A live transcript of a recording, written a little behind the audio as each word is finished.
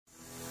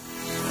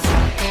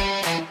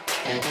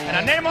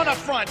The name on the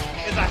front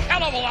is a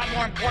hell of a lot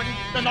more important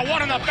than the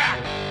one on the back.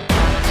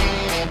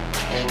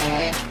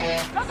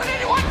 Doesn't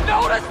anyone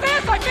notice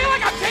this? I feel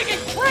like I'm taking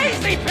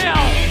crazy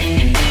pills.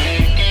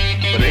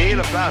 But it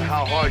ain't about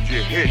how hard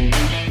you hit.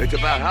 It's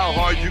about how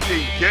hard you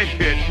can get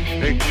hit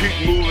and keep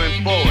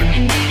moving forward.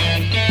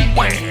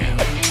 Wham!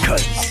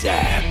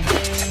 Kazap!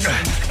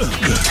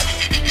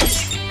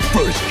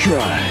 First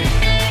try.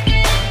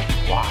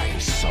 Why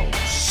so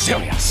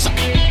serious?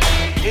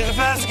 He's a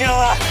fast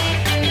killer.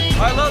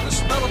 I love the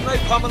smell of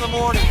napalm in the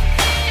morning.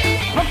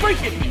 I'm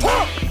freaking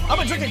pumped. I've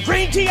been drinking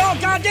green tea all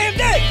goddamn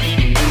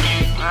day.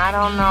 I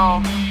don't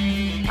know.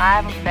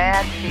 I have a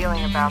bad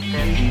feeling about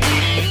this.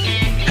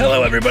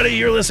 Hello, everybody.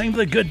 You're listening to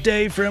the Good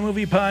Day for a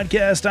Movie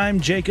podcast. I'm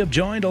Jacob,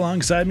 joined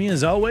alongside me,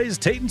 as always,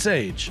 Tate and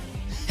Sage.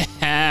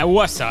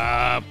 What's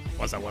up?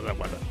 What's up?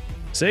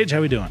 Sage,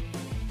 how we doing?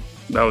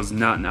 That was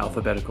not in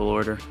alphabetical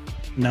order.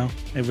 No,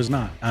 it was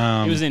not.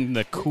 It was in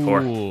the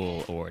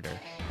cool order.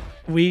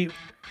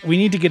 We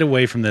need to get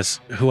away from this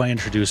who I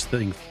introduced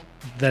thing.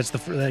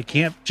 That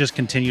can't just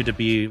continue to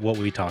be what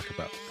we talk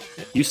about.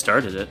 You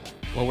started it.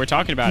 Well, we're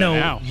talking about it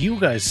now. No, you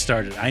guys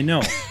started. I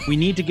know. We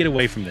need to get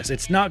away from this.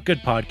 It's not good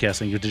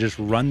podcasting to just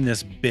run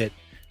this bit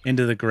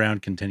into the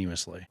ground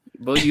continuously.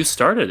 Well, you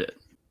started it.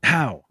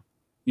 How?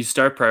 You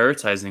start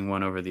prioritizing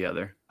one over the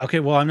other. Okay,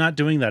 well, I'm not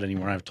doing that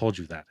anymore. I've told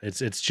you that.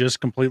 It's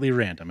just completely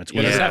random. It's you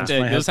whatever.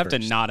 You just have to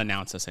not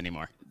announce us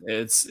anymore.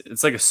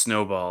 It's like a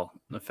snowball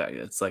effect.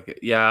 It's like,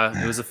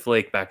 yeah, it was a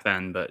flake back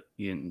then, but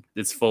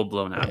it's full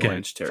blown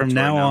avalanche territory. From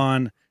now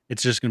on,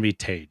 it's just going to be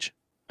Tage.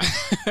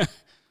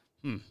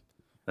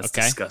 That's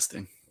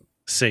disgusting.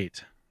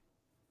 Sate.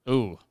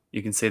 Ooh.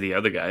 You can say the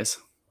other guys.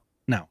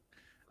 No.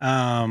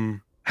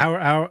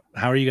 How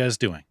are you guys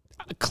doing?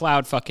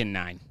 Cloud fucking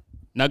 9.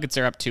 Nuggets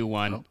are up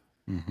 2-1. Oh.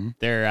 Mm-hmm.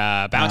 They're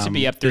about to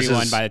be up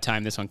 3-1 by the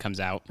time this one comes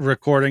out.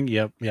 Recording,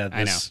 yep. Yeah,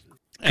 I know.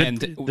 And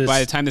by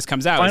the time this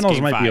comes out, finals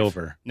Game might 5. Be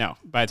over. No,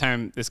 by the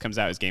time this comes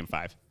out, is Game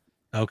 5.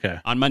 Okay.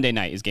 On Monday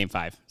night is Game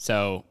 5.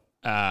 So,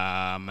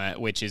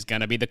 which is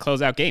going to be the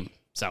closeout game.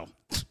 So,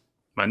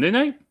 Monday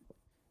night?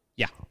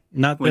 Yeah.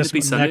 Not this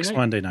next night?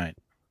 Monday night.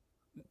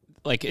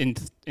 Like in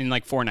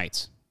like 4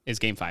 nights is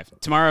Game 5.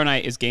 Tomorrow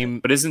night is game.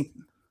 But isn't?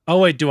 Oh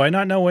wait, do I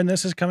not know when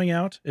this is coming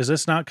out? Is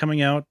this not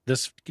coming out?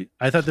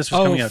 I thought this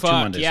was coming out 2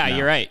 Mondays. Yeah, from now.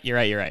 You're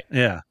right.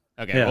 Yeah.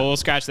 Okay. Yeah. Well, we'll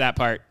scratch that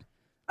part.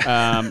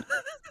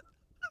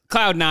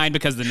 Cloud 9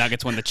 because the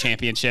Nuggets won the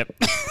championship.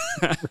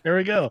 There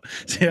we go.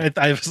 See,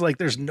 I was like,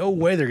 there's no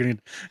way they're going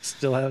to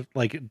still have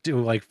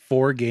do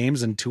 4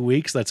 games in 2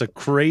 weeks. That's a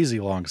crazy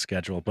long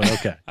schedule, but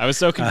okay. I was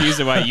so confused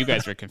at why you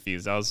guys were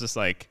confused. I was just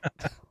like,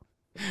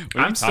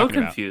 I'm still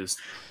confused.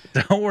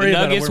 Don't worry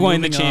about it. Nuggets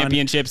won the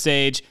championship,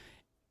 Sage.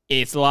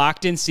 It's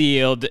locked and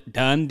sealed.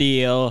 Done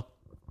deal.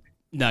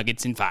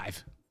 Nuggets in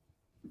 5.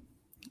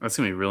 That's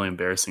going to be really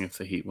embarrassing if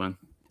the Heat win.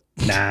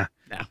 Nah.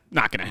 No,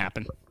 not going to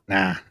happen.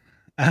 Nah.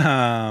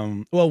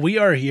 Well, we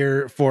are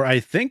here for, I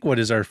think, what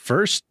is our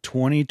first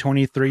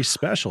 2023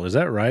 special. Is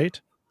that right?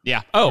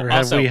 Yeah. Oh, or have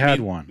also, we had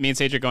one? Me and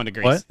Sage are going to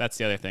Greece. What? That's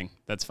the other thing.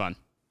 That's fun.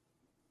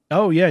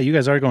 Oh, yeah. You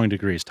guys are going to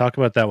Greece. Talk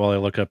about that while I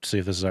look up to see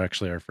if this is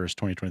actually our first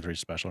 2023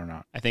 special or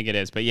not. I think it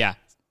is. But yeah,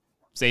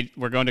 Sage,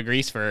 we're going to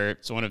Greece for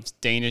one of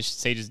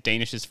Sage's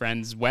Danish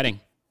friend's wedding.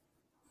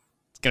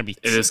 It's going to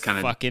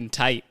be fucking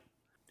tight.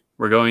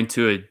 We're going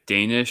to a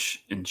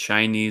Danish and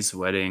Chinese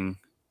wedding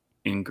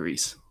in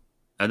Greece.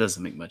 That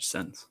doesn't make much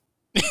sense.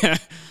 A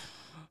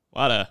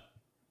lot of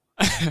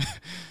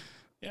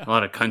a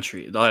lot of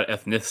country, a lot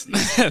of ethnicity.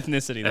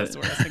 Ethnicity, that's the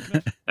word I was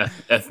thinking of.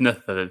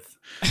 Ethnicity.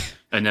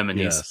 Anemones.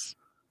 Yes.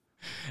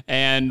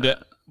 And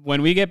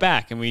when we get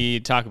back and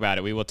we talk about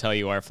it, we will tell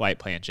you our flight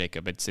plan,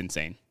 Jacob. It's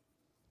insane.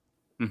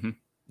 Mm-hmm.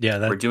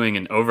 Yeah, we're doing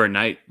an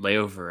overnight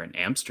layover in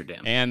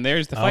Amsterdam. And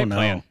there's the flight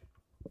plan.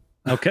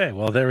 Okay,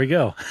 well, there we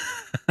go.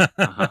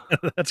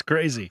 That's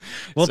crazy.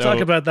 We'll talk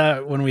about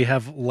that when we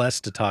have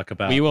less to talk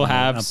about. We will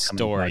have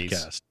stories.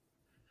 Podcast.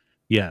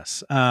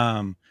 Yes.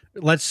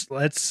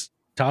 Let's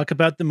talk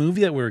about the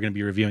movie that we're going to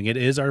be reviewing. It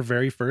is our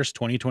very first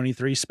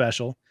 2023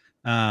 special.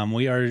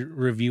 We are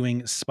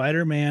reviewing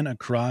Spider-Man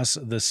Across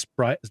the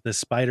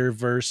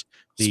Spider-Verse,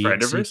 the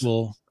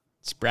sequel.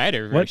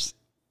 Spider-Verse.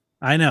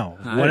 I know.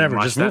 Whatever.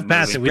 Just move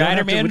past it. We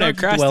Spider-Man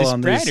Across the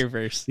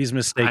Spider-Verse. These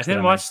mistakes. I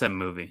didn't watch that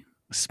movie.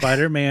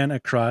 Spider-Man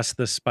Across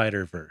the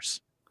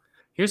Spider-Verse.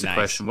 Here's a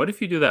question. What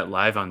if you do that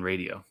live on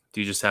radio?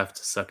 Do you just have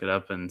to suck it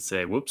up and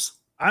say, whoops?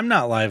 I'm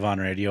not live on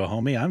radio,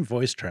 homie. I'm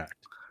voice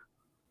tracked.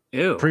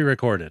 Ew.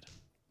 Pre-recorded.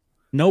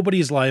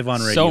 Nobody's live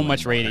on radio. So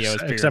much radio is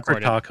pre-recorded. Except for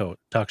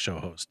talk show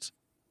hosts.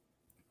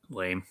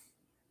 Lame.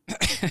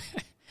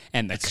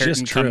 And the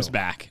curtain comes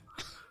back.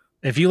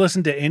 If you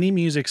listen to any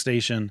music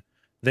station,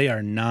 they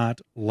are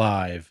not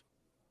live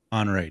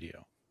on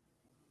radio.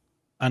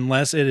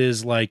 Unless it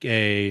is like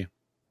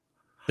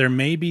there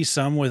may be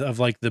some of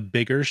the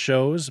bigger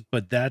shows,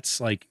 but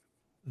that's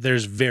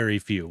there's very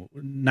few,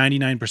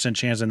 99%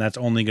 chance. And that's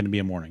only going to be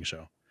a morning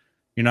show.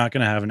 You're not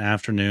going to have an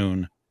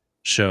afternoon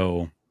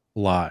show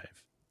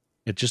live.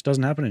 It just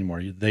doesn't happen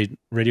anymore.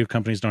 Radio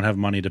companies don't have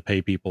money to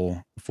pay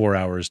people 4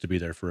 hours to be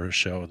there for a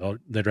show.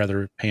 They'd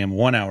rather pay them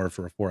 1 hour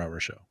for a 4-hour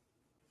show.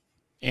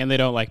 And they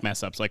don't like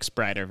mess ups like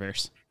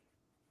Spider-Verse.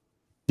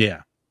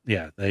 Yeah.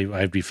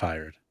 I'd be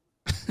fired.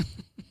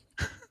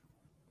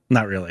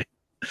 Not really.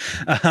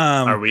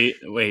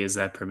 Wait, is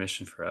that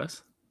permission for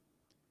us?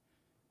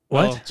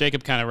 What? Well,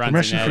 Jacob kind of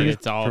runs and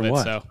edits all of it,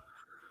 what? so.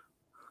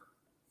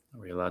 Are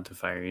we allowed to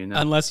fire you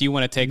now? Unless you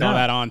want to take all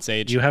that on,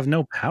 Sage. You have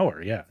no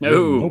power, yeah.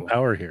 No. No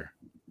power here.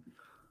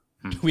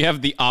 We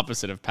have the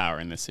opposite of power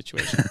in this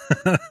situation.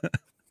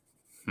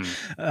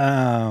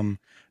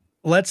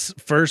 Let's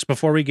first,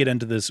 before we get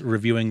into this,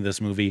 reviewing this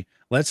movie,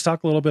 let's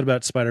talk a little bit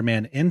about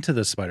Spider-Man Into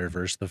the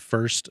Spider-Verse, the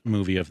first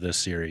movie of this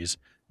series.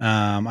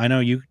 I know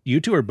you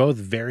two are both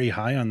very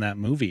high on that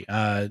movie.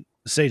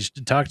 Sage,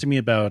 talk to me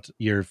about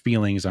your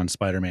feelings on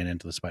Spider-Man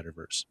Into the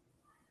Spider-Verse.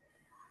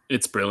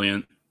 It's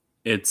brilliant.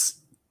 It's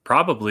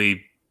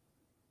probably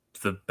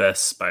the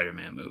best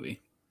Spider-Man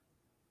movie.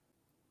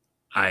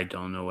 I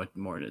don't know what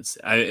more it is.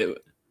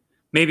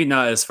 Maybe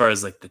not as far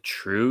as like the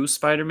true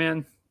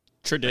Spider-Man,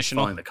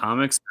 traditional, like following the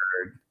comics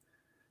or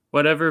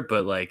whatever,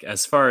 but like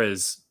as far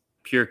as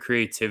pure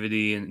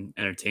creativity and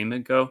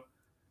entertainment go,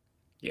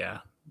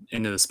 yeah,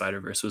 Into the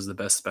Spider-Verse was the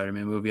best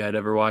Spider-Man movie I'd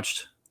ever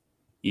watched.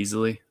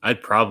 Easily. I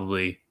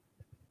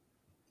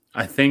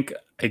think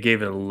I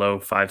gave it a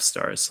low 5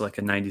 stars, so like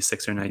a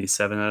 96 or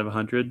 97 out of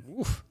 100.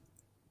 Oof.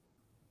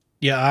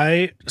 Yeah,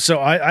 I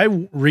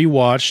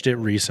rewatched it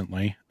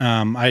recently.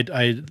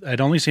 I'd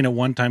only seen it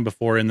one time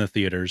before in the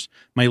theaters.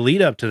 My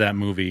lead up to that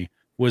movie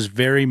was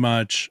very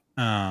much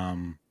I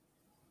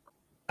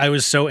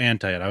was so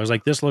anti it. I was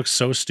like, this looks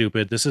so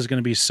stupid. This is going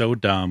to be so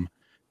dumb.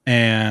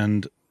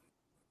 And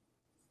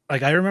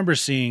like I remember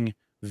seeing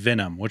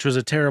Venom, which was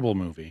a terrible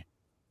movie.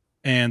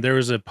 And there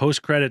was a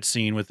post-credit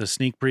scene with a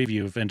sneak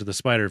preview of Into the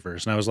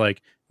Spider-Verse. And I was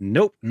like,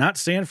 nope, not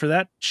staying for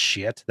that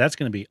shit. That's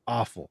going to be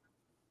awful.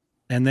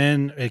 And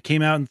then it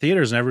came out in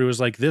theaters and everybody was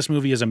like, this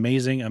movie is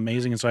amazing,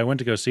 amazing. And so I went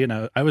to go see it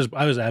and I was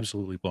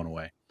absolutely blown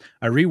away.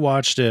 I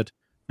rewatched it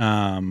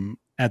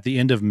at the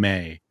end of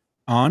May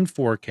on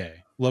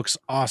 4K. Looks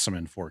awesome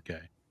in 4K.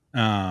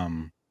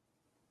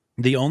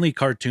 The only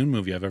cartoon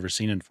movie I've ever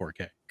seen in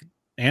 4K.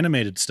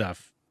 Animated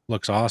stuff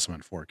looks awesome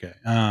in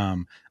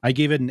 4K. I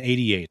gave it an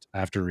 88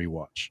 after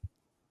rewatch.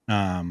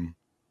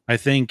 I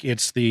think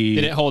it's the...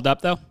 Did it hold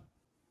up though?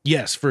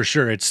 Yes, for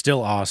sure. It's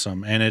still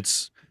awesome and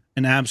it's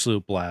an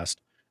absolute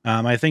blast.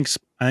 I think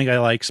I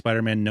like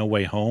Spider-Man No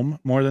Way Home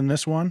more than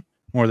this one,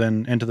 more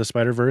than Into the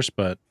Spider-Verse,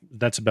 but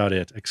that's about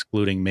it,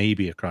 excluding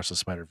maybe Across the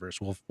Spider-Verse.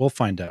 We'll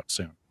find out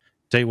soon.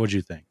 Tate, what'd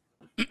you think?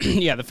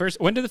 Yeah,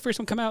 when did the first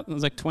one come out? It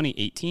was like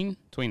 2018,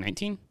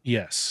 2019?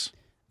 Yes.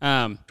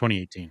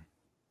 2018.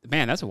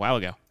 Man, that's a while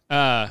ago.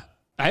 I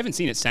haven't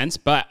seen it since,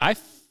 but I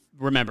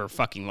remember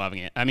fucking loving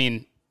it. I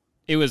mean,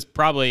 it was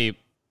probably...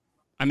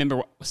 I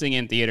remember seeing it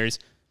in theaters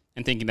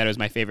and thinking that it was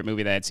my favorite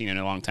movie that I'd seen in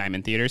a long time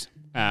in theaters.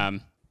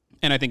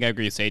 And I think I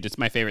agree with Sage. It's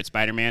my favorite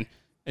Spider-Man.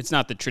 It's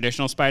not the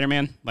traditional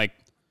Spider-Man, like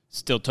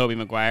still Tobey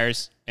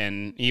Maguire's,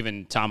 and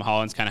even Tom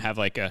Holland's kind of have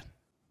like a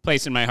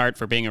place in my heart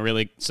for being a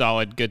really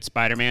solid, good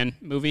Spider-Man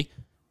movie.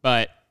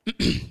 But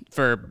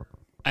for,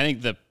 I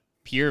think, the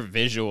pure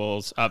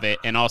visuals of it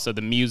and also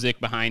the music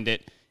behind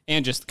it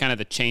and just kind of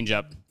the change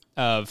up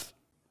of,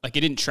 like,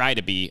 it didn't try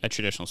to be a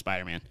traditional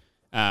Spider-Man.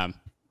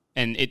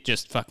 And it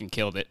just fucking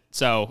killed it.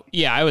 So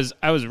yeah, I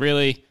was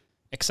really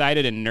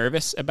excited and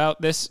nervous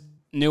about this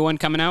new one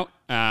coming out.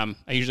 I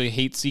usually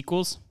hate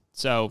sequels.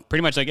 So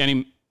pretty much like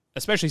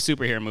especially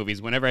superhero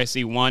movies, whenever I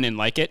see one and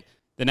like it,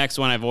 the next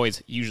one I've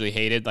always usually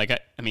hated. Like,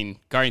 I mean,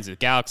 Guardians of the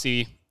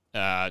Galaxy,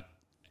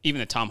 even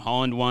the Tom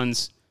Holland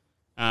ones.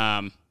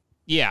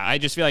 Yeah, I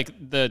just feel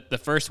like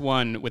the first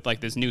one with like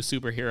this new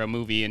superhero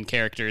movie and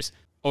characters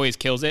always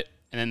kills it.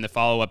 And then the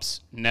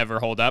follow-ups never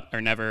hold up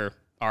or never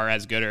are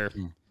as good or...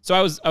 So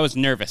I was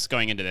nervous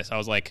going into this. I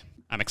was like,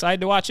 I'm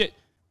excited to watch it,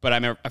 but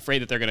I'm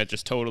afraid that they're going to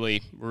just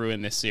totally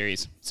ruin this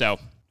series. So,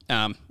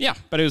 yeah,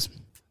 but it was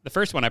the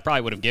first one I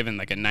probably would have given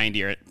like a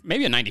 90 or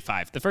maybe a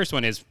 95. The first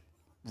one is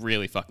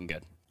really fucking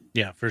good.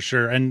 Yeah, for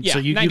sure. And yeah, so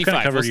you 95. kind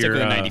of covered We'll stick your...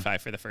 with a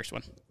 95 for the first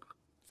one.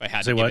 If I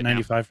had say to give what, it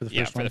 95 for the first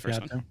one? Yeah, for the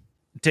first one.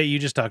 Tate, you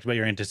just talked about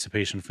your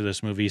anticipation for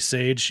this movie.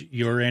 Sage,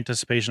 your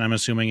anticipation, I'm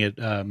assuming it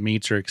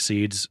meets or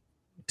exceeds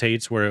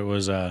Tate's, where it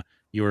was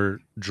you were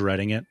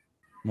dreading it,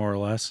 more or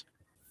less.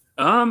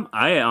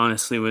 I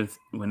honestly went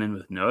in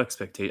with no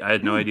expectation. I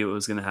had no idea what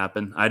was going to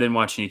happen. I didn't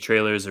watch any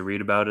trailers or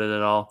read about it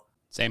at all.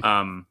 Same.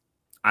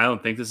 I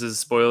don't think this is a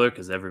spoiler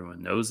because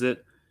everyone knows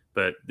it,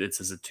 but this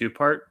is a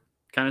 2-part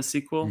kind of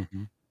sequel.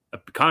 Mm-hmm.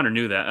 Connor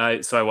knew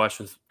that. So I watched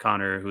with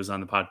Connor, who was on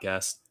the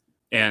podcast.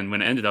 And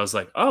when it ended, I was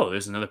like, oh,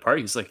 there's another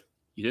part. He's like,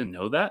 you didn't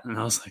know that? And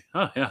I was like,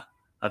 oh, yeah.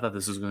 I thought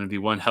this was going to be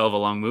one hell of a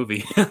long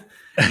movie.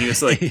 And he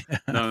was like,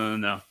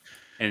 no.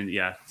 And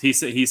yeah, he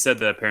said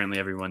that apparently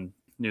everyone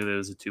knew that it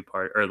was a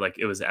 2-part, or like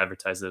it was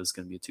advertised that it was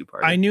going to be a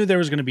 2-part. I knew there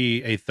was going to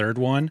be a third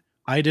one.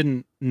 I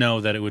didn't know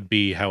that it would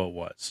be how it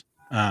was.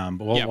 But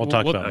we'll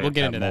talk about we'll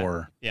get into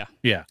more. That.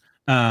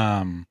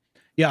 Yeah.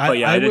 Yeah, But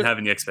I didn't would- have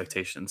any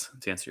expectations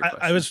to answer your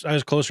question. I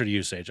was closer to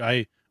you, Sage.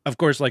 Of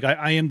course, like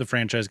I am the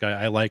franchise guy.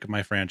 I like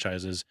my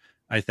franchises.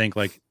 I think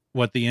like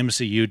what the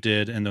MCU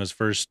did in those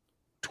first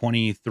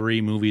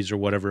 23 movies or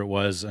whatever it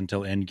was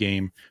until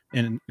Endgame,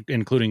 and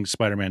including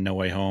Spider-Man No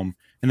Way Home.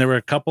 And there were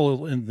a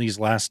couple in these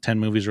last 10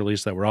 movies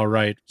released that were all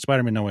right.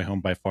 Spider-Man No Way Home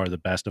by far the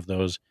best of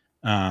those.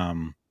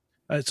 What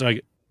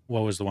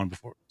was the one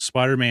before?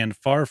 Spider-Man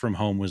Far From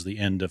Home was the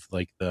end of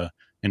like the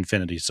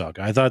Infinity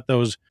Saga. I thought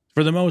those,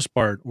 for the most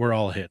part, were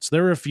all hits.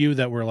 There were a few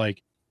that were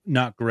like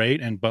not great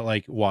but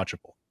like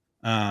watchable.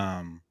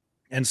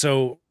 And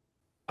so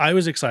I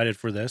was excited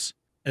for this,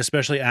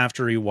 especially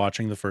after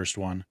rewatching the first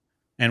one.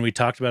 And we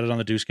talked about it on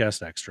the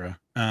Deucecast Extra.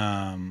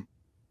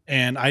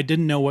 And I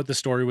didn't know what the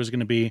story was going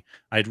to be.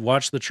 I'd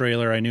watched the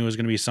trailer. I knew it was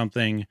going to be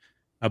something,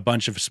 a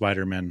bunch of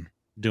Spider-Men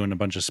doing a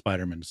bunch of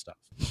Spider-Man stuff.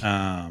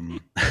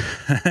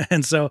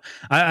 And so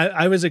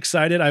I was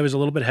excited. I was a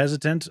little bit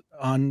hesitant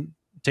on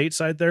Tate's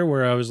side there,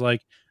 where I was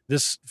like,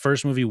 this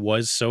first movie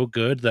was so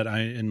good that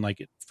in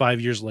like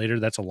 5 years later,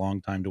 that's a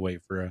long time to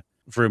wait for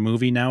a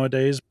movie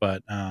nowadays.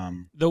 But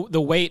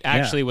the wait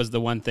actually was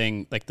the one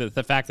thing, like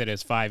the fact that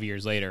it's 5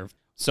 years later,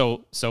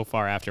 so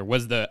far after,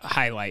 was the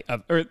highlight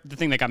of, or the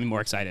thing that got me more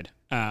excited.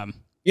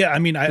 Yeah, I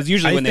mean, because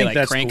usually when they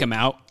like crank them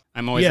out,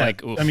 I'm always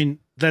like, oof. I mean,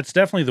 that's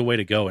definitely the way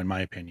to go, in my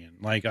opinion.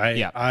 Like,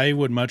 I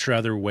would much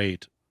rather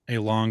wait a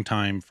long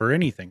time for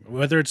anything,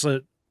 whether it's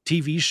a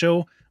TV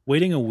show.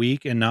 Waiting a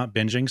week and not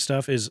binging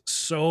stuff is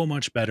so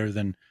much better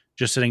than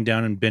just sitting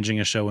down and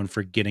binging a show and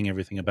forgetting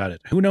everything about it.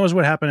 Who knows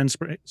what happened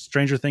in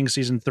Stranger Things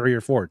season 3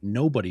 or 4?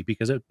 Nobody,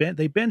 because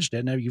they binged it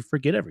and now you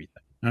forget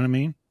everything. You know what I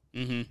mean?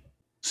 Mm-hmm.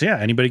 So yeah,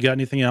 anybody got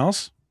anything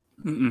else?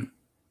 Mm-mm.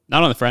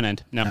 Not on the front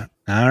end, no.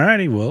 All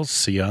righty, we'll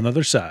see you on the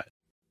other side.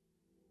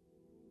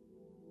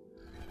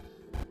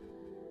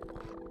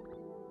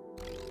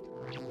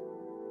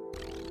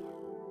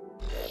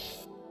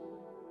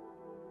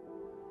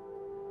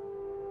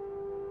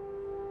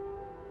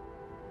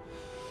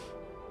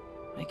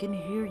 I can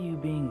hear you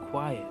being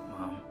quiet,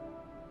 Mom.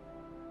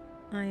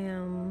 I,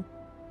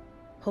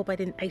 hope I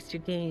didn't ice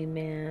your game,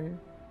 man.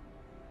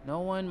 No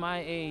one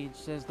my age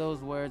says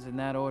those words in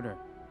that order.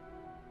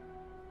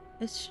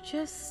 It's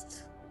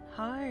just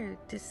hard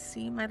to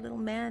see my little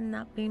man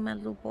not being my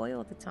little boy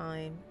all the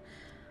time.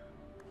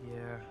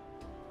 Yeah.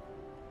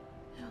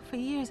 You know, for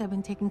years, I've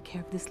been taking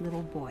care of this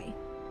little boy.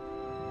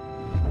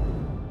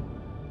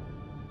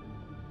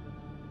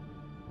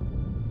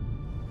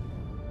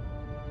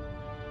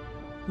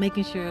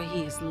 Making sure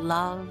he is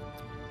loved,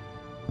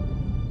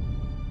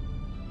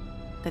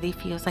 that he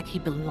feels like he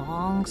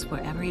belongs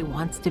wherever he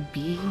wants to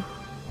be.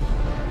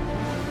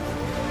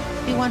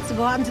 He wants to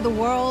go out into the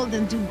world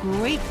and do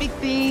great big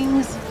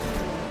things.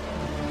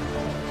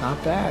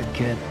 Not bad,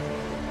 kid.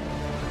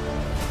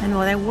 And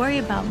what I worry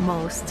about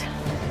most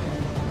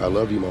I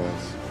love you,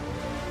 Miles.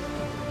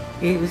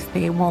 is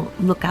they won't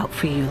look out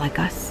for you like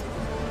us.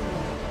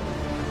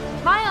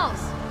 Miles!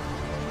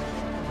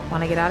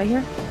 Want to get out of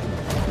here?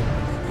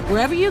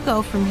 Wherever you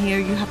go from here,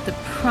 you have to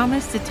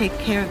promise to take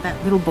care of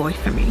that little boy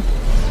for me.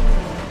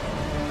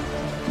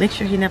 Make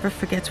sure he never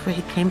forgets where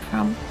he came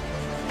from.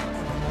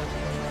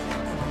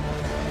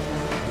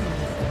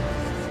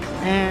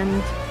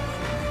 And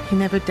he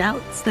never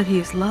doubts that he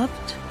is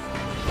loved.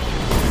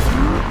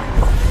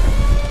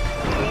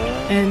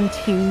 And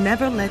he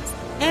never lets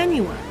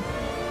anyone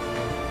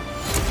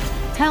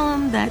tell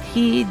him that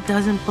he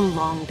doesn't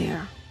belong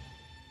there.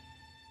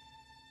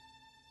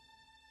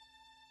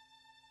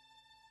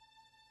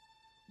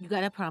 You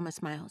gotta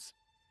promise, Miles.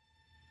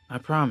 I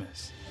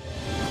promise.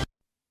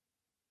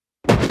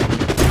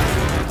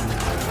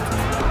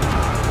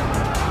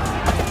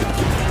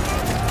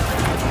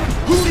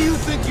 Who do you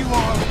think you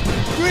are?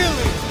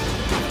 Really?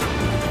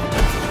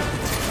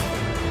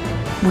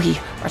 We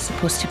are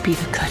supposed to be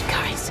the good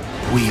guys.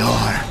 We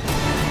are.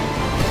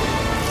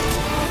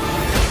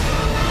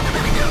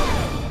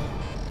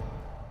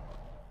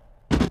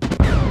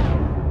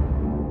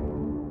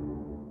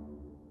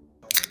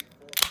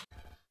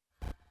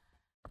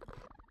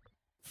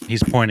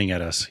 He's pointing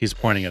at us. He's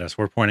pointing at us.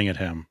 We're pointing at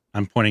him.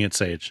 I'm pointing at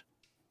Sage.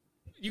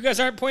 You guys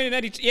aren't pointing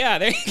at each. Yeah,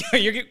 there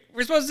you go.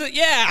 We're supposed to.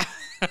 Yeah.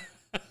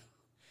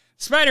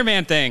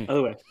 Spider-Man thing.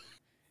 Other way.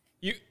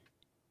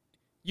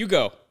 You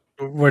go.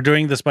 We're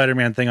doing the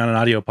Spider-Man thing on an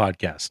audio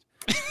podcast.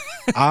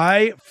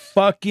 I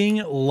fucking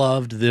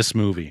loved this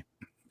movie.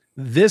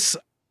 This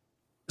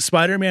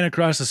Spider-Man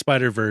Across the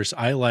Spider-Verse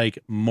I like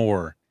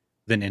more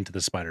than Into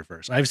the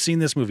Spider-Verse. I've seen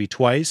this movie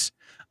twice.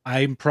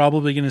 I'm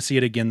probably going to see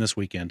it again this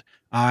weekend.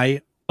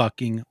 I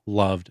fucking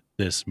loved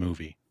this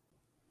movie.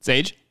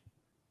 Sage?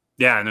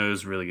 Yeah, no, it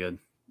was really good.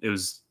 It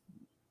was,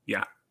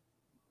 it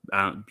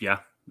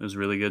was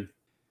really good.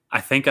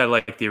 I think I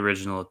like the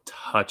original a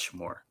touch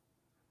more,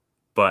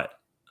 but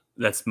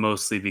that's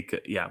mostly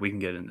because, we can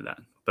get into that.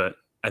 But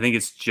I think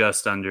it's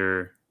just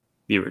under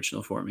the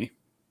original for me.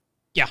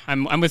 Yeah,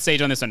 I'm with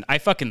Sage on this one. I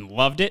fucking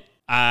loved it.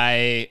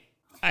 I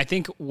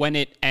think when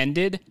it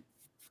ended,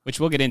 which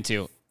we'll get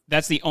into,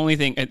 that's the only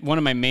thing, one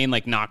of my main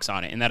like knocks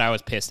on it, and that I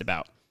was pissed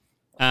about.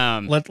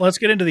 Let's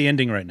get into the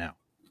ending right now.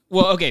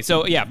 Well, okay,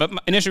 so yeah, but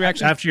my initial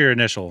reaction after your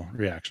initial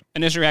reaction.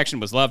 Initial reaction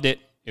was loved it.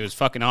 It was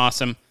fucking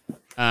awesome.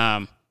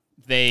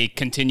 They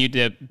continued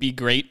to be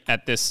great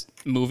at this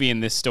movie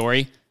and this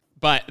story,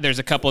 but there's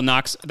a couple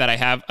knocks that I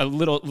have, a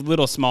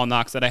little small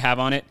knocks that I have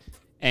on it,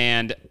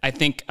 and I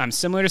think I'm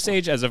similar to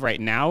Sage as of right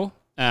now.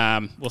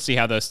 We'll see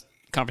how this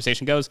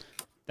conversation goes.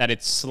 That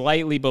it's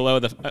slightly below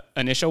the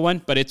initial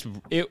one, but it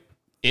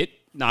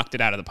knocked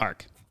it out of the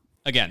park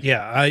again.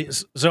 Yeah,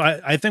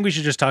 I think we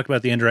should just talk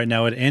about the end right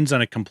now. It ends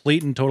on a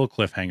complete and total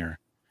cliffhanger.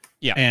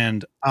 Yeah,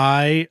 and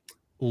I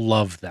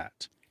love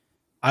that.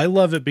 I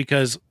love it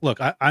because, look,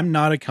 I'm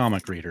not a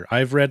comic reader.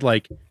 I've read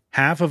like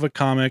half of a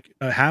comic,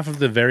 half of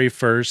the very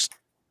first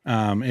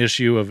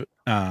issue of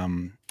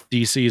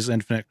DC's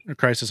Infinite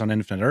Crisis on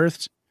Infinite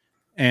Earths,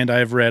 and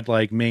I've read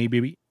like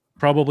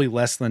probably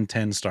less than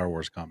 10 Star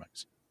Wars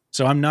comics.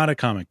 So I'm not a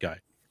comic guy.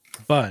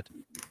 But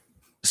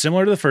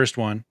similar to the first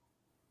one,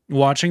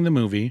 watching the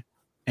movie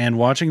and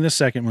watching the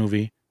second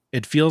movie,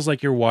 it feels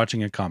like you're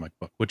watching a comic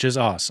book, which is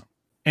awesome.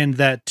 And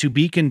that to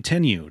be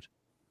continued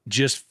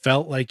just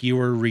felt like you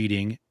were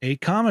reading a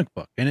comic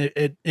book, and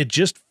it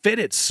just fit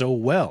it so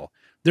well.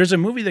 There's a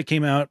movie that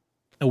came out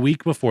a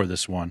week before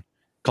this one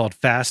called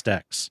Fast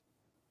X.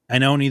 I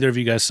know neither of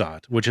you guys saw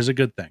it, which is a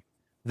good thing.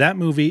 That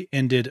movie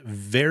ended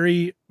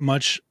very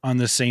much on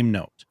the same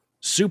note.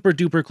 Super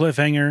duper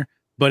cliffhanger,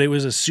 but it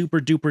was a super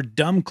duper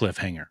dumb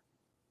cliffhanger.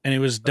 And it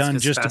was done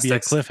just to be a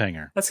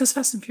cliffhanger. That's because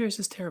Fast and Furious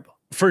is terrible.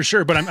 For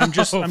sure, but I'm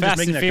just making that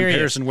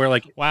comparison where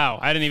like, wow,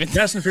 I didn't even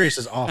Fast and Furious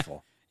is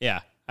awful.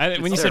 Yeah.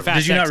 When you said Fast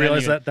X, did you not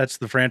realize that that's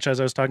the franchise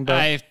I was talking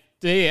about?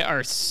 They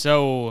are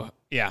so,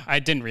 yeah, I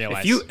didn't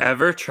realize. If you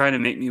ever try to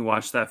make me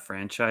watch that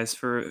franchise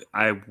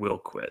I will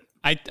quit.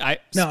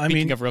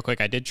 Speaking of real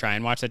quick, I did try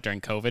and watch that during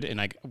COVID,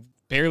 and I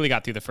barely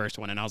got through the first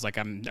one, and I was like,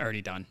 I'm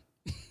already done.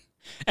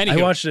 Anywho,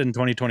 I watched it in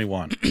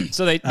 2021.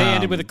 So they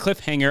ended with a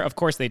cliffhanger. Of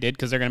course they did,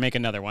 because they're going to make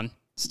another one.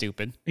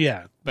 Stupid.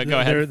 Yeah. But go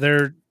ahead.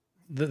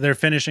 They're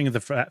finishing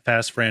the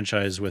Fast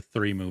franchise with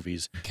 3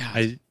 movies.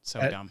 God, so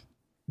dumb.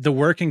 The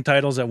working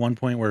titles at one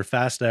point were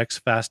Fast X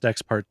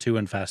Part 2,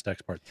 and Fast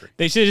X Part 3.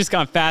 They should have just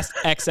gone Fast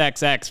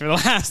XXX for the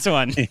last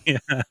one. Yeah.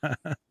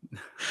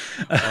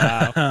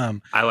 Wow.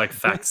 I like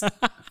Fast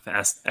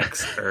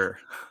X-er.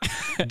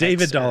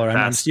 David Dollar.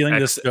 I'm stealing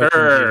this joke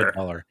from David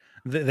Dollar.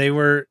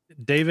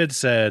 David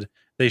said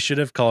they should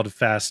have called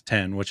Fast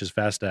 10, which is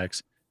Fast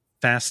X,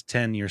 Fast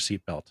 10 your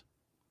seatbelt.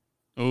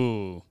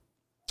 Ooh.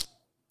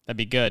 That'd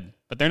be good.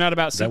 But they're not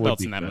about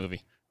seatbelts in that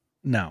movie.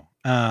 No.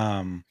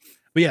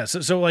 But yeah,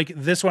 so like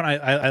this one,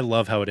 I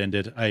love how it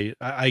ended.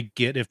 I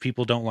get if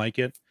people don't like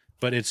it,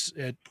 but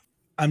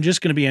I'm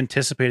just going to be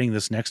anticipating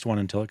this next one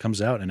until it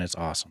comes out, and it's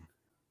awesome.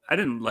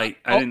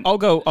 I'll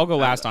go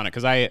last on it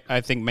because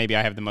I think maybe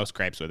I have the most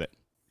gripes with it.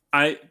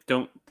 I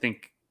don't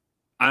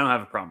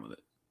have a problem with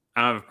it.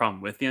 I don't have a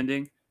problem with the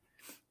ending.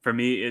 For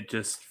me, it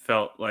just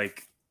felt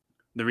like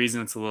the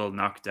reason it's a little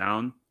knocked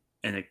down,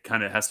 and it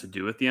kind of has to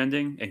do with the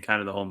ending and kind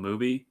of the whole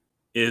movie,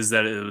 is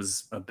that it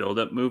was a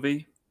build-up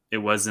movie. It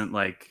wasn't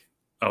like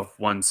of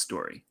one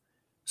story.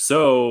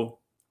 So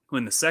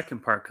when the second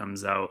part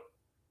comes out,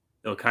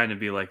 it'll kind of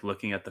be like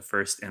looking at the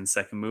first and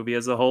second movie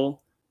as a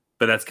whole.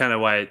 But that's kind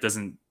of why it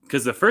doesn't,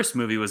 because the first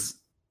movie was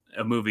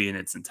a movie in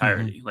its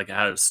entirety. Mm-hmm. Like it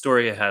had a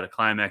story, it had a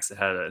climax, it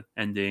had an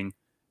ending,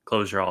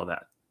 closure, all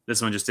that.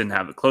 This one just didn't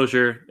have a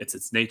closure. It's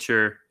its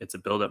nature. It's a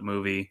build-up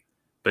movie.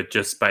 But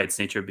just by its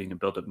nature of being a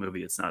build-up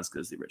movie, it's not as good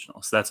as the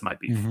original. So that's my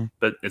beef. Mm-hmm.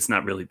 But it's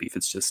not really beef.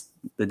 It's just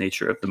the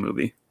nature of the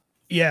movie.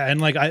 Yeah,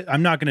 and like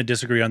I'm not going to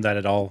disagree on that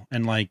at all.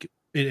 And like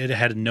it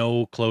had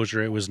no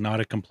closure. It was not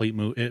a complete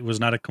it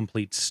was not a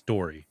complete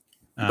story.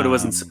 But it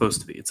wasn't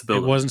supposed to be. It's a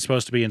build. It wasn't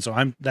supposed to be, and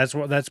so that's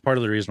part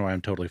of the reason why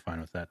I'm totally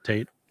fine with that.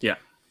 Tate. Yeah.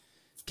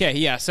 Okay.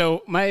 Yeah.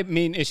 So my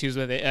main issues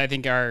with it, I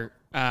think, are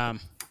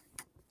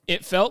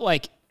it felt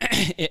like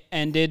it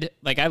ended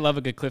like I love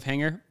a good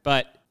cliffhanger,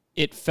 but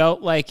it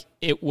felt like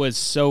it was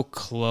so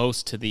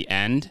close to the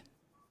end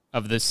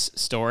of this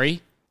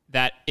story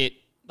that it.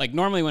 Like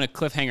normally when a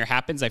cliffhanger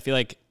happens, I feel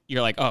like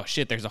you're like, oh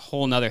shit, there's a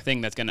whole nother thing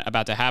that's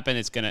about to happen.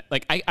 It's gonna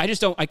like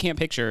I can't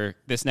picture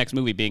this next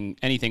movie being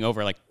anything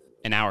over like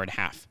an hour and a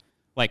half.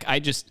 Like I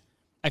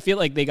feel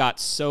like they got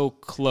so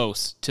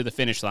close to the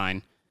finish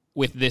line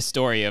with this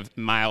story of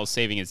Miles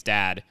saving his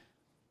dad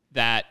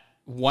that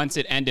once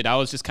it ended, I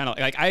was just kind of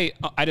like I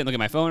didn't look at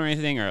my phone or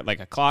anything or like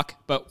a clock,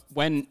 but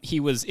when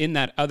he was in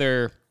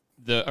the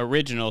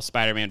original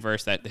Spider-Man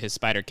verse that his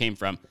spider came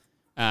from,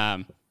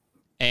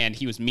 and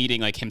he was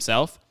meeting like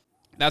himself,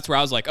 that's where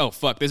I was like, oh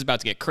fuck, this is about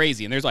to get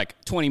crazy. And there's like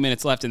 20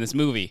 minutes left in this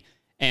movie.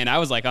 And I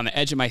was like on the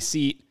edge of my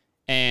seat.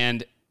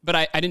 But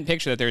I didn't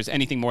picture that there was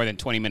anything more than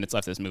 20 minutes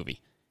left in this movie.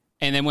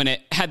 And then when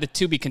it had the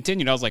to be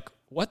continued, I was like,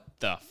 what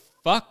the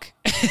fuck?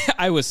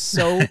 I was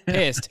so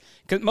pissed.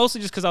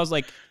 Mostly just because I was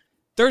like,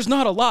 there's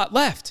not a lot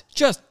left.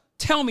 Just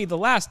tell me the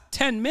last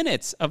 10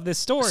 minutes of this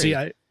story. See,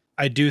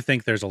 I do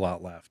think there's a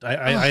lot left.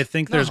 I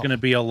think there's going to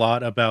be a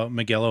lot about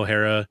Miguel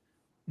O'Hara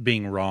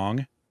being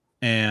wrong.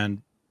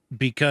 And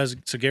because,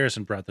 so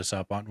Garrison brought this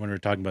up when we were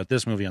talking about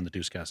this movie on the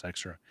Deuce Cast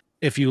Extra.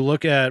 if you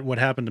look at what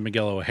happened to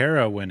Miguel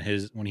O'Hara when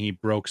he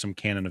broke some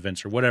canon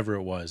events or whatever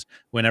it was,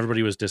 when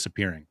everybody was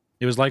disappearing,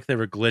 it was like they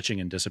were glitching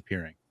and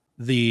disappearing.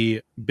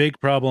 The big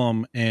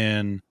problem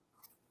in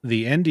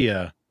the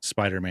India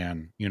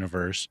Spider-Man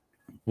universe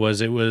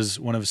was it was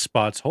one of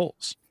Spot's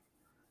holes.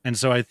 And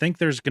so I think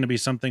there's going to be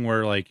something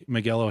where like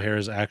Miguel O'Hara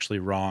is actually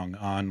wrong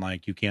on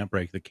like you can't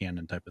break the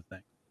canon type of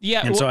thing.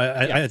 Yeah. And so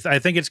I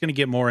think it's going to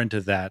get more into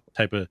that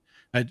type of.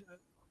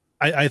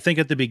 I think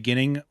at the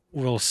beginning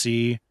we'll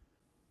see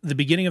the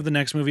beginning of the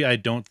next movie. I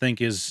don't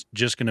think is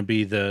just going to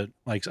be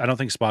I don't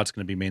think Spot's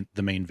going to be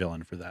the main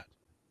villain for that.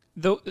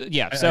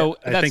 So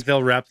I think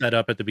they'll wrap that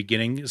up at the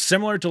beginning,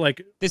 similar to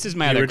like this is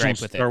my the other original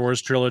gripe with Star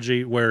Wars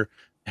trilogy, where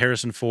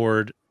Harrison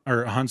Ford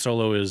or Han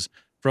Solo is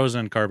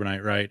frozen in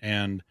carbonite, right?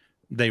 And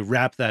they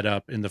wrap that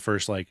up in the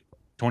first like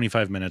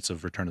 25 minutes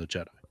of Return of the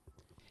Jedi,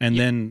 and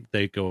then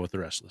they go with the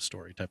rest of the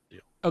story type of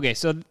deal. Okay,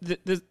 so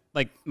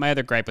like my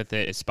other gripe with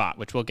it is Spot,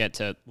 which we'll get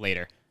to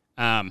later,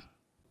 and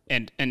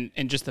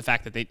just the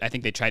fact that I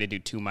think they try to do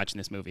too much in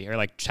this movie, or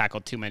like tackle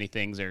too many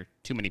things or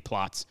too many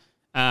plots.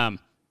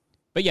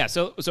 But yeah,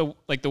 so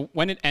like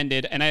when it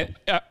ended, and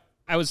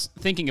I was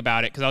thinking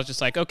about it because I was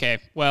just like, okay,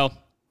 well,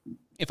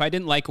 if I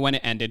didn't like when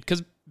it ended,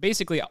 because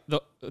basically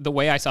the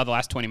way I saw the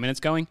last 20 minutes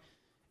going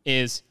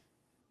is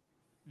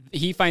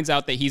he finds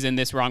out that he's in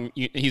this wrong,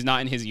 he's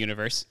not in his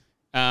universe.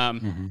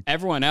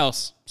 Everyone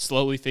else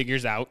slowly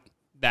figures out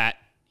that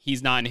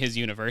he's not in his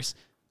universe.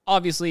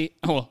 Obviously,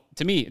 well,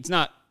 to me, it's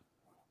not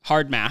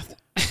hard math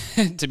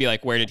to be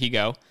like, where did he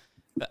go?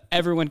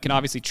 Everyone can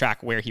obviously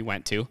track where he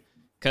went to.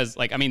 Because,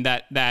 like, I mean,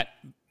 that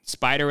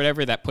spider or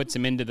whatever that puts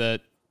him into the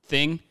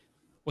thing,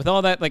 with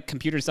all that, like,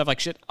 computer stuff, like,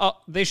 shit,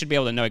 they should be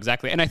able to know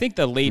exactly. And I think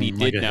the lady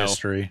did know.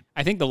 History.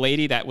 I think the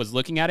lady that was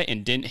looking at it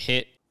and didn't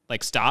hit,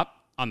 like, stop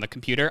on the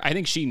computer, I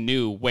think she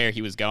knew where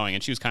he was going.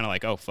 And she was kind of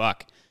like, oh,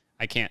 fuck,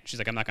 I can't. She's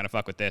like, I'm not going to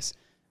fuck with this.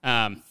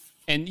 And,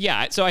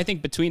 yeah, so I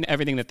think between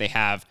everything that they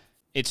have,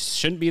 it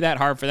shouldn't be that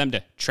hard for them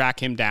to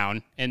track him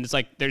down. And it's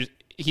like,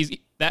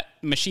 that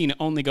machine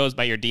only goes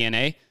by your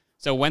DNA.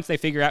 So once they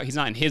figure out he's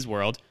not in his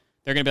world,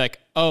 they're going to be like,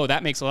 oh,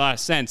 that makes a lot of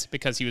sense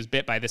because he was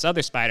bit by this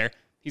other spider.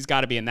 He's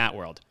got to be in that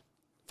world.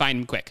 Find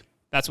him quick.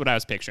 That's what I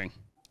was picturing.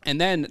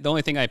 And then the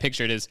only thing I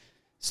pictured is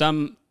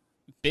some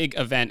big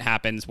event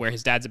happens where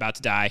his dad's about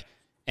to die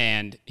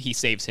and he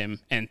saves him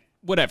and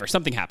whatever,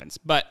 something happens.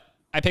 But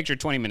I pictured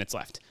 20 minutes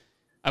left.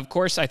 Of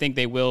course, I think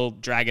they will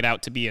drag it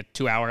out to be a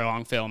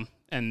 2-hour-long film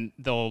and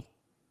they'll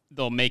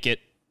make it,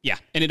 yeah,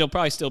 and it'll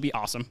probably still be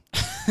awesome.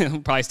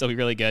 It'll probably still be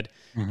really good.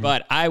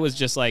 But I was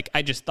just like,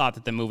 I just thought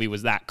that the movie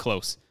was that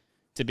close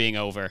to being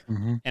over,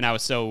 and I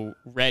was so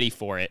ready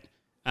for it.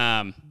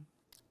 And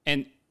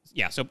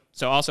yeah, so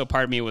also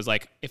part of me was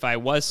like, if I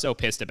was so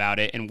pissed about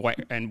it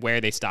and where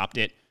they stopped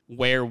it,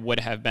 where would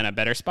have been a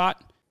better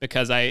spot?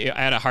 Because I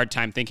had a hard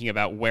time thinking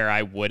about where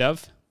I would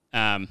have.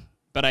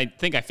 But I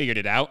think I figured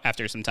it out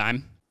after some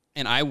time,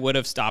 and I would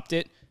have stopped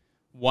it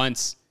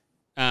once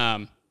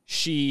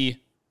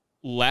she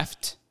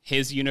left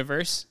his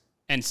universe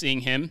and seeing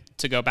him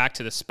to go back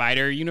to the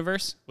spider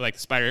universe, like the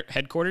spider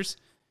headquarters.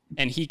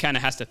 And he kind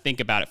of has to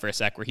think about it for a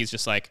sec where he's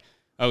just like,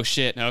 oh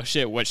shit,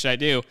 what should I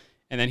do?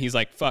 And then he's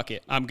like, fuck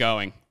it, I'm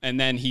going. And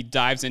then he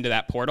dives into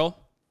that portal.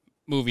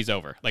 Movie's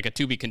over, like a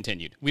to be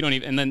continued. We don't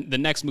even, and then the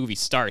next movie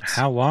starts.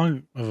 How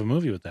long of a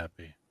movie would that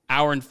be?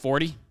 Hour and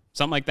 40,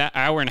 something like that.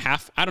 Hour and a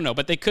half. I don't know,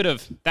 but they could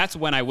have, that's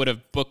when I would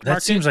have bookmarked it.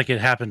 That seems like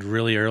it happened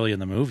really early in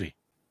the movie.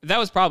 That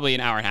was probably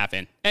an hour and a half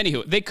in.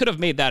 Anywho, they could have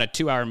made that a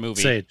 2-hour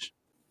movie. Sage.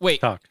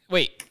 Wait.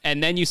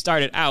 And then you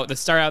start out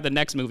the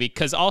next movie.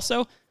 Because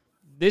also,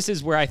 this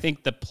is where I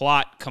think the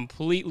plot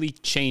completely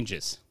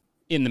changes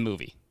in the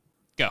movie.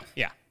 Go.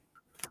 Yeah.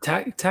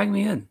 Tag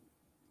me in.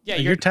 Yeah,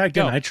 you're tagged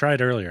in. I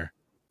tried earlier.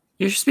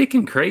 You're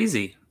speaking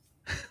crazy.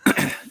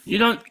 You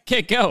don't.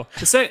 Okay, go.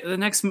 The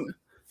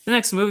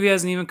next movie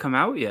hasn't even come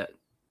out yet.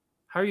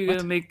 How are you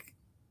gonna make?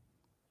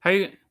 How are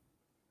you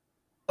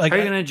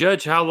gonna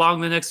judge how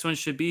long the next one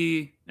should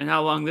be and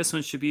how long this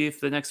one should be if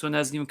the next one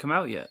hasn't even come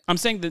out yet? I'm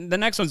saying the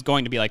next one's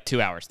going to be like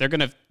 2 hours. They're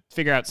gonna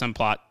figure out some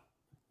plot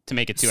to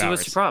make it 2 hours. So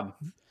what's the problem?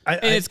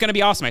 And it's gonna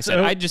be awesome.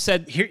 I just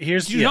said.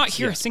 Here's. Did you not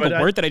hear a single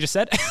word that I just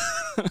said?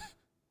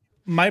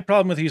 My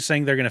problem with you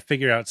saying they're gonna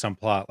figure out some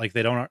plot, like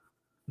they've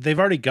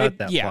already got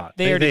that plot.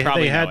 They already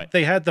probably know it.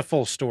 They had the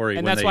full story,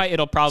 and that's why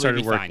it'll probably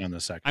be fine. On the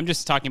second. I'm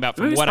just talking about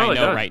from what I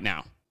know right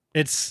now.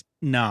 It's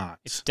not.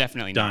 It's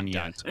definitely done not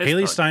yet. done.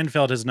 Haley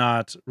Steinfeld has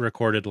not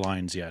recorded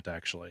lines yet,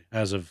 actually,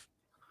 as of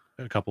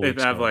a couple weeks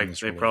ago.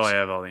 They probably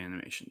have all the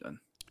animation done.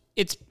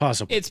 It's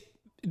possible.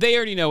 They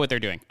already know what they're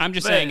doing. I'm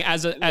just saying,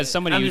 as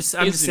somebody who's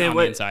on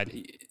the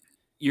inside,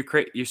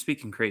 you're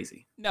speaking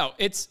crazy. No,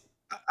 it's.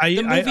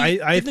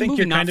 I think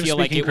you're kind of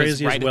speaking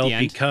crazy as well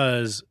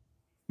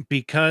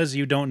because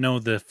you don't know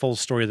the full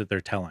story that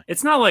they're telling.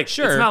 It's not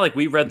like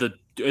we read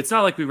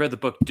the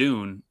book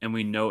Dune and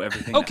we know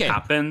everything that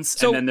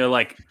happens, and then they're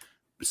like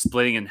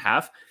splitting in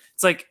half.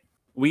 It's like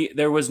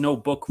there was no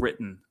book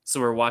written, so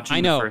we're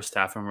watching the first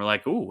half and we're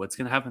like, ooh, what's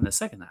gonna happen in the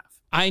second half?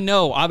 I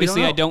know.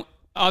 Obviously, I don't.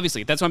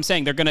 obviously, that's what I'm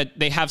saying.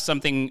 They have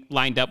something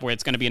lined up where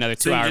it's gonna be another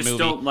 2-hour movie. You just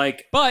don't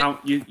like,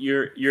 but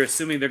you're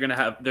assuming they're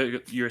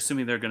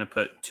gonna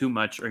put too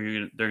much, or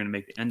they're gonna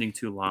make the ending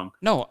too long.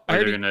 No, I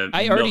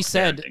already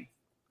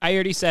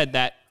said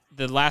that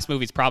the last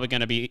movie is probably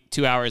gonna be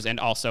 2 hours and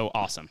also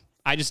awesome.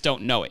 I just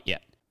don't know it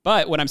yet.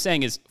 But what I'm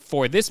saying is,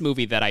 for this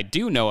movie that I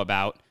do know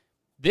about,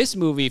 this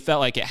movie felt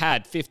like it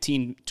had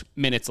 15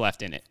 minutes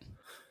left in it.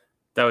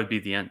 That would be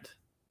the end.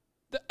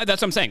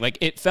 That's what I'm saying. Like,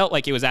 it felt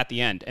like it was at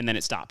the end, and then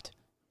it stopped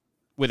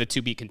with a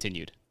to be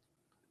continued.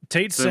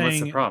 Tate's so saying,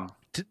 what's the problem?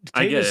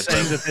 Tate is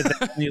saying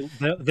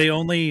that they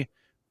only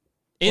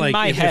in like,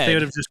 my if head, they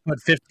would have just put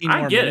 15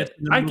 more minutes.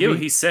 I get what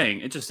he's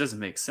saying. It just doesn't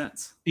make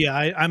sense. Yeah,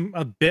 I'm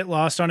a bit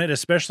lost on it,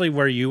 especially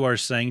where you are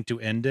saying to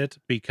end it,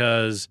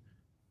 because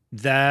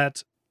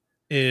that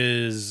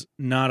is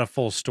not a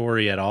full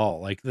story at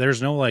all. Like,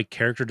 there's no like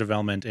character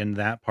development in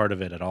that part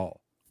of it at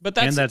all. But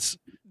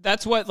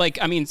that's what, like,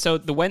 I mean, so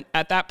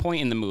at that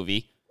point in the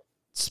movie,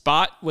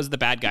 Spot was the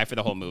bad guy for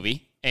the whole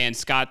movie, and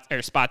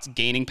Spot's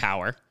gaining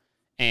power,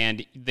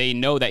 and they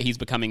know that he's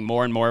becoming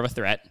more and more of a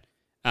threat.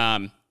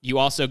 You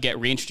also get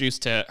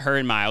reintroduced to her,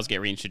 and Miles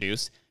get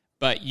reintroduced,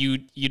 but you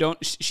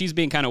don't. She's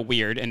being kind of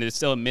weird, and it's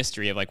still a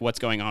mystery of like what's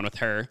going on with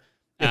her.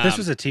 If this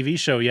was a TV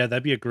show, yeah,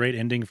 that'd be a great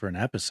ending for an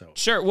episode.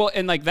 Sure, well,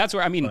 and like that's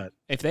where, I mean,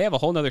 if they have a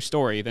whole nother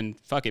story, then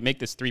fuck it, make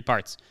this 3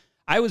 parts.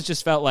 I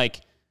just felt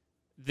like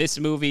this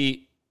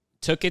movie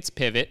took its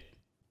pivot.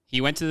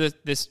 He went to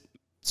this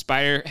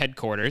Spider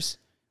headquarters,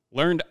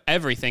 learned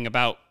everything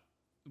about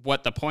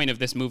what the point of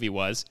this movie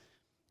was,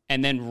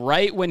 and then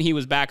right when he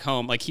was back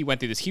home, like he went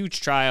through this huge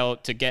trial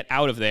to get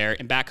out of there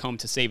and back home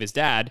to save his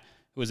dad,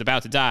 who was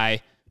about to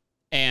die,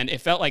 and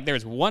it felt like there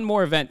was one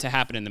more event to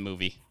happen in the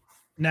movie.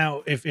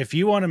 Now, if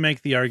you want to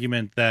make the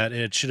argument that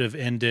it should have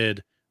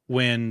ended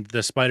when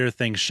the spider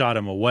thing shot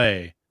him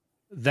away,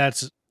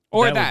 that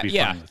would be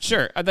yeah, fine with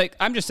sure.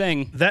 I'm just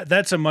saying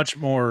that's a much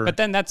more, but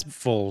then that's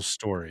full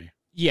story.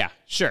 Yeah,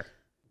 sure.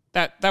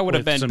 That would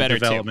have been some better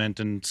development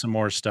too. And some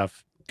more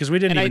stuff, because we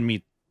didn't even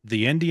meet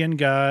the Indian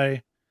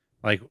guy.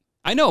 Like,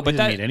 I know, but we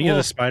didn't meet any of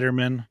the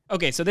Spider-Men.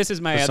 Okay, so this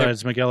is my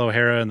besides Miguel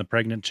O'Hara and the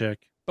pregnant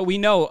chick. But we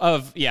know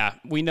of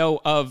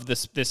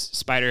this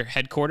spider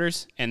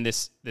headquarters and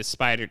this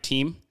spider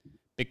team,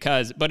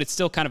 but it's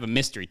still kind of a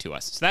mystery to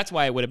us. So that's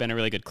why it would have been a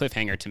really good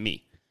cliffhanger to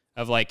me,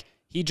 of like,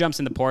 he jumps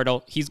in the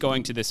portal, he's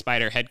going to the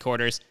spider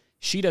headquarters,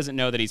 she doesn't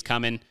know that he's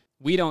coming,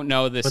 we don't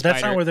know this. But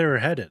that's not where they were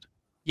headed.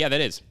 Yeah, that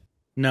is.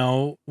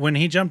 No, when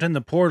he jumped in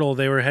the portal,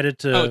 they were headed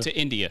to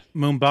India,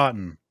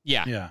 Mumbattan.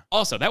 Yeah.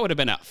 Also, that would have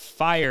been a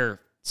fire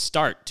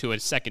start to a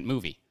second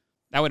movie.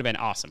 That would have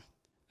been awesome.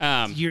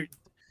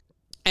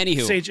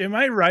 Anywho, Sage, am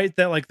I right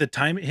that like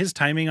his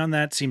timing on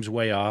that seems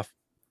way off?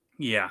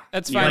 Yeah,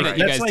 that's fine. That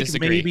you guys like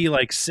disagree. Maybe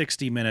like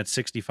 60 minutes,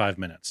 65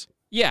 minutes.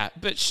 Yeah,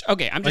 but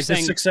okay, I'm just like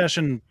saying. The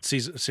Succession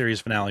series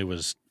finale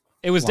was.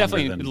 It was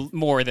definitely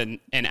more than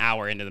an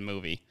hour into the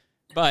movie,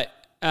 but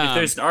if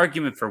there's an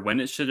argument for when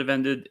it should have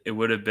ended, it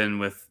would have been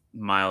with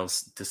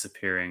Miles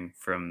disappearing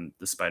from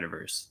the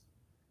Spider-Verse,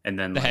 and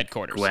then the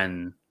headquarters,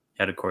 Gwen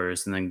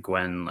headquarters, and then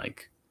Gwen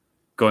like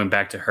going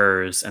back to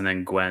hers, and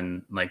then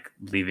Gwen like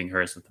leaving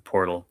hers with the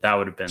portal. That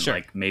would have been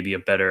like maybe a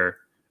better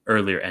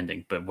earlier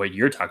ending. But what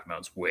you're talking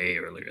about is way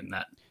earlier than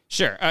that.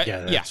 Sure,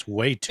 that's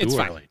way too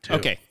early. Too.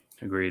 Okay,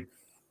 agreed.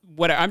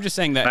 What I'm just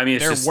saying that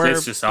there were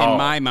in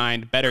my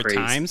mind better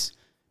times,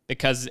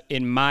 because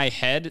in my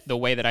head, the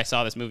way that I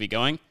saw this movie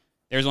going,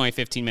 there's only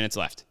 15 minutes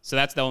left. So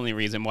that's the only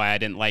reason why I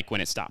didn't like when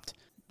it stopped.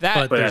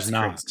 But there's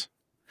not. Crazy.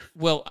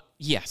 Well,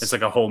 yes. It's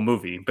like a whole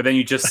movie. But then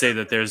you just say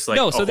that there's like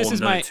a whole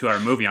 2-hour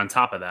movie on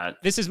top of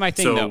that. This is my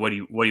thing, so though. What do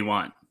you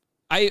want?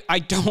 I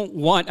don't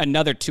want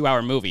another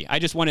 2-hour movie. I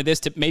just wanted this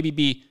to maybe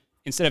be,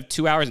 instead of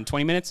 2 hours and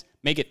 20 minutes,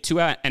 make it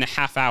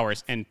 2.5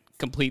 hours and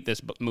complete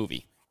this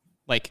movie.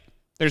 Like,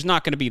 there's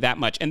not going to be that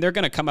much. And they're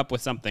going to come up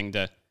with something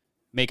to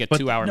make a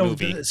 2-hour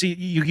movie. See,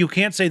 you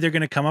can't say they're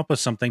going to come up with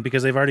something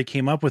because they've already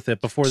came up with it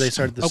before they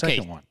started the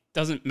second one.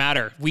 Doesn't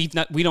matter. We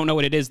don't know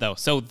what it is, though.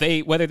 So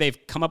whether they've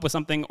come up with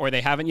something or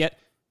they haven't yet,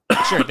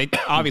 sure, they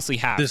obviously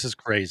have. This is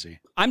crazy.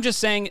 I'm just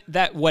saying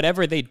that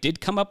whatever they did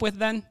come up with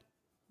then,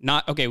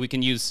 we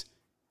can use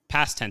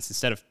past tense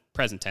instead of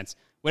present tense.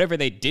 Whatever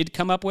they did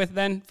come up with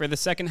then for the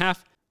second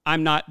half,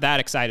 I'm not that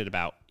excited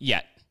about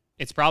yet.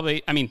 It's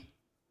probably,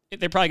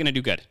 they're probably going to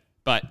do good,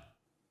 but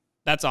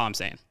that's all I'm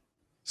saying.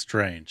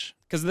 Strange.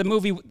 Because the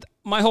movie,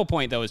 my whole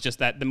point though is just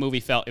that the movie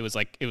felt it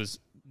was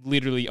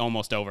literally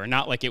almost over,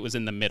 not like it was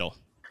in the middle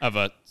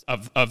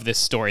of this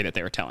story that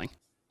they were telling.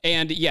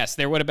 And yes,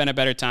 there would have been a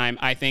better time,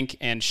 I think,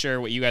 and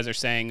sure, what you guys are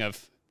saying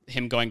of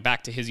him going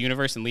back to his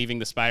universe and leaving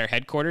the Spider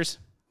headquarters,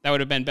 that would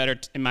have been better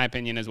in my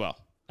opinion as well.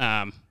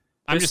 I'm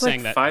just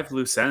saying that 5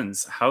 loose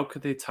ends. How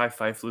could they tie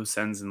 5 loose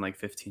ends in like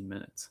 15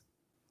 minutes?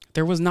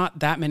 There was not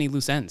that many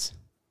loose ends.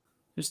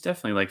 There's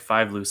definitely like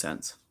 5 loose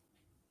ends.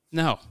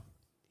 No.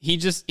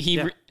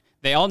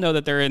 They all know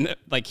that they're in,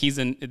 like, he's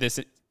in this,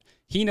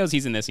 he knows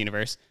he's in this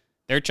universe.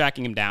 They're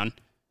tracking him down.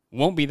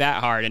 Won't be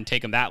that hard and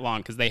take him that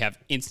long because they have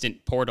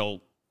instant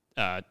portal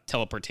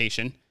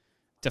teleportation.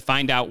 to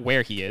find out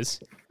where he is.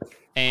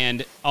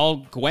 And all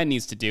Gwen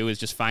needs to do is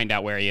just find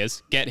out where he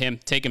is, get him,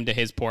 take him to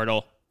his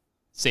portal,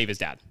 save his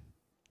dad.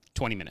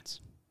 20 minutes.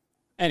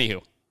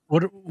 Anywho.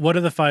 What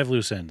are the 5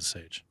 loose ends,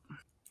 Sage?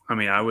 I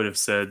mean, I would have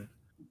said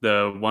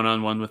the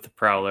one-on-one with the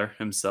Prowler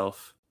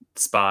himself,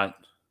 Spot,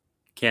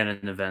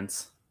 canon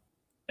events,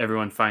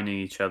 everyone finding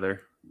each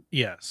other.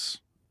 Yes.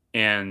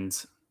 And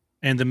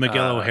the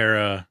Miguel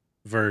O'Hara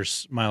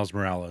versus Miles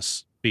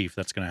Morales beef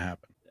that's going to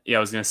happen. Yeah, I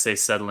was going to say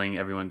settling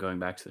everyone going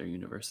back to their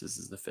universes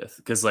is the 5th.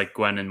 Because like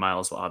Gwen and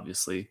Miles will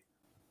obviously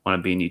want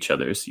to be in each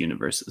other's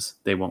universes.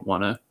 They won't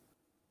want to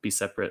be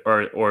separate,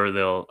 or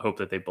they'll hope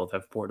that they both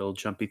have portal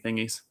jumpy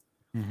thingies.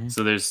 Mm-hmm.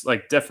 So there's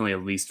like definitely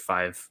at least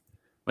 5.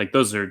 Like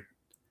those are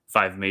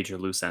 5 major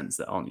loose ends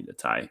that all need to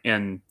tie.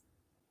 And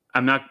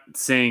I'm not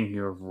saying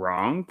you're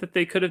wrong that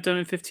they could have done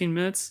it in 15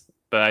 minutes,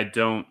 but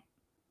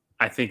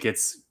I think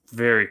it's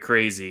very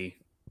crazy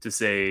to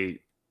say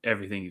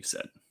everything you've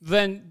said.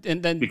 Then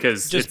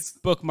because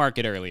just bookmark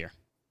it earlier.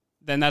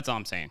 Then that's all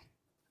I'm saying.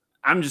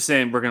 I'm just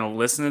saying we're going to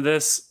listen to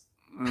this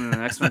and the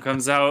next one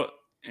comes out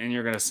and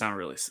you're going to sound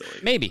really silly.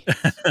 Maybe.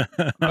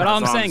 But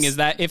all I'm saying is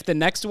that if the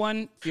next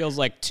one feels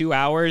like 2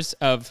 hours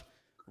of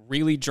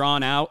really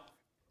drawn out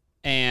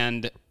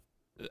and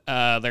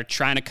they're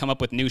trying to come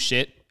up with new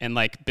shit and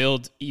like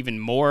build even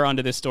more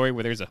onto this story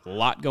where there's a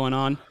lot going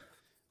on,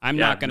 I'm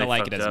not going to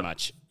like it as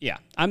much. Yeah.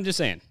 I'm just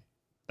saying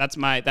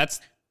that's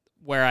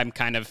where I'm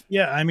kind of.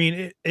 Yeah. I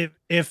mean,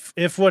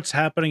 if what's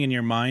happening in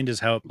your mind is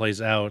how it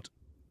plays out,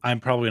 I'm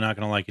probably not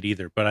going to like it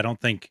either, but I don't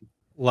think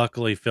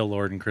luckily Phil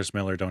Lord and Chris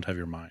Miller don't have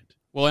your mind.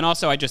 Well, and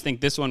also I just think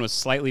this one was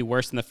slightly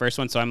worse than the first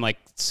one. So I'm like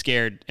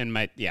scared and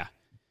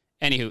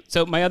Anywho,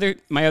 so my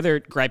other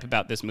gripe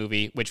about this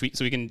movie,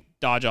 so we can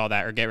dodge all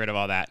that or get rid of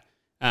all that,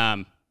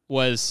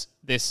 was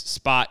this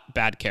Spot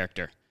bad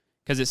character,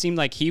 because it seemed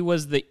like he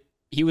was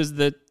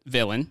the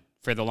villain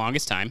for the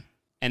longest time,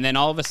 and then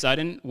all of a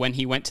sudden when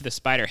he went to the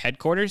Spider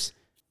headquarters,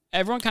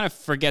 everyone kind of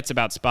forgets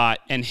about Spot,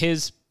 and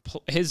his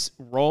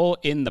role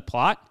in the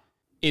plot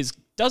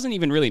doesn't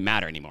even really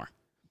matter anymore,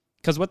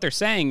 because what they're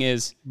saying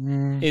is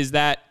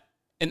that.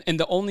 And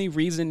the only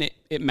reason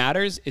it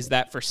matters is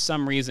that for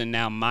some reason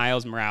now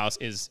Miles Morales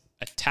is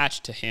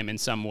attached to him in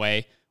some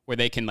way where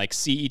they can like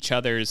see each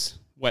other's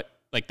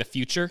the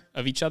future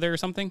of each other or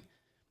something,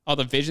 all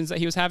the visions that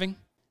he was having.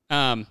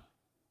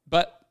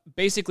 But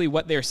basically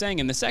what they're saying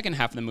in the second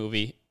half of the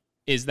movie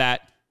is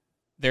that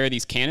there are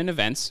these canon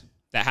events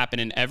that happen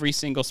in every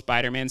single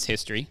Spider-Man's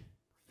history.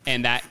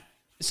 And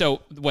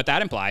so what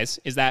that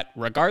implies is that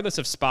regardless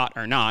of Spot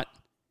or not,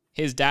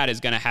 his dad is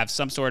going to have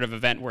some sort of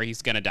event where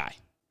he's going to die.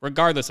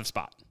 Regardless of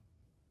Spot.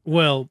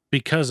 Well,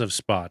 because of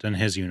Spot and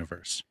his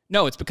universe.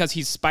 No, it's because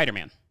he's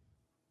Spider-Man.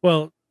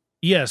 Well,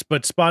 yes,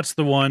 but Spot's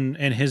the one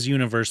in his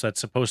universe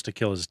that's supposed to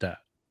kill his dad.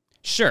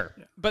 Sure,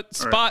 but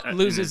Spot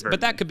loses,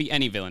 but that could be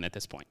any villain at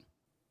this point.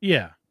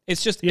 Yeah.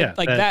 It's just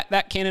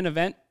that canon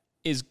event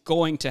is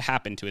going to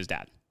happen to his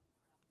dad,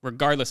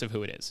 regardless of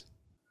who it is.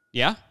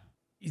 Yeah?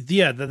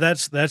 Yeah,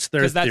 that's their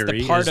theory. Because that's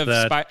the part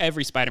of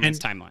every Spider-Man's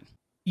timeline.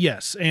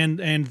 Yes, and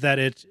that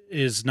it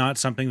is not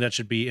something that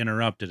should be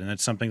interrupted, and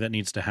it's something that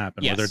needs to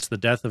happen. Yes. Whether it's the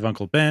death of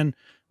Uncle Ben,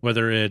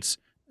 whether it's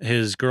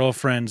his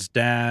girlfriend's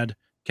dad,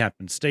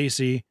 Captain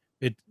Stacy,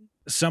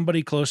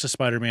 somebody close to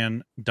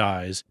Spider-Man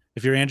dies.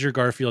 If you're Andrew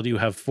Garfield, you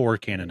have 4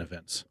 canon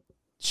events.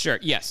 Sure,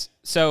 yes.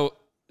 So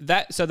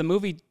the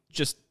movie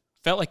just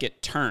felt like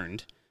it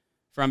turned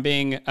from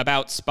being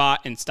about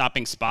Spot and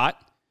stopping Spot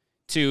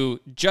to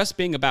just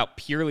being about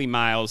purely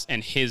Miles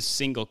and his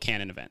single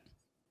canon event.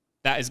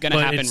 That is going to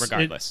happen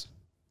regardless.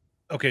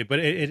 Okay, but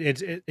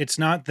it's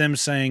not them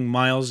saying,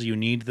 Miles, you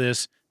need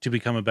this to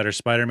become a better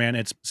Spider-Man.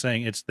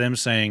 It's them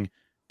saying,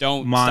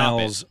 don't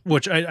Miles, stop it.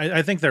 Which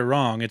I think they're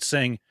wrong. It's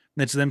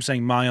them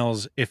saying,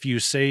 Miles, if you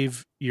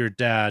save your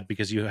dad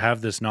because you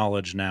have this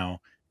knowledge now,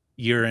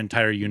 your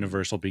entire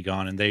universe will be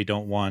gone, and they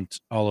don't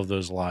want all of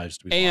those lives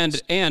to be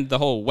lost. And the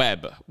whole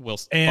web will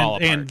fall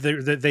apart. And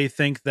they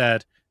think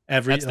that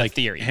that's the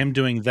theory. Him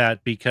doing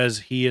that because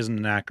he is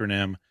an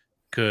acronym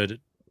could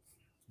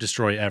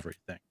destroy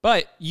everything.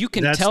 But you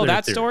can tell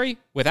that story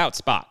without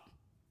Spot.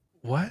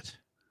 What?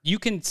 You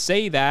can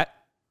say that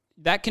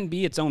can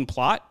be its own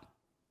plot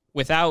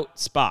without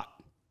Spot.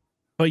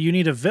 But you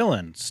need a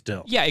villain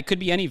still. Yeah, it could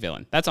be any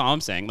villain. That's all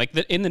I'm saying. Like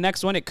in the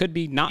next one, it could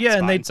be not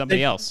Spot and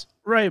somebody else.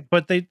 Right,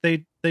 but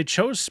they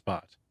chose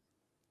Spot.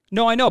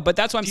 No, I know, but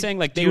that's what I'm saying.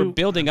 Like they were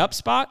building up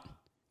Spot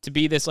to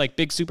be this like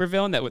big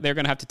supervillain that they're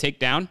going to have to take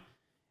down.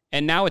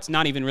 And now it's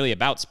not even really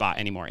about Spot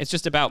anymore. It's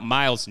just about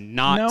Miles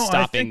not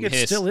stopping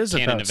his still is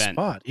canon about event.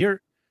 Spot.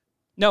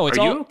 No, it's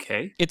Are all you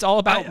okay? It's all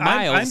about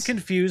Miles. I'm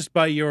confused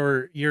by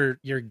your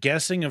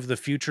guessing of the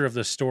future of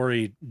the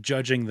story,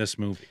 judging this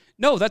movie.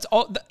 No, that's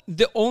all.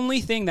 The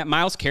only thing that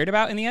Miles cared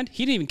about in the end,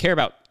 he didn't even care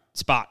about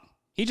Spot.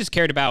 He just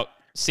cared about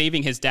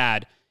saving his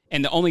dad.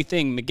 And the only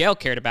thing Miguel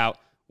cared about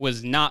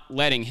was not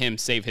letting him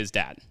save his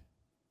dad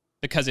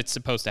because it's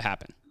supposed to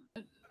happen.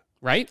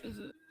 Right?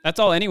 That's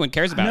all anyone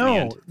cares about in the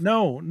end.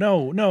 No.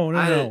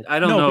 I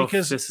don't know if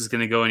this is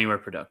going to go anywhere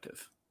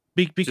productive.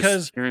 because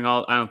just hearing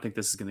all, I don't think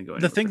this is going to go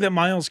anywhere. The thing that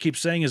Miles keeps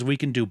saying is we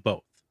can do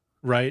both,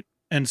 right?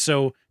 And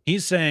so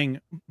he's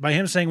saying, by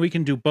him saying we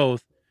can do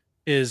both,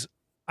 is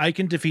I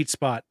can defeat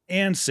Spot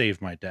and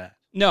save my dad.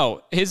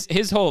 No,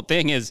 his whole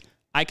thing is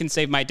I can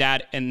save my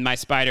dad and my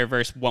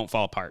Spider-Verse won't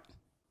fall apart.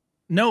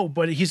 No,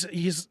 but he's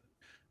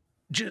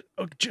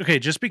okay.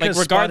 Just because,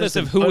 like, regardless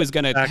of who is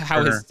gonna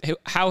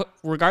how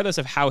regardless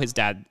of how his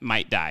dad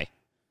might die,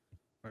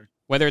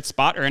 whether it's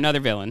Spot or another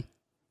villain,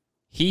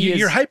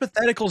 your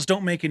hypotheticals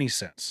don't make any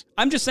sense.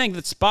 I'm just saying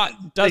that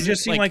Spot doesn't. They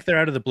just seem like they're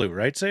out of the blue,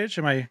 right, Sage?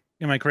 Am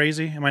I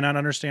crazy? Am I not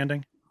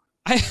understanding?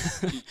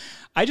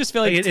 I just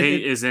feel like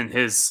Tate is in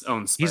his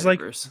own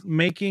Spider-Verse. He's like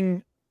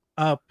making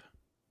up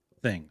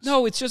things.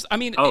 No, it's just, I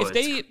mean,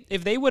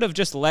 if they would have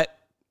just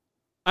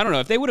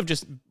if they would have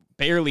just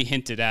barely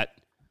hinted at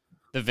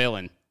the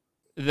villain,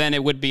 then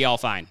it would be all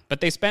fine.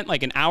 But they spent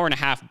like an hour and a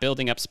half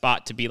building up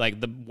Spot to be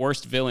like the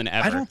worst villain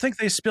ever. I don't think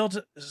they spent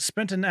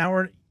an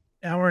hour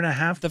and a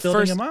half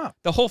building him up.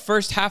 The whole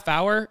first half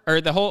hour,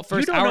 or the whole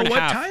first hour and a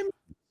half. Time?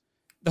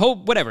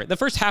 The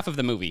first half of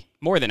the movie,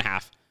 more than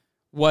half,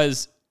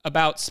 was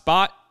about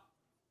Spot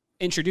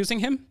introducing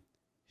him,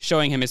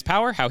 showing him his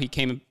power, how he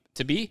came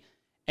to be,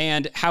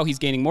 and how he's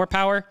gaining more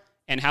power,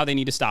 and how they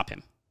need to stop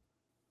him.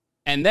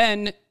 And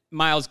then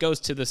Miles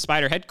goes to the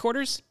Spider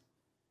headquarters,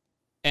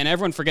 and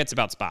everyone forgets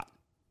about Spot.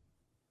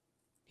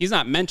 He's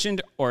not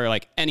mentioned or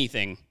like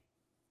anything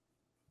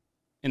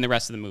in the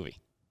rest of the movie.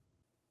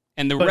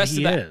 And the rest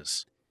of that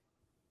is.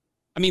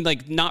 I mean,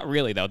 like, not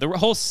really though. The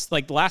whole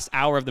like last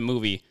hour of the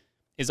movie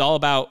is all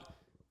about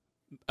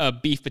a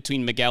beef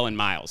between Miguel and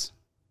Miles.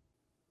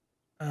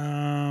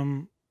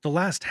 The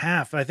last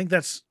half, I think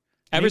that's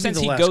ever since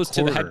he goes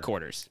to the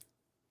headquarters.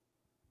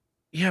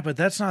 Yeah, but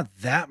that's not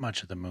that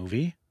much of the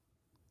movie.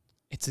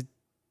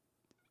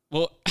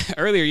 Well,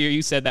 earlier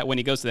you said that when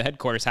he goes to the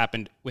headquarters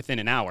happened within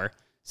an hour,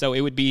 so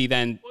it would be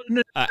then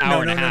an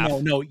hour and a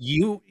half. No.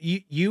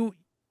 You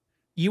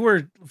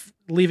were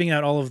leaving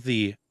out all of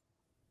the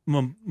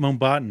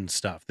Mumbattan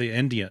stuff, the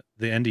India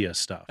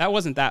stuff. That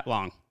wasn't that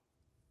long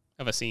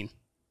of a scene.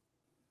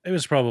 It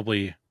was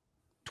probably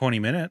 20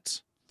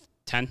 minutes.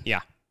 10, yeah.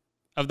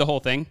 Of the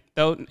whole thing,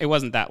 though it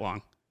wasn't that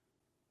long.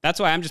 That's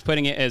why I'm just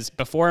putting it as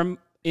before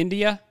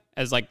India,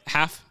 as like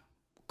half,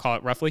 call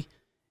it roughly,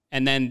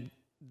 and then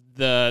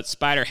the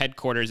Spider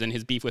headquarters and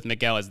his beef with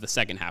Miguel as the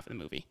second half of the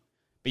movie.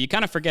 But you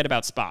kind of forget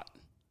about Spot,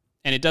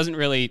 and it doesn't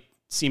really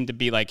seem to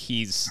be like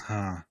he's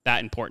that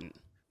important.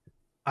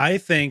 I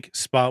think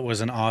Spot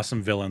was an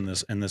awesome villain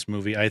in this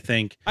movie. I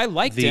think I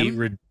liked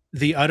him.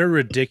 The utter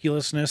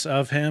ridiculousness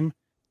of him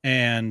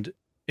and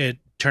it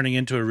turning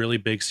into a really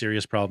big,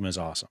 serious problem is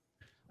awesome.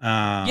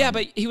 Yeah,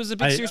 but he was a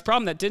big, serious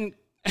problem that didn't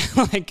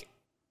like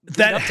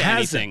that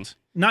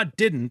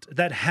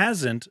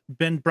hasn't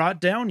been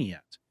brought down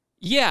yet.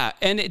 Yeah,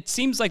 and it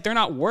seems like they're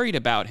not worried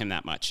about him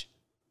that much.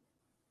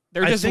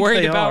 They're just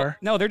worried about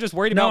they're just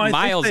worried about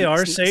Miles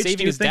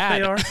saving his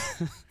dad. They are?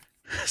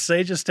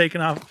 Sage is taking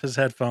off his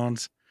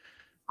headphones.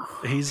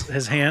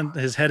 His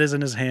head is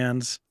in his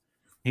hands.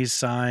 He's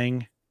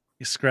sighing.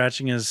 He's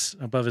scratching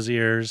above his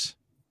ears.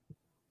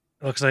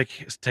 It looks like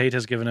Tate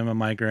has given him a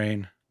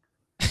migraine.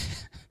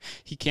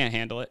 He can't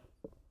handle it.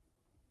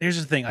 Here's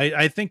the thing.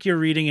 I think you're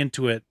reading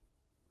into it.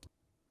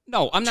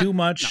 No, I'm not too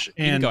much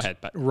and go ahead,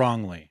 but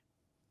wrongly.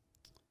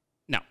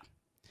 No,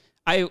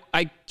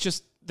 I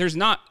just there's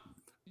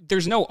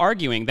no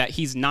arguing that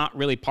he's not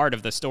really part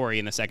of the story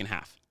in the second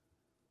half,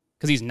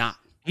 because he's not.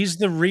 He's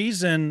the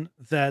reason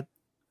that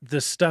the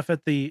stuff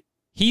at the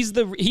he's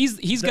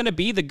going to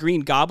be the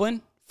Green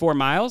Goblin for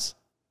Miles,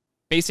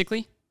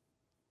 basically.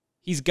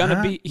 He's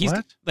gonna be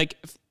like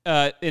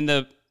in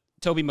the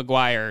Tobey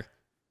Maguire,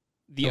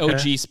 the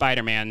OG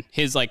Spider-Man.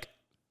 His like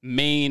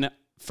main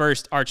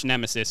first arch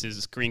nemesis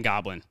is Green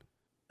Goblin.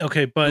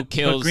 Okay, but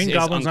Green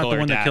Goblin's not the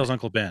one that kills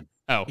Uncle Ben.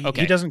 Oh,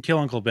 okay. He doesn't kill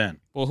Uncle Ben.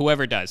 Well,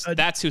 whoever does,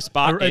 that's who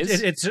Spot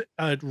is. It's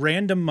a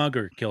random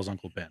mugger kills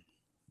Uncle Ben.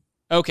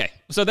 Okay,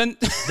 so then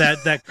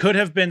that could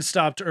have been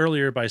stopped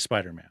earlier by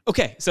Spider-Man.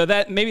 Okay, so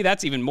maybe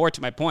that's even more to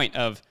my point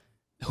of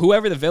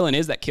whoever the villain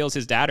is that kills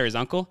his dad or his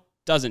uncle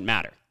doesn't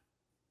matter.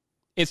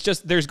 It's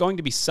just there's going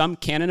to be some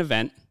canon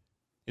event,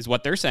 is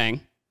what they're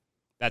saying,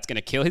 that's going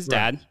to kill his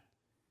dad.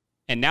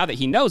 And now that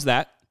he knows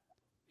that,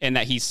 and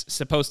that he's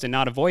supposed to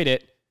not avoid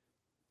it,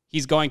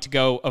 he's going to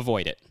go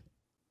avoid it.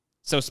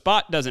 So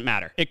Spot doesn't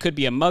matter. It could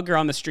be a mugger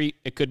on the street.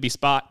 It could be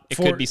Spot. It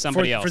could be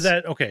somebody else. For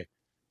that, okay.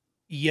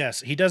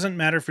 Yes, he doesn't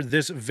matter for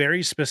this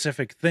very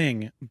specific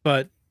thing,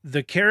 but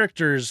the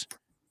characters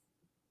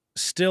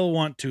still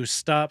want to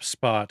stop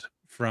Spot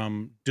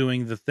from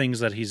doing the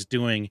things that he's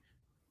doing.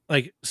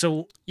 Like,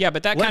 so yeah,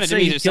 but that kind of to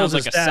me just sounds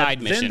like a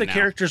side mission. Then the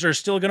characters are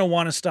still going to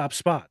want to stop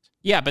Spot.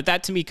 Yeah, but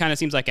that to me kind of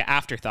seems like an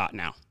afterthought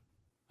now,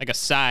 like a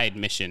side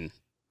mission.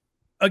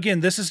 Again,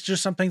 this is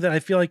just something that I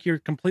feel like you're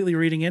completely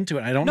reading into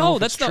it. I don't know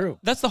if it's true.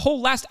 That's the whole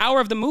last hour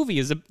of the movie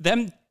is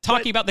them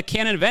talking about the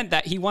canon event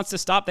that he wants to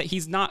stop that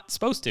he's not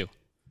supposed to.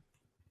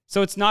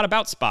 So it's not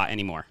about Spot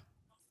anymore.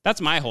 That's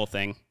my whole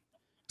thing.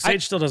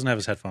 Sage still doesn't have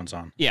his headphones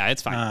on. Yeah,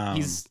 it's fine.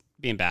 He's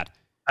being bad.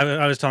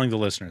 I was telling the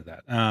listener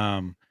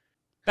that.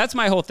 That's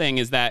my whole thing.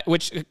 Is that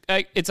which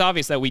it's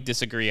obvious that we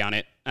disagree on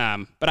it.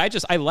 But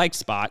I liked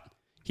Spot.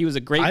 He was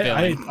a great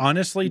villain. I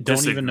honestly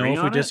don't even know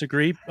if we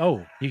disagree.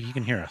 Oh, you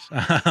can hear us.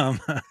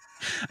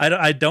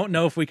 I don't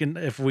know if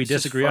we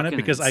disagree on it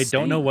because I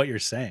don't know what you're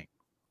saying.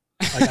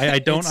 Like, I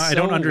don't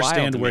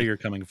understand where you're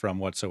coming from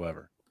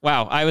whatsoever.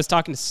 Wow, I was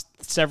talking to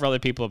several other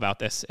people about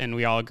this, and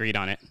we all agreed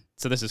on it.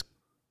 So this is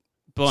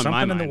blowing my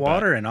mind. Something in the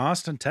water in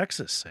Austin,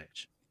 Texas,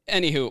 Sage.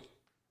 Anywho,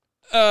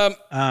 okay,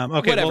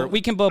 whatever. well,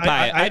 we can blow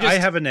by it. I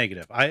have a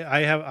negative.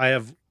 I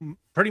have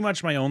pretty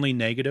much my only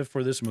negative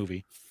for this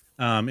movie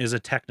is a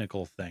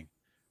technical thing.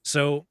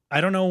 So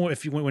I don't know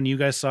if when you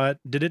guys saw it,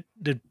 did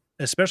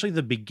especially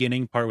the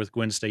beginning part with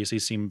Gwen Stacy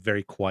seem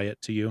very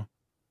quiet to you?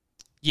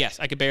 Yes,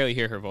 I could barely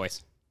hear her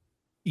voice.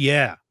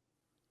 Yeah.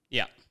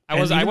 Yeah. I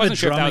wasn't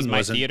sure if that was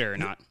my theater or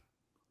not.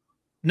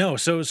 No,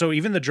 so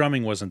even the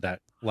drumming wasn't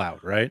that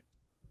loud, right?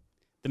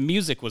 The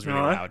music was really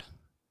loud.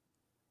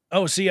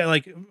 Oh, see,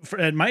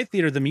 at my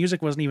theater, the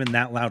music wasn't even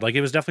that loud. Like,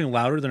 it was definitely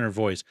louder than her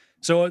voice.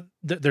 So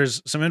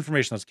there's some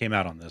information that's came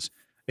out on this.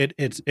 It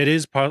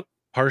is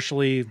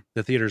partially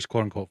the theater's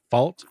quote unquote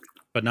fault,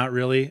 but not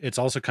really. It's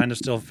also kind of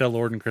still Phil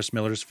Lord and Chris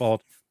Miller's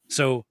fault.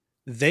 So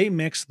they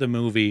mixed the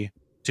movie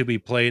to be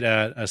played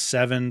at a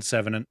 7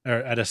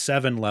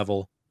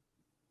 level.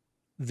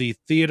 The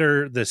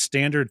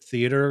standard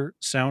theater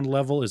sound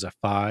level is a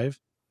 5.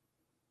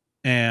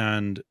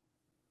 And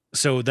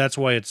so that's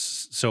why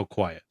it's so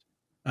quiet.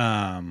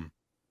 And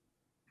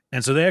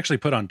so they actually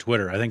put on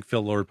Twitter, I think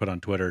Phil Lord put on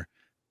Twitter,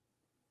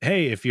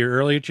 hey, if you're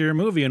early to your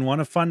movie and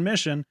want a fun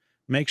mission,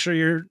 make sure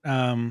your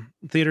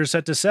theater is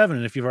set to 7.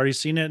 And if you've already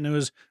seen it and it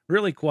was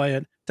really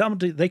quiet, tell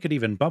them they could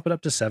even bump it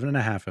up to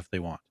 7.5 if they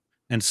want.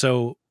 And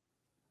so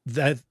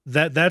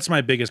that's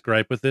my biggest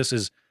gripe with this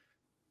is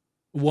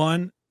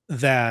one,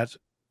 that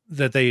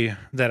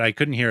I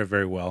couldn't hear it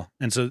very well.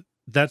 And so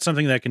that's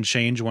something that can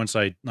change once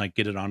I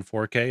get it on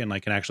 4K and I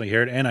can actually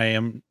hear it.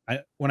 And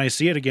when I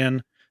see it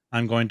again,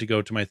 I'm going to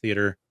go to my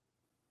theater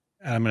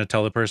and I'm going to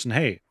tell the person,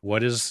 hey,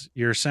 what is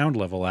your sound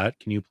level at?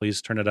 Can you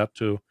please turn it up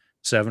to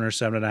 7 or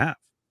 7.5?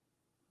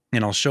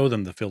 And I'll show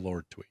them the Phil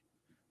Lord tweet.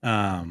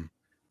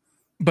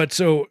 But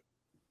so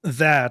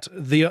that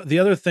the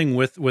other thing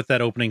with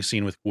that opening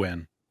scene with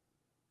Gwen,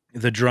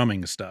 the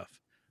drumming stuff,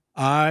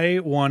 I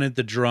wanted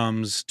the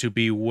drums to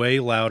be way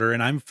louder,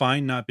 and I'm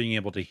fine not being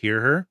able to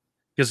hear her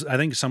because I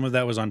think some of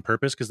that was on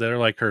purpose because they're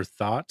like her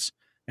thoughts,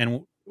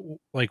 and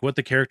like what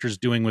the character's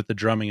doing with the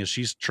drumming is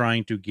she's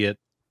trying to get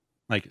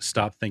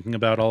stop thinking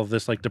about all of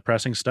this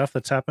depressing stuff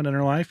that's happened in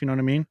her life. You know what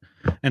I mean?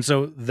 And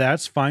so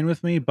that's fine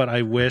with me, but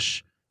I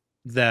wish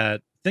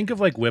that think of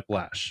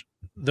Whiplash,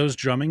 those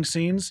drumming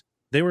scenes,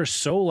 they were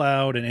so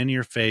loud and in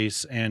your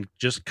face and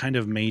just kind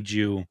of made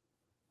you,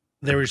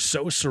 they were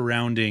so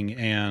surrounding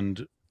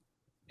and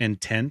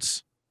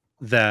intense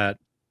that's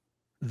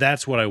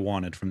what I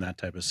wanted from that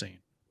type of scene.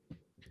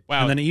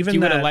 Wow. And then even you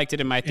would have liked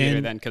it in my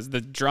theater then, because the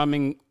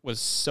drumming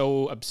was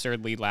so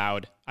absurdly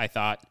loud, I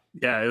thought.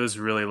 Yeah, it was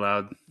really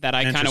loud. That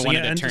I kind of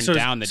wanted to turn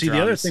down the drums.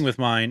 The other thing with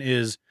mine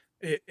is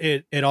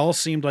it all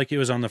seemed like it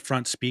was on the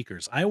front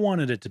speakers. I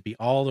wanted it to be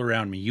all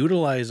around me.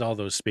 Utilize all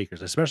those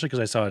speakers, especially because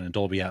I saw it in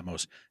Dolby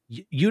Atmos.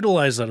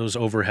 Utilize those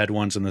overhead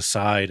ones on the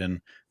side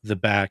and the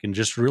back and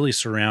just really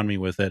surround me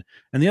with it.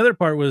 And the other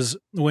part was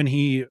when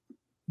he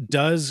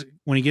gets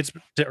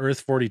to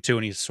Earth 42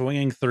 and he's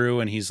swinging through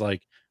and he's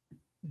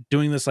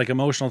doing this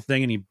emotional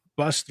thing and he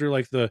busts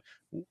through the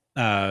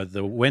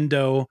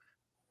window.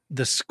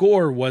 The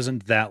score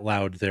wasn't that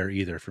loud there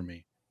either for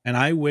me. And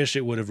I wish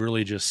it would have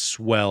really just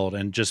swelled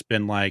and just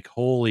been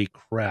holy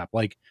crap.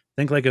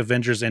 Think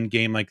Avengers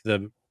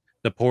Endgame,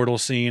 the portal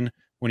scene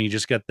when you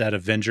just get that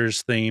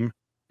Avengers theme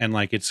and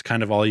it's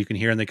kind of all you can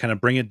hear and they kind of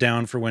bring it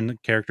down for when the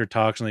character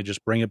talks and they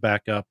just bring it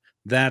back up.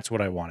 That's what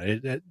I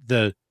wanted.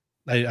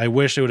 I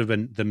wish it would have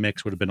been, the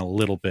mix would have been a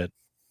little bit,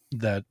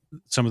 that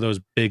some of those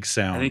big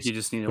sounds. I think you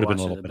just need to watch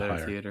it at a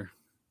better theater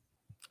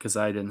because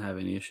I didn't have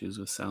any issues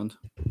with sound.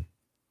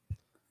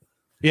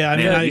 Yeah, I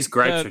mean, these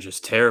gripes are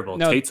just terrible.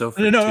 No, Tate's 0 for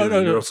 2, you're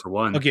 0 for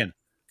 1. Again,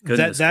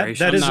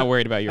 that I'm not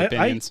worried about your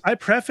opinions. I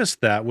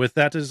prefaced that with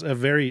that is a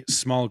very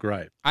small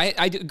gripe.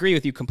 I agree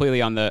with you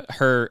completely on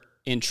her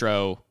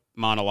intro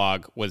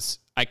monologue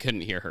I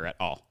couldn't hear her at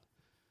all.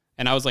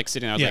 And I was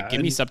sitting there, I was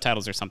give me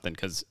subtitles or something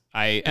because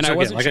I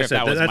wasn't sure if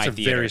that was my theater. That's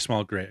a very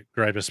small gripe,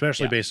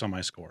 especially based on my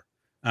score.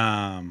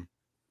 I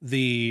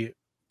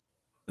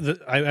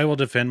will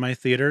defend my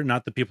theater,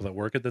 not the people that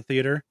work at the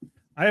theater.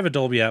 I have a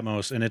Dolby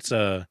Atmos and I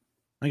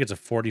think it's a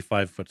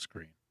 45-foot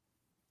screen.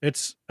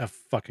 It's a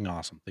fucking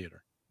awesome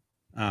theater.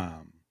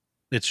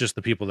 It's just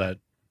the people that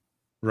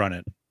run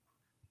it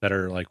that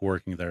are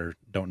working there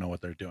don't know what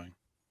they're doing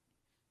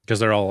because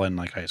they're all in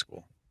high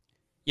school.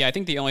 Yeah, I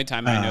think the only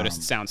time I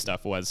noticed sound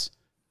stuff was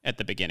at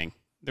the beginning.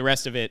 The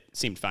rest of it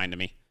seemed fine to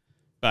me,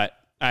 but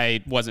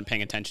I wasn't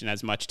paying attention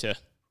as much to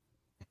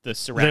the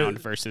surround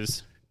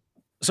versus.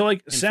 So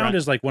sound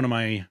is one of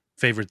my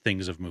favorite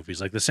things of movies,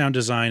 the sound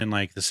design and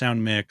the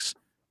sound mix.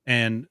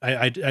 And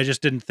I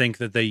just didn't think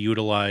that they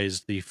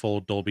utilized the full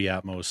Dolby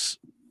Atmos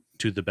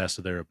to the best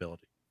of their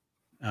ability,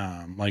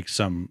 like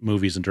some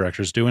movies and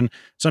directors do. And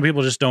some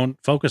people just don't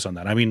focus on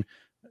that. I mean,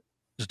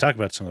 to talk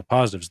about some of the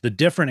positives, the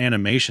different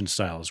animation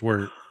styles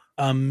were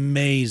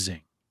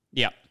amazing.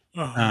 Yeah.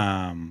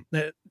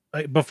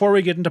 Before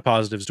we get into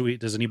positives,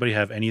 does anybody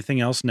have anything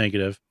else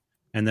negative?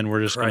 And then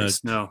we're just going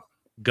to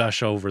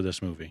gush over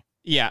this movie.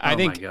 Yeah, I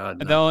think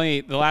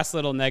the last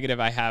little negative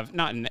I have,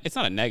 it's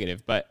not a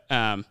negative, but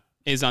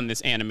is on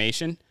this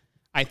animation.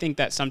 I think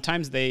that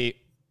sometimes they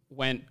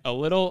went a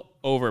little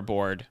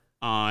overboard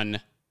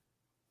on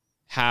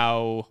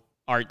how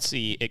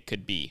artsy it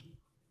could be.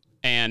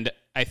 And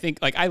I think,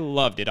 like, I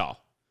loved it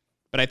all.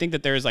 But I think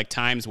that there's, like,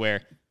 times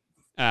where,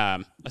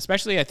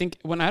 especially I think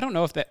when, I don't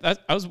know if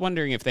I was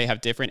wondering if they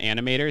have different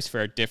animators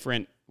for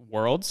different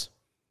worlds.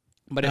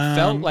 But it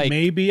felt like...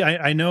 Maybe.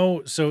 I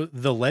know. So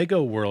the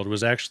Lego world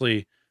was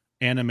actually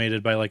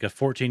animated by, like, a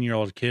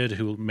 14-year-old kid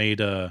who made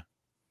a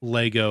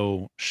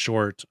Lego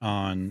short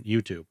on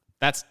YouTube.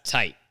 That's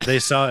tight. They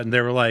saw it and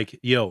they were like,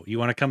 yo, you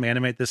want to come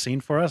animate this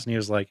scene for us? And he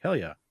was like, hell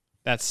yeah.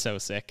 That's so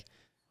sick.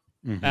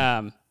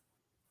 Mm-hmm.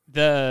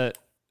 But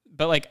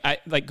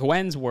like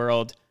Gwen's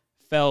world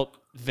felt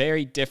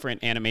very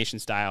different animation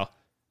style.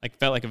 Like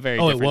felt like a very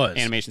different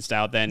animation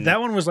style than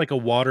that one was like a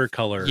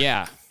watercolor.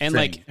 Yeah. And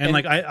thing.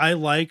 I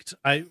liked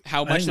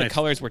how much the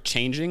colors were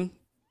changing.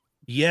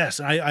 Yes.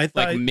 I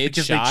thought like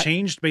because they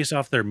changed based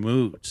off their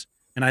moods.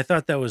 And I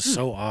thought that was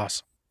so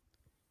awesome.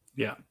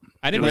 Yeah.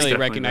 I didn't really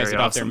recognize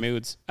about their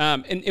moods.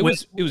 And it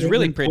was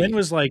really pretty. Gwen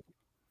was like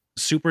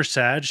super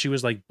sad. She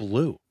was like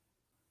blue.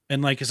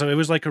 And like, so it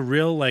was like a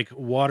real like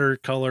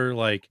watercolor,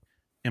 like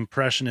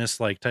impressionist,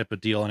 like type of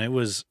deal. And it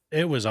was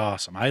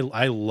awesome.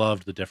 I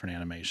loved the different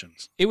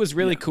animations. It was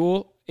really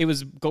cool. It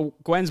was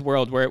Gwen's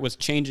world where it was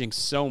changing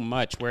so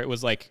much, where it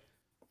was like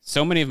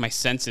so many of my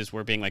senses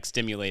were being like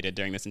stimulated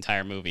during this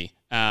entire movie.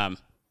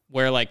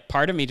 Where like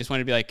part of me just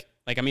wanted to be like,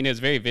 I mean, it was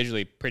very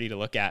visually pretty to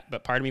look at,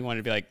 but part of me wanted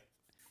to be like,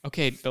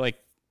 okay, but like,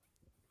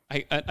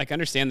 I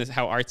understand this,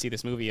 how artsy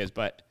this movie is,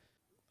 but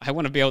I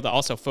want to be able to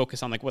also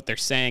focus on like what they're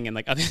saying and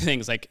like other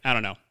things. Like, I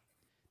don't know.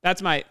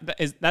 That's my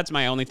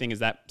only thing is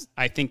that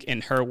I think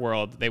in her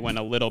world, they went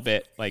a little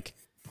bit like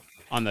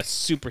on the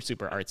super,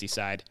 super artsy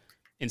side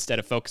instead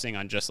of focusing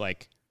on just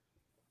like,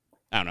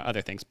 I don't know,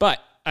 other things, but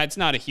it's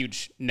not a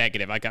huge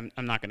negative. Like I'm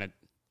not even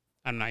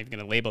going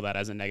to label that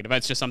as a negative.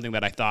 It's just something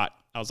that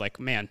I was like,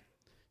 man,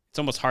 it's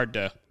almost hard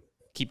to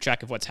keep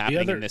track of what's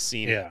happening in this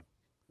scene. Yeah.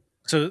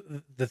 So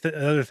the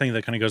other thing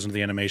that kind of goes into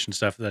the animation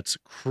stuff that's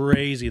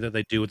crazy that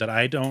they do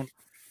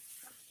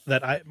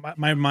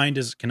my mind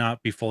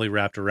cannot be fully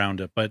wrapped around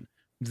it, but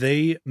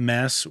they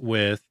mess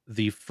with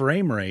the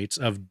frame rates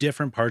of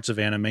different parts of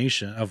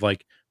animation of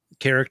like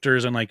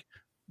characters and like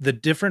the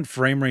different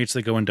frame rates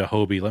that go into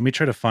Hobie. Let me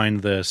try to find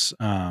this.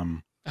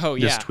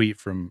 This tweet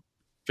from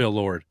Phil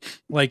Lord.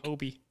 Like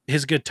Hobie.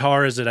 His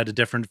guitar is at a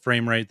different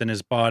frame rate than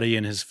his body,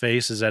 and his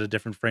face is at a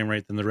different frame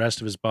rate than the rest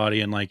of his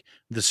body, and like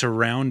the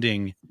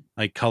surrounding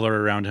like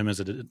color around him is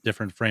at a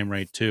different frame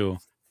rate too.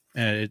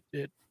 And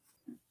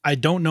I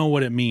don't know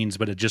what it means,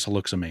 but it just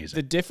looks amazing.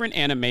 The different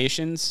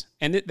animations,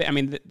 and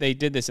they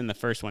did this in the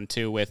first one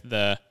too with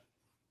the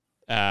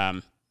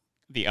other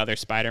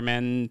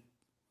Spider-Man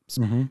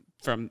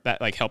from that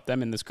like helped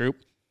them in this group.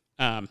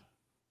 But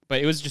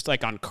it was just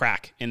like on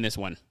crack in this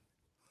one.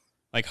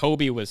 Like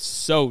Hobie was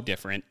so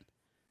different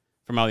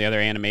from all the other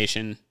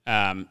animation,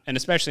 and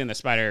especially in the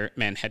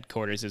Spider-Man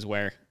headquarters is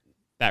where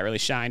that really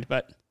shined.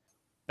 But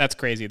that's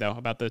crazy though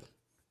about the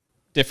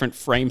different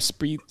frame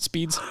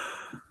speeds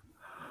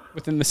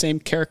within the same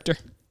character.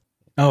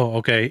 Oh,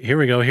 okay. Here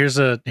we go. Here's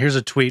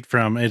a tweet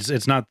from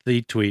it's not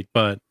the tweet,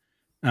 but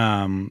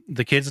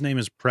the kid's name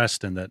is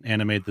Preston that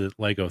animated the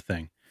Lego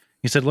thing.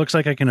 He said, "Looks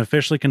like I can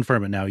officially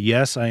confirm it now.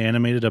 Yes, I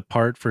animated a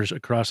part for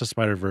Across the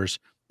Spider-Verse.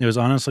 It was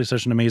honestly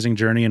such an amazing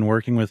journey, and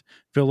working with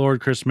Phil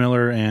Lord, Chris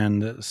Miller,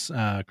 and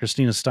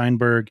Christina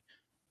Steinberg,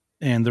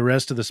 and the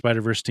rest of the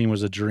Spider-Verse team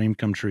was a dream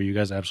come true. You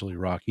guys absolutely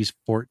rock." He's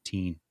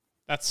 14.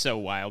 That's so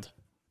wild.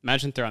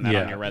 Imagine throwing that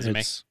on your resume.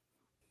 It's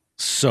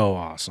so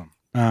awesome.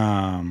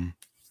 All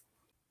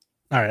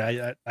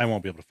right, I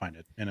won't be able to find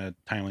it in a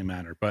timely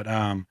manner, but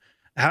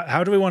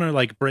how do we want to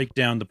like break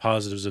down the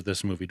positives of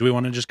this movie? Do we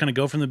want to just kind of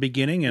go from the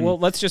beginning? And well,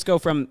 let's just go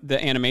from the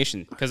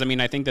animation, because I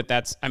mean, I think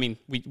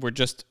we're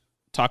just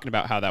talking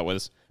about how that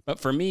was, but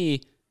for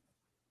me,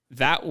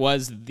 that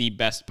was the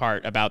best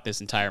part about this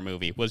entire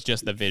movie was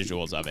just the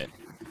visuals of it.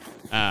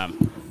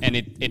 And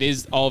it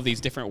is all of these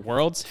different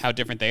worlds, how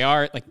different they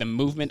are, like the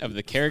movement of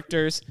the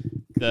characters,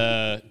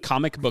 the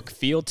comic book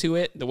feel to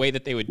it, the way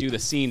that they would do the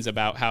scenes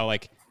about how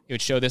like it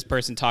would show this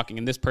person talking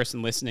and this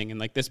person listening and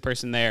like this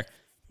person there.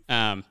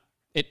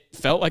 It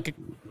felt like a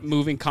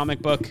moving comic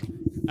book.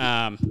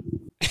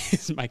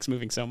 His mic's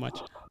moving so much.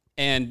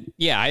 And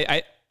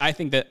yeah, I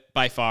think that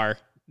by far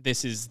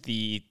this is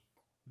the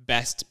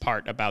best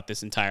part about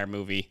this entire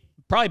movie.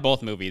 Probably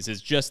both movies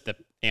is just the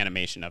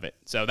animation of it.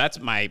 So that's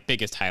my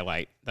biggest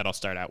highlight that I'll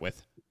start out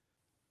with.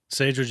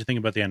 Sage, what did you think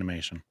about the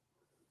animation?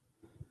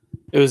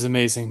 It was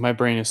amazing. My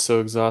brain is so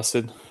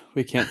exhausted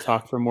We can't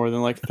talk for more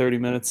than like 30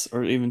 minutes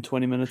or even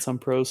 20 minutes on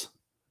pros.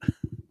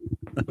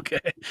 Okay.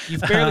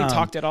 You've barely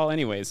talked at all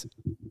anyways.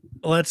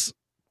 Let's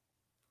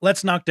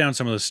knock down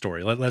some of the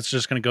story. Let's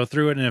just kind of go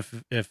through it, and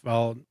if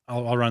I'll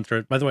run through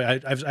it. By the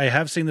way, I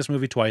have seen this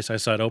movie twice. I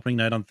saw it opening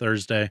night on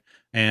Thursday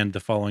and the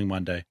following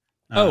Monday.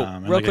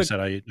 And real like quick,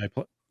 I said,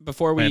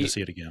 before we plan to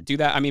see it again. do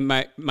that, I mean,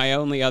 my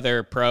only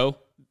other pro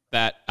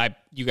that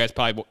you guys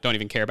probably don't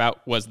even care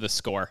about was the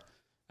score.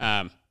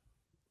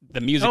 The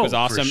music was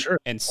awesome, sure.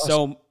 and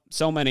so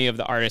many of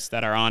the artists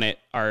that are on it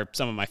are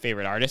some of my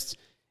favorite artists.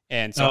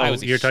 And so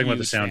you're talking about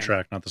the soundtrack,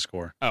 fan. not the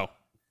score. Oh,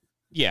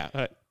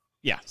 yeah,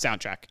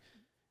 soundtrack,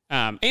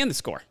 and the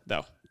score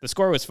though. The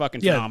score was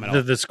fucking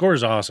phenomenal. The score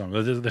is awesome.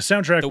 The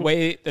soundtrack, the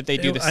way that they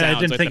do the sounds, I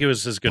didn't think it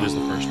was as good as the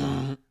first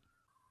one.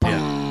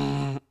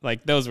 Yeah,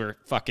 like those were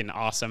fucking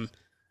awesome.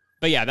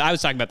 But yeah, I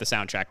was talking about the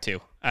soundtrack too.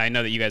 I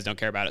know that you guys don't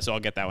care about it, so I'll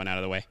get that one out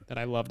of the way. That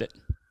I loved it.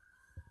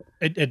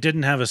 It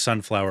didn't have a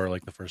sunflower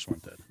like the first one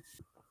did.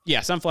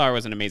 Yeah, Sunflower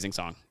was an amazing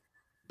song.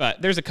 But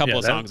there's a couple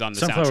of songs on the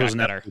Sunflower soundtrack was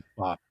that are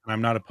pop.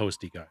 I'm not a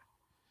posty guy.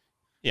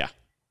 Yeah.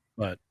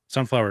 But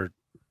Sunflower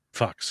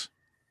fucks.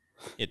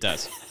 It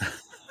does.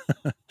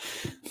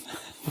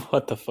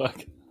 What the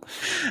fuck?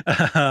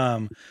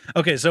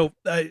 Okay, so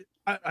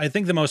I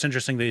think the most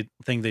interesting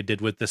thing they did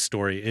with this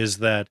story is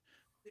that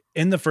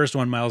in the first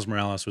one, Miles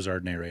Morales was our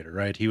narrator,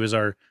 right? He was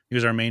our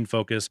main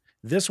focus.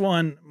 This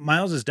one,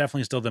 Miles is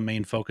definitely still the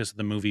main focus of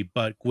the movie,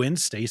 but Gwen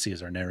Stacy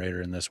is our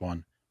narrator in this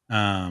one.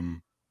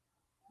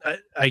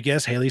 I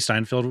guess Haley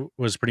Steinfeld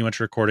was pretty much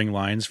recording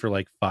lines for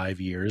like 5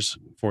 years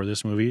for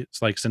this movie.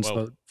 It's like since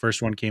the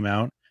first one came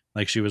out,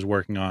 like she was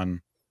working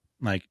on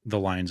like the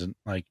lines and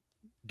like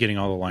getting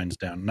all the lines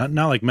down. Not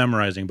like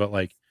memorizing, but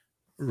like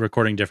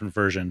recording different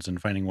versions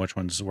and finding which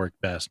ones work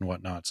best and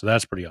whatnot. So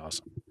that's pretty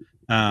awesome.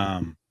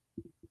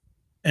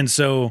 And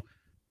so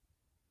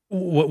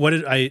what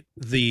did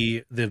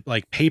the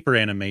like paper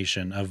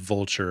animation of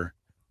Vulture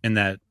in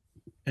the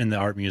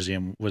art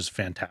museum was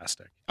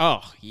fantastic.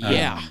 Oh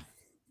yeah.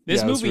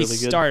 This movie really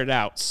started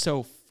out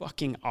so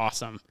fucking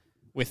awesome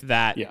with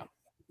that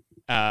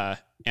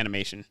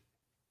animation.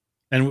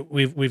 And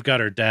we've got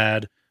her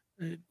dad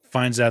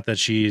finds out that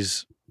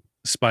she's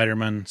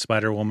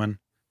Spider-Woman,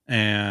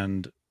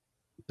 and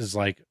is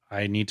like,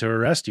 I need to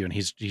arrest you. And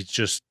he's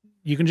just,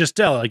 you can just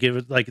tell,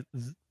 like,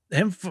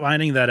 him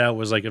finding that out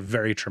was like a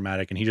very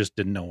traumatic, and he just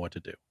didn't know what to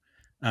do.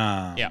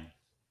 Yeah.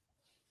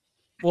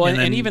 Well,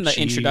 and even the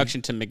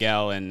introduction to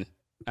Miguel and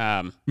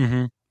I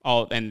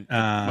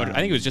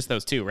think it was just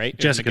those two, right?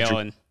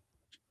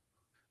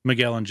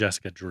 Miguel and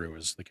Jessica Drew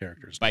is the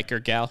characters.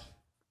 Biker gal.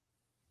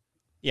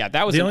 Yeah,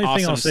 that was the only awesome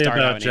thing I'll say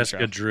about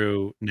Jessica intro.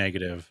 Drew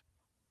negative.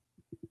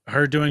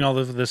 Her doing all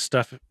of this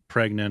stuff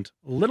pregnant,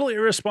 a little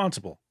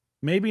irresponsible.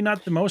 Maybe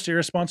not the most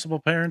irresponsible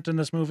parent in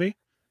this movie,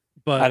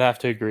 but I'd have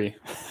to agree.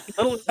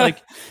 A little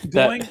like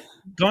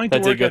going to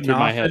work at an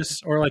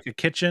office or like a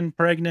kitchen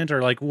pregnant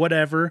or like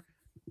whatever.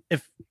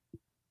 If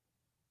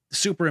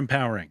super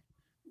empowering.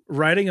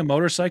 Riding a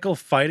motorcycle,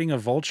 fighting a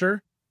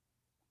vulture,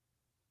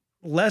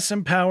 less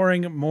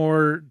empowering,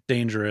 more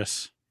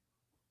dangerous.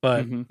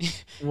 But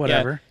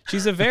whatever. Yeah,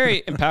 she's a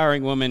very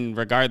empowering woman,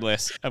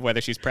 regardless of whether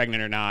she's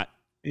pregnant or not.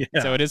 Yeah.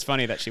 So it is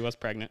funny that she was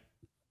pregnant.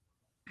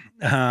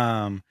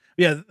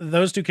 Yeah,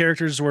 those two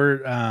characters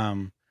were.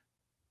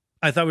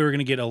 I thought we were going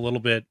to get a little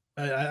bit.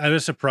 I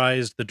was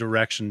surprised the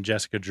direction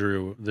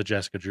the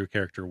Jessica Drew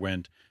character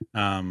went,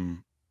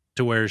 to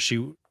where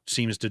she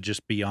seems to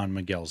just be on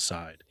Miguel's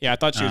side. Yeah, I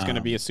thought she was going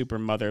to be a super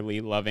motherly,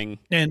 loving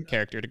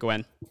character to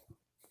Gwen.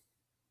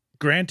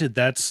 Granted,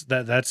 that's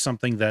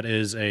something that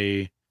is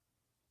a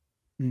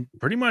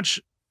pretty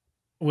much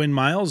when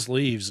Miles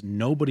leaves,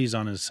 nobody's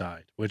on his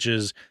side, which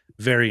is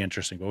very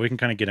interesting. But we can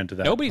kind of get into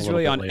that. Nobody's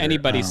really on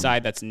anybody's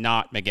side that's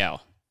not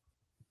Miguel.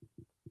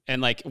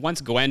 And like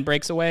once Gwen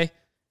breaks away,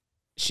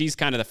 she's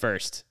kind of the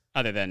first,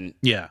 other than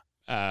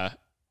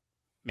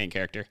main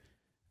character.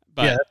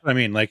 But yeah, that's what I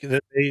mean. Like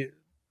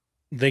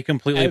they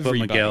completely put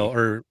Miguel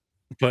or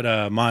put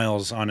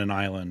Miles on an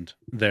island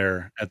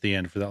there at the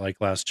end for that like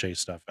last chase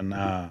stuff,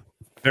 and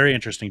very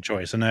interesting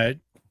choice. And I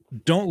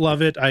don't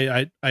love it.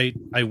 I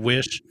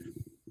wish.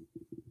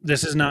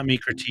 This is not me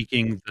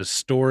critiquing the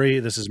story.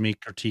 This is me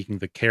critiquing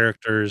the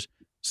characters,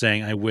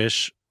 saying I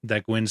wish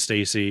that Gwen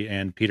Stacy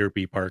and Peter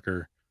B.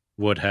 Parker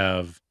would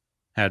have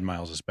had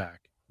Miles's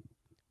back.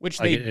 Which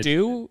like they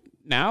do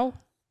now?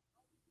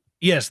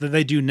 Yes, that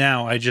they do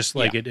now. I just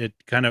like it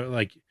kind of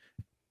like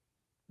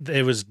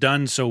it was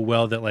done so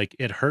well that like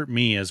it hurt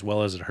me as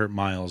well as it hurt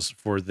Miles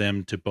for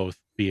them to both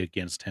be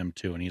against him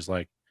too. And he's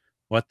like,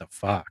 what the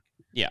fuck?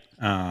 Yeah.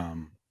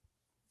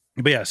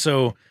 But yeah,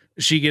 so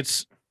she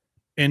gets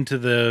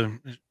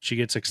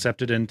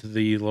accepted into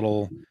the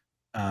little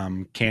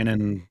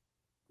canon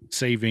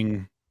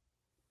saving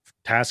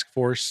task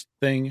force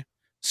thing.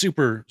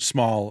 Super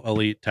small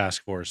elite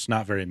task force,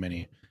 not very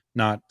many,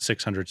 not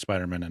 600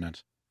 Spider-Men in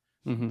it.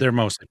 They're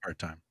mostly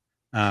part-time.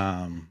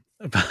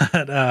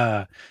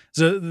 But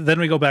so then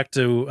we go back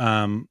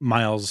to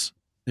Miles'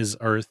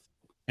 Earth,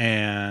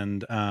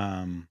 and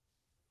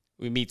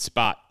we meet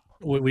Spot.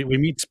 we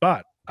meet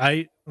Spot.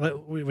 We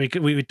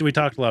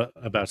talked a lot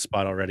about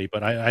Spot already,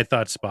 but I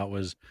thought Spot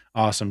was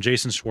awesome.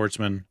 Jason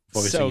Schwartzman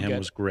voicing So him good.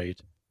 was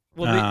great.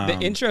 Well, the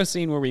intro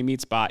scene where we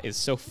meet Spot is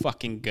so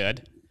fucking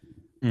good.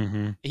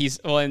 Mm-hmm.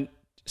 And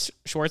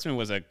Schwartzman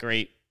was a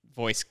great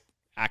voice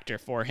actor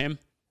for him,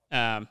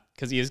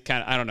 because he is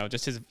kind of, I don't know,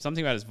 just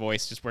something about his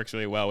voice just works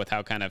really well with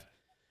how kind of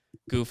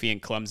goofy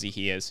and clumsy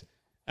he is.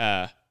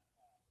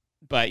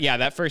 But yeah,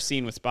 that first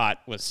scene with Spot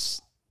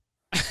was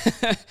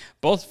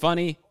both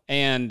funny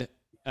and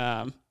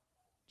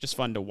just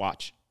fun to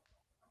watch,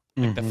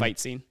 like the fight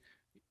scene.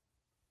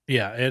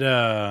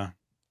 Yeah,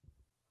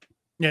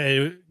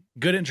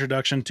 good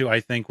introduction to, I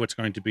think, what's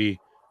going to be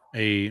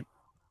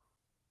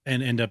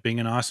and end up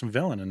being an awesome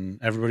villain,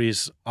 and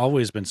everybody's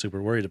always been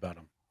super worried about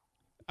him.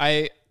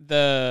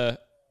 The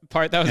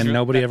part that was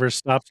nobody ever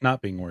stops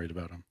not being worried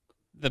about him.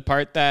 The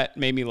part that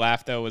made me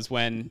laugh though was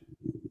when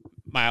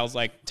Miles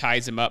like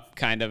ties him up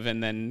kind of,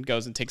 and then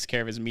goes and takes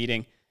care of his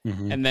meeting.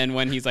 Mm-hmm. And then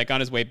when he's like on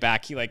his way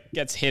back, he like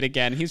gets hit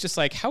again. He's just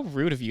like, how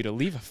rude of you to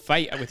leave a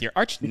fight with your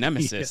arch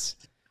nemesis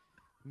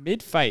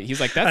mid fight. He's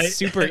like, that's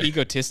super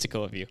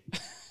egotistical of you.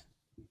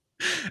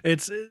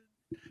 It's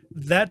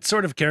that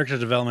sort of character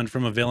development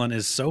from a villain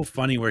is so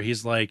funny, where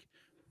he's like,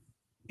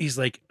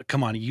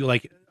 come on, you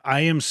like,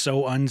 I am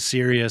so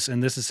unserious,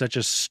 and this is such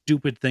a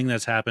stupid thing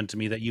that's happened to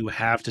me that you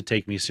have to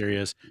take me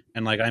serious,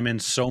 and like I'm in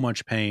so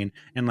much pain,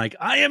 and like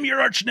I am your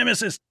arch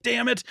nemesis,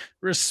 damn it,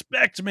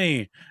 respect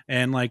me.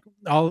 And like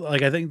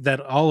I think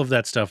that all of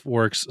that stuff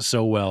works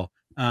so well.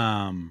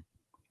 The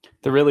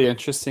really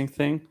interesting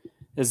thing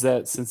is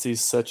that since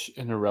he's such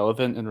an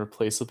irrelevant and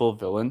replaceable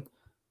villain,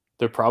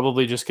 they're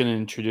probably just going to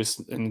introduce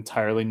an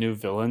entirely new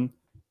villain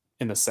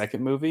in the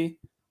second movie,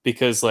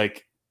 because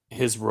like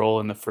his role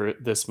in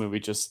this movie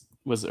just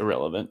was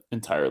irrelevant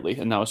entirely,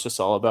 and now it's just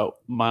all about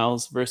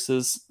Miles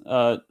versus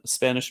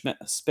Spanish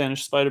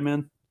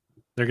Spider-Man.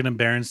 They're gonna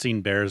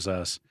Berenstein Bears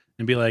us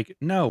and be like,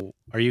 "No,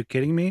 are you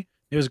kidding me?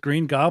 It was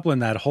Green Goblin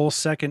that whole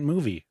second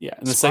movie." Yeah,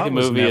 in the second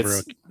movie,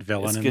 it's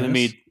gonna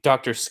be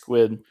Dr.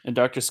 Squid, and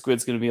Dr.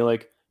 Squid's gonna be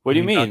like, "What do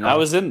you mean? I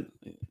was in."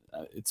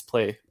 It's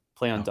play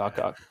on Doc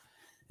Ock.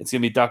 It's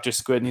gonna be Dr.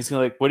 Squid, and he's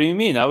gonna be like, "What do you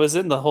mean? I was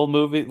in the whole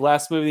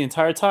last movie, the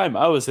entire time.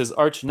 I was his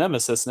arch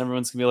nemesis," and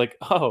everyone's gonna be like,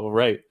 "Oh,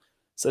 right."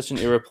 Such an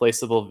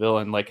irreplaceable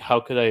villain. Like, how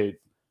could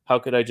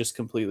I just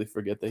completely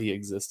forget that he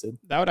existed?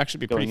 That would actually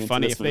be pretty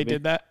funny if they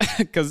did that,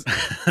 because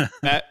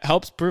that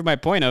helps prove my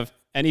point of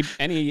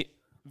any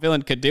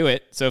villain could do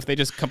it. So if they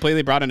just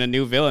completely brought in a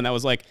new villain that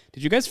was like,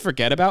 did you guys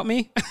forget about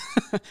me?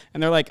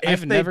 And they're like,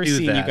 I've never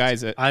seen you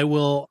guys. I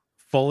will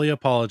fully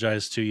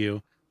apologize to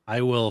you.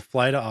 I will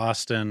fly to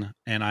Austin,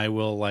 and I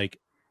will like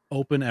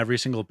open every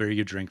single beer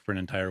you drink for an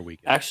entire week.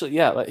 Actually,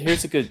 yeah. Like,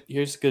 here's a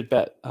good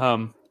bet.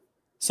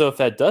 So if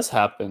that does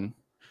happen,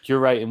 you're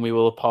right, and we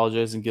will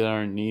apologize and get on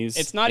our knees.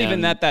 It's not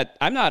even that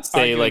I'm not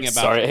say arguing like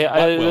about sorry. Hey,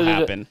 what will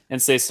happen,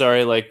 and say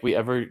sorry like we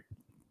ever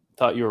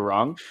thought you were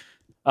wrong.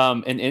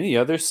 In any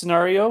other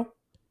scenario,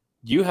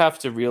 you have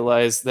to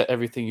realize that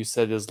everything you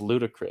said is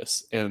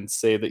ludicrous and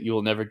say that you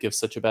will never give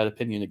such a bad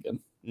opinion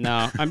again.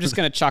 No, I'm just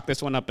gonna chalk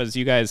this one up as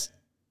you guys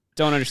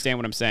don't understand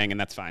what I'm saying, and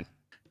that's fine.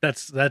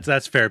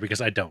 That's fair,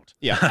 because I don't.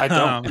 Yeah, I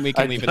don't, and we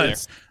can leave it there.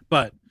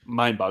 But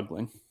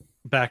mind-boggling.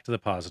 Back to the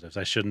positives.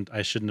 I shouldn't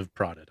have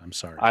brought it. I'm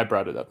sorry. I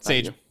brought it up.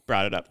 Sage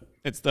brought it up.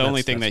 It's the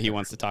only thing that he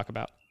wants to talk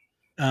about.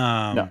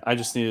 No, I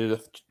just needed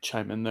to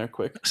chime in there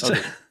quick.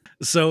 Okay.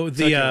 So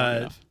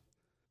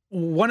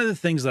one of the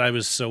things that I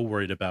was so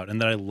worried about,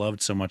 and that I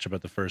loved so much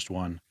about the first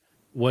one,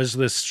 was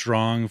this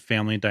strong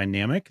family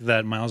dynamic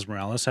that Miles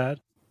Morales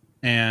had,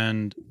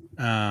 and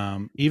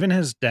even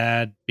his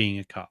dad being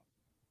a cop.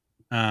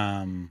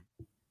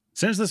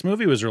 Since this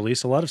movie was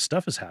released, a lot of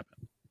stuff has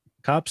happened.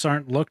 Cops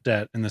aren't looked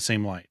at in the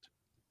same light.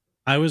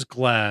 I was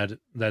glad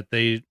that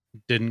they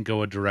didn't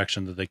go a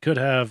direction that they could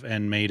have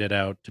and made it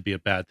out to be a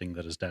bad thing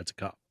that his dad's a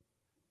cop.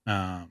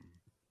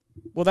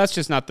 Well, that's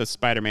just not the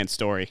Spider-Man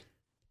story.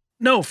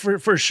 No,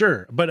 for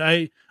sure. But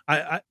I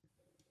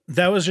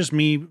that was just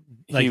me.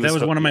 Like, that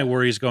was one of my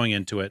worries going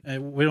into it.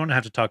 We don't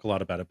have to talk a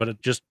lot about it,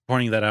 but just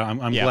pointing that out.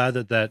 I'm glad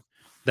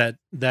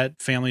that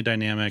family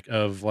dynamic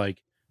of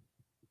like,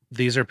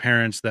 these are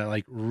parents that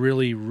like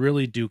really,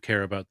 really do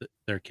care about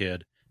their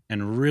kid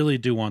and really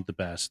do want the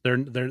best.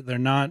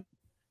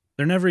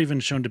 They're never even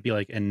shown to be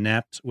like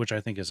inept, which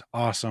I think is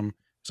awesome.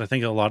 So I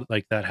think a lot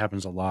like that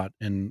happens a lot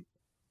in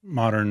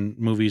modern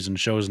movies and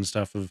shows and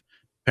stuff, of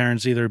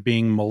parents either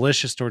being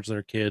malicious towards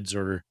their kids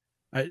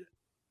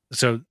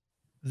so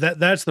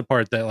that's the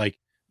part that like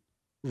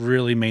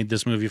really made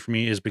this movie for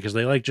me, is because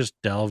they like just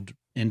delved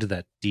into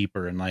that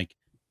deeper. And like,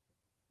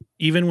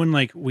 even when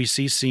like we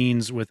see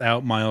scenes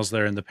without Miles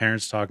there and the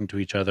parents talking to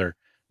each other,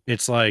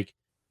 it's like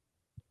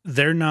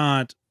they're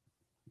not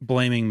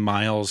blaming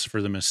Miles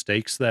for the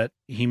mistakes that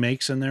he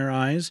makes in their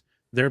eyes.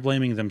 They're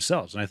blaming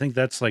themselves. And I think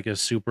that's like a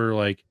super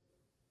like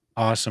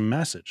awesome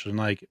message, and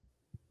like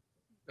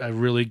a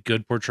really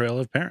good portrayal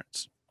of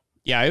parents.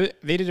 Yeah,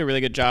 they did a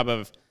really good job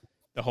of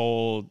the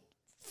whole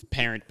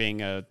parent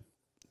being a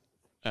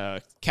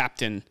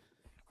captain,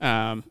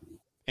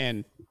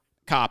 and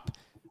cop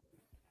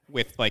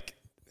with like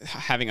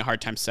having a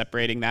hard time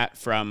separating that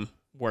from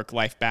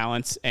work-life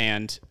balance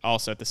and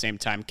also at the same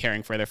time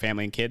caring for their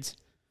family and kids.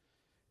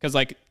 Because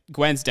like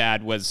Gwen's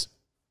dad was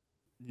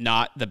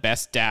not the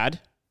best dad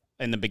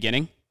in the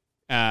beginning,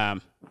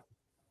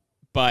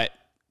 but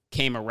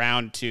came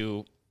around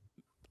to,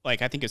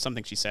 like, I think it's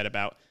something she said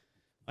about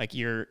like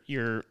you're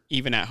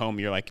even at home,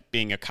 you're like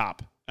being a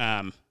cop,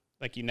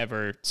 like you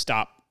never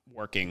stop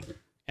working,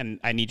 and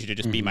I need you to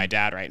just be my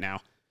dad right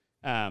now.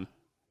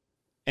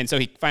 And so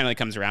he finally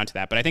comes around to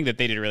that. But I think that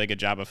they did a really good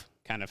job of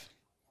kind of,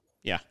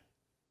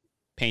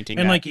 painting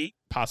and that like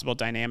possible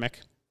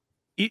dynamic.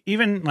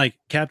 Even like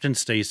Captain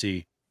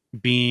Stacy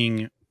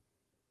being,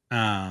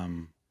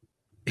 him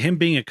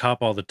being a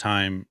cop all the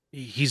time,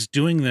 he's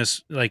doing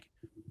this, like,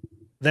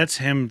 that's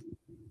him.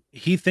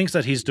 He thinks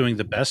that he's doing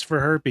the best for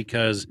her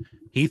because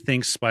he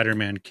thinks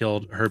Spider-Man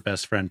killed her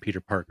best friend,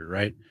 Peter Parker,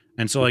 right?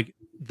 And so, like,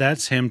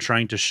 that's him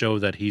trying to show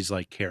that he's,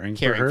 like, caring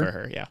for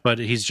her. Yeah. But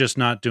he's just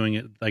not doing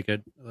it like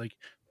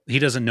he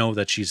doesn't know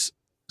that she's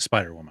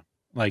Spider-Woman.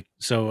 Like,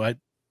 so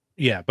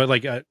but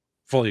like, I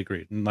fully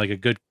agreed. And like a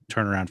good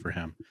turnaround for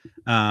him.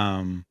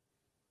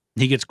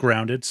 He gets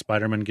grounded.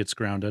 Spider-Man gets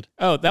grounded.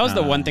 Oh, that was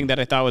the one thing that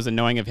I thought was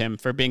annoying of him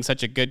for being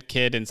such a good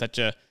kid and such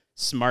a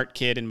smart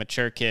kid and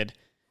mature kid.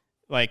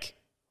 Like,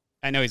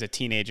 I know he's a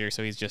teenager,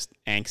 so he's just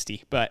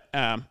angsty, but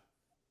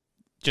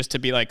just to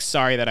be like,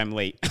 sorry that I'm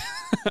late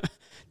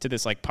to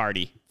this like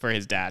party for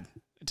his dad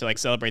to like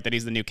celebrate that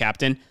he's the new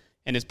captain,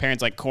 and his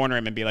parents like corner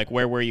him and be like,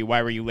 where were you?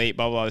 Why were you late?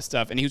 Blah, blah, blah, this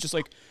stuff. And he was just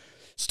like,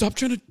 stop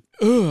trying to,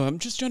 I'm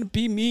just trying to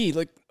be me.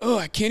 Like,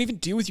 I can't even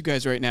deal with you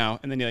guys right now.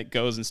 And then he like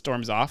goes and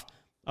storms off.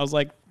 I was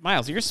like,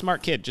 Miles, you're a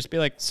smart kid. Just be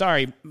like,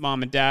 sorry,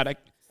 mom and dad.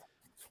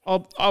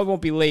 I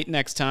won't be late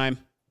next time.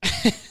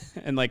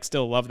 And like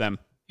still love them.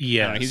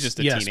 Yeah, he's just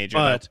a teenager.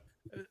 But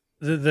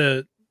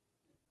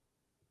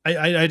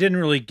I didn't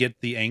really get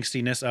the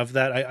angstiness of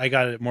that. I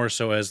got it more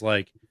so as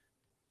like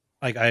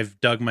I've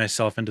dug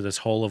myself into this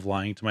hole of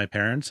lying to my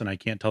parents, and I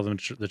can't tell them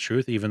the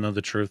truth, even though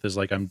the truth is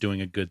like I'm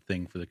doing a good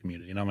thing for the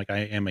community. And I'm like, I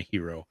am a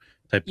hero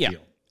type deal.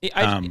 He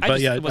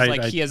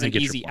has an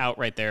easy out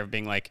right there of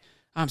being like,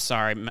 I'm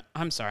sorry,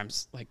 I'm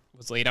like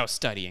was late. I was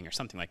studying or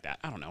something like that.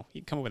 I don't know.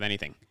 He'd come up with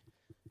anything,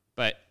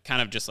 but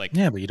kind of just like,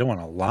 yeah, but you don't want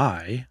to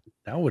lie.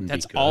 That wouldn't be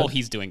good. That's all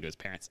he's doing to his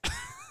parents.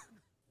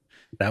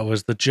 That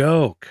was the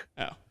joke.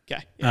 Oh,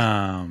 okay.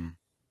 Yeah.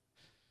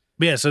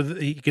 But yeah, so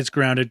he gets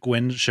grounded.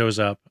 Gwen shows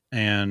up,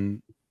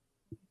 and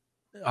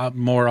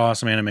more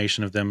awesome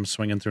animation of them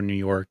swinging through New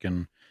York,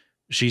 and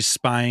she's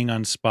spying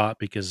on Spot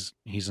because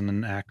he's an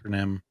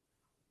acronym.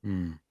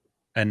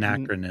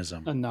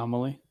 Anachronism.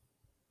 Anomaly.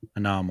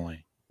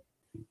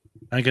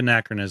 I think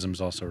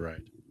anachronism's also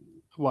right.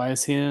 Why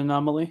is he an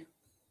anomaly?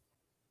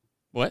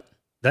 What?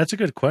 That's a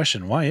good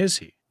question. Why is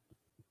he?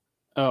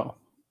 Oh,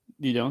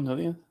 you don't know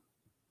the answer?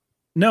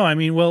 No, I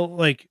mean, well,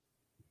 like,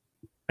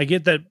 I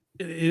get that.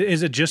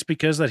 Is it just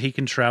because that he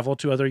can travel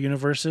to other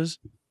universes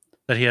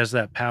that he has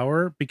that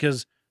power?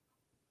 Because,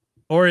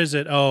 or is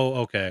it,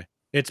 okay,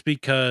 it's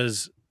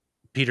because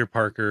Peter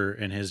Parker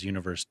in his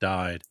universe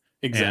died.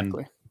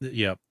 Exactly. And,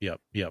 yep.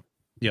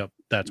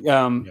 That's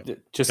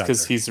just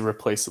because he's a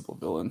replaceable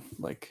villain.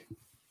 Like,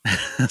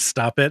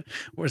 stop it.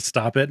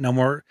 No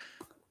more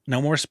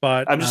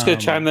Spot. I'm just gonna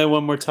chime that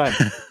one more time.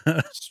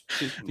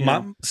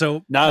 Not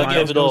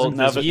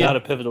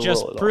a pivotal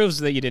just role. Proves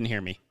that you didn't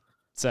hear me.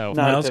 So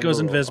Miles goes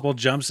invisible,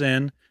 jumps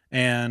in,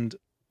 and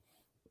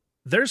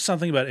there's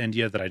something about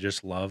India that I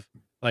just love.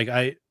 Like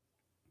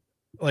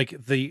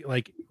the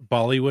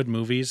Bollywood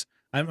movies.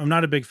 I'm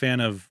not a big fan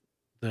of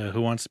the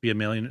Who Wants to Be a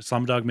Millionaire,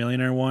 Slumdog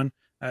Millionaire one.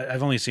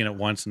 I've only seen it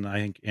once, and I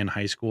think in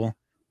high school.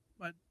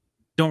 I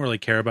don't really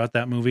care about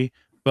that movie,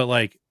 but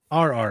like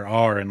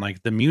RRR and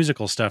like the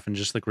musical stuff and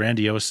just the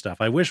grandiose stuff.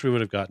 I wish we would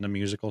have gotten a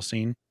musical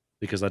scene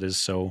because that is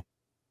so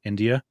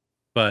India.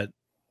 But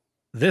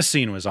this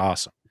scene was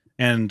awesome.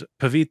 And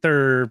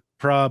Pavitr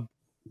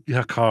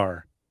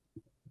Prabhakar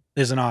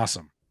is an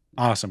awesome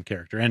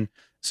character. And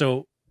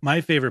so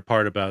my favorite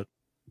part about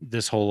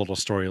this whole little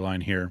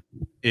storyline here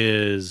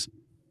is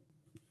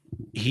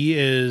he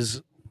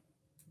is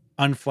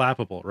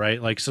unflappable, right?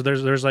 Like, so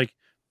there's like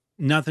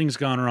nothing's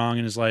gone wrong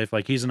in his life.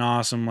 Like, he's an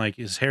awesome, like,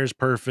 his hair's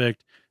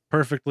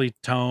perfectly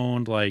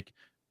toned, like,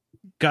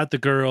 got the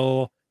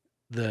girl,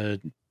 the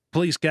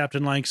police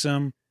captain likes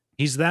him.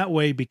 He's that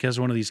way because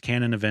one of these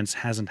canon events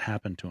hasn't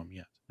happened to him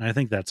yet. And I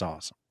think that's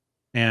awesome.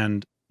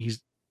 And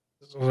he's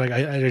like,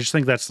 I just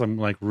think that's some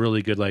like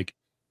really good, like,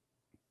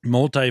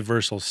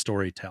 multiversal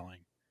storytelling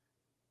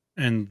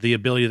and the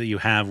ability that you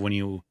have when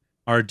you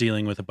are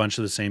dealing with a bunch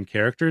of the same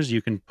characters.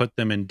 You can put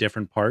them in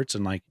different parts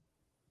and like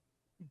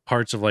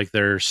parts of like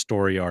their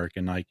story arc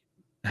and like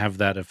have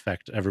that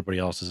affect everybody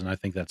else's. And I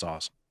think that's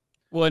awesome.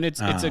 Well, and it's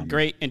a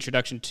great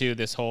introduction to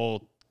this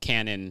whole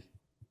canon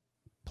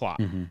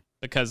plot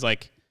because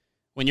like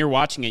when you're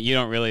watching it, you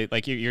don't really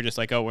like, you're just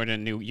like, oh, we're in a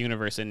new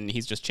universe and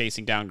he's just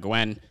chasing down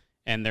Gwen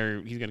and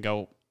he's going to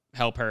go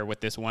help her with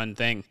this one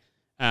thing.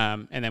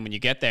 And then when you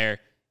get there,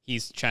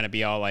 he's trying to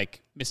be all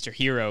like Mr.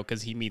 Hero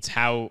because he meets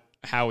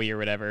Howie or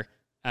whatever.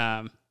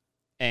 and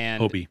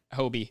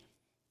Hobie.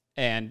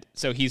 And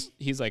so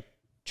he's like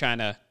trying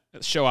to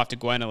show off to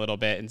Gwen a little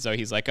bit, and so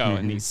he's like, oh,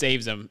 and he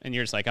saves him, and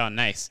you're just like, oh,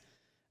 nice.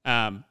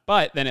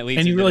 But then it leads.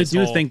 And you into really this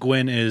do whole, think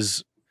Gwen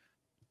is,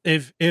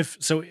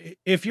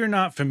 if you're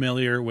not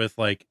familiar with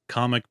like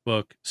comic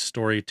book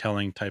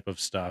storytelling type of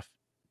stuff,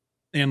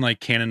 and like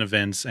canon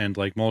events and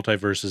like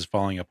multiverses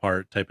falling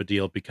apart type of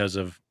deal because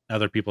of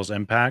other people's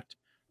impact,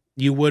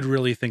 you would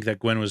really think that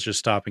Gwen was just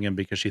stopping him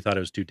because she thought it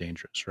was too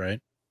dangerous, right?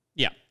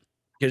 Yeah.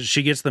 Because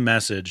she gets the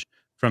message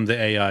from the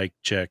AI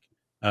chick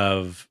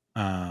of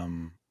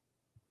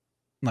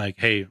like,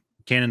 hey,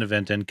 canon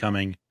event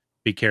incoming,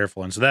 be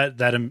careful. And so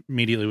that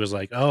immediately was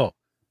like, oh,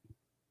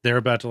 they're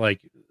about to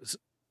like,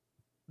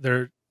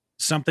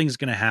 something's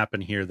going to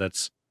happen here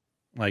that's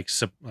like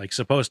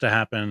supposed to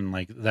happen,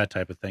 like that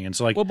type of thing. And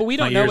so like, well, but we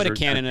don't know what a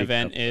canon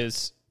event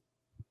is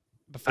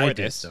before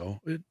this. Though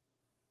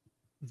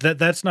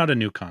that's not a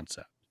new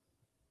concept.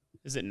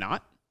 Is it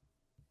not?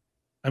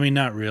 I mean,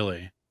 not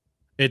really.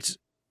 It's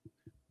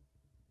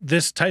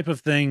this type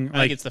of thing. I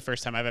think it's the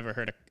first time I've ever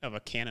heard of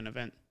a canon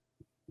event.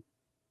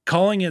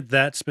 Calling it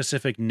that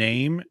specific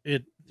name,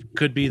 it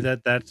could be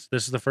that this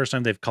is the first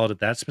time they've called it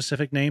that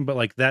specific name, but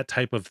like that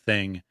type of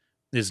thing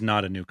is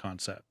not a new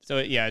concept. So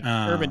yeah,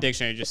 Urban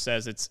Dictionary just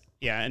says it's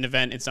an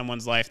event in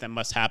someone's life that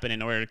must happen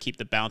in order to keep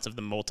the balance of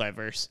the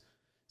multiverse.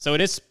 So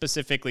it is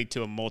specifically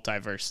to a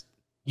multiverse.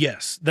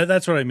 Yes,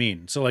 that's what I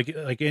mean. So like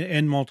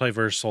in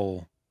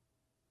multiversal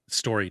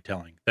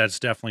storytelling, that's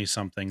definitely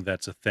something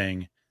that's a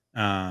thing.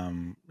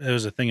 There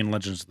was a thing in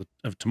Legends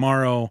of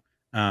Tomorrow,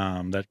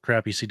 that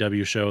crappy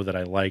CW show that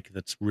I like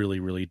that's really,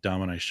 really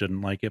dumb and I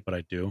shouldn't like it, but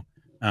I do.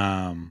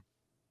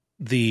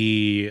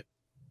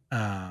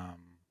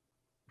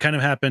 Kind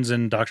of happens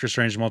in Doctor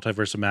Strange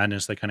Multiverse of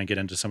Madness. They kind of get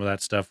into some of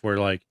that stuff where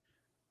like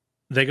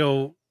they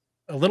go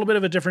a little bit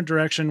of a different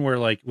direction where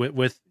like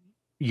with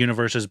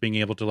universes being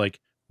able to like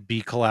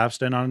be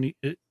collapsed in on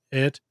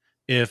it.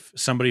 If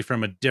somebody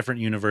from a different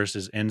universe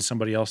is in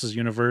somebody else's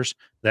universe,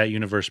 that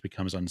universe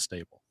becomes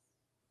unstable.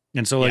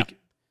 And so like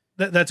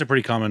that's a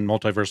pretty common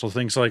multiversal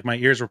thing. So like my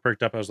ears were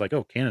perked up. I was like,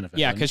 oh, canon event.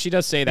 Yeah, because she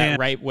does say that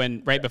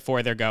right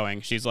before they're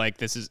going. She's like,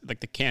 this is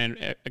like a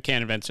canon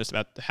event's just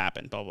about to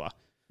happen, blah, blah.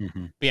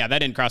 Mm-hmm. But yeah, that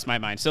didn't cross my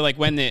mind. So like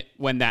when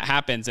that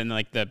happens and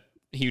like the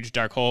huge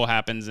dark hole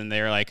happens and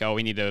they're like, oh,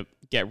 we need to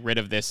get rid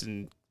of this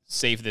and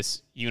save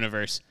this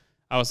universe,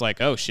 I was like,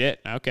 oh shit,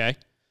 okay,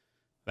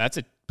 that's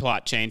a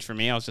plot change for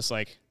me. I was just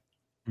like,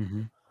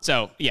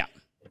 so yeah,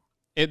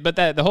 but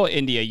the whole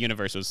India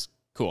universe was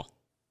cool.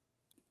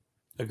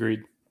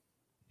 Agreed.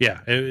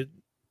 Yeah,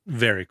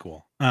 very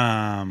cool.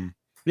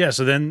 Yeah,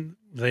 so then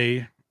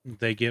they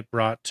get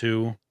brought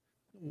to,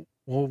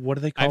 well, what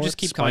do they call it? I just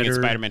keep calling it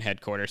Spider-Man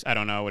headquarters. I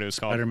don't know what it was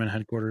called. Spider-Man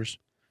headquarters.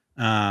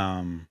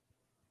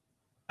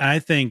 I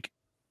think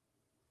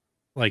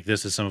like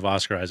this is some of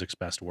Oscar Isaac's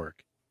best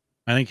work.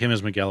 I think him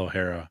as Miguel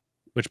O'Hara,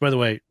 which by the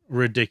way,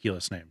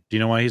 ridiculous name. Do you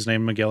know why he's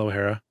named Miguel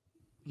O'Hara?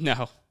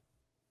 No.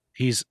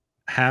 He's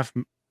half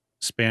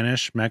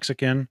Spanish,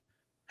 Mexican,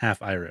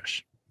 half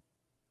Irish.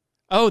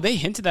 Oh, they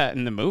hinted that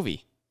in the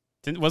movie.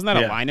 Wasn't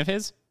that a line of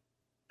his?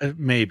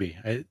 Maybe.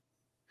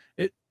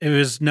 It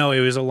was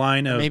a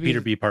line of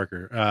Peter B.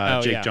 Parker,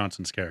 Jake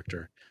Johnson's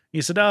character.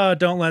 He said, "Oh,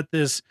 don't let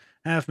this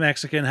half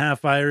Mexican,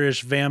 half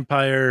Irish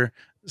vampire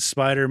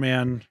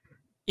Spider-Man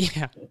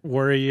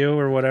worry you,"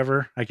 or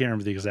whatever. I can't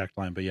remember the exact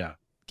line, but yeah.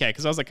 Okay,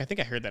 because I was like, I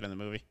think I heard that in the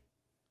movie.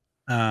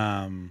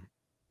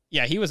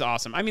 Yeah, he was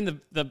awesome. I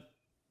mean, the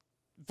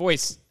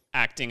voice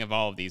acting of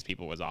all of these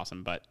people was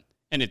awesome,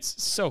 and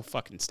it's so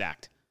fucking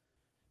stacked.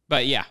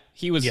 But yeah,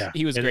 he was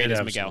great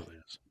as Miguel.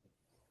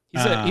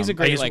 He's a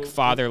great like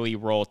fatherly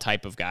role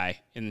type of guy,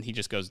 and he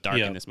just goes dark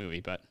in this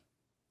movie. But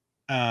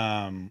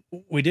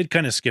we did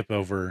kind of skip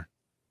over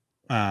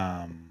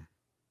Hobie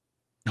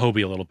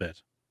a little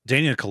bit.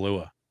 Daniel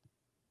Kaluuya,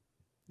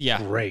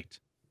 great.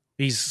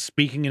 He's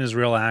speaking in his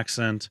real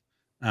accent.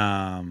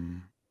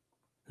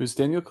 Who's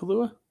Daniel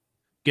Kaluuya?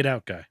 Get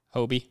Out guy.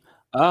 Hobie.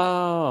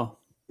 Oh,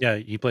 yeah,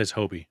 he plays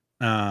Hobie.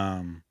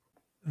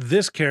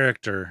 This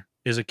character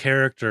is a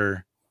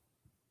character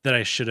that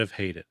I should have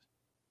hated,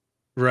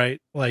 right?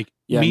 Like,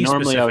 me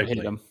normally I would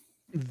hate him.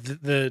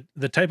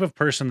 The type of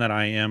person that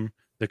I am,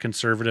 the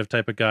conservative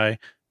type of guy,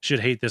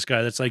 should hate this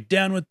guy that's like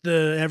down with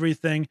the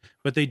everything,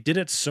 but they did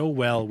it so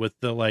well with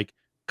the like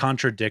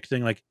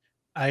contradicting. Like,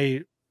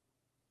 I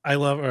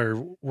love, or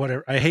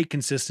whatever, I hate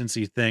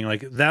consistency thing.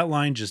 Like, that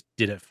line just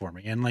did it for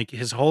me. And like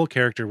his whole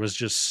character was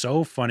just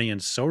so funny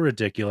and so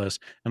ridiculous.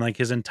 And like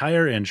his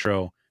entire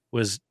intro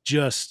was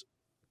just,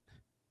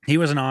 he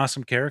was an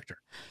awesome character.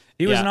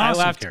 He was an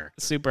awesome I laughed character.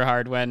 Super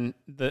hard when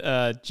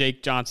the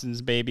Jake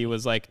Johnson's baby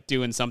was like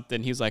doing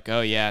something. He was like,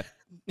 "Oh yeah,"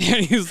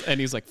 and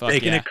he's like, "Fuck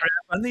taking yeah." a crap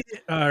on the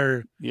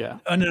Oh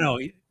no,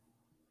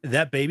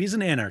 that baby's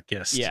an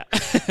anarchist. Yeah,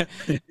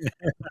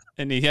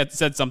 and he had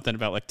said something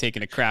about like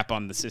taking a crap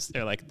on the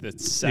system, or like the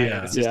side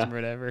of the system or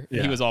whatever.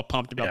 Yeah. He was all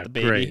pumped about the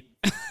baby.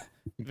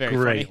 Very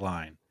great funny.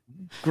 line,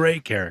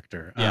 great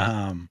character.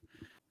 Yeah.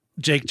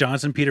 Jake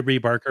Johnson, Peter B.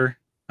 Parker,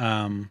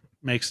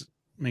 makes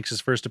makes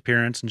his first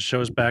appearance and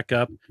shows back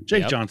up.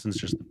 Jake Yep. Johnson's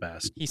just the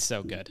best. He's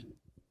so good.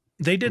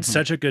 They did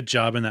such a good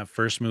job in that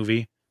first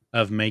movie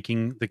of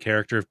making the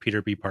character of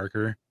Peter B.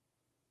 Parker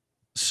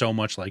so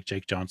much like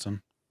Jake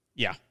Johnson.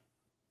 Yeah.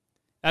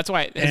 That's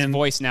why his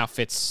voice now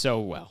fits so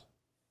well.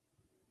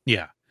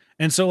 Yeah.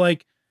 And so,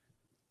 like,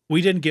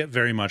 we didn't get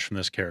very much from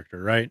this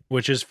character, right?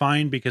 Which is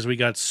fine because we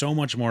got so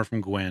much more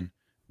from Gwen.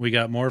 We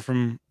got more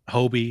from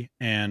Hobie,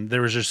 and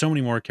there was just so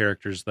many more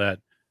characters that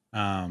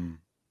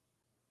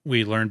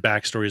we learned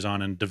backstories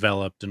on and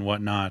developed and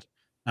whatnot.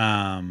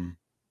 I'm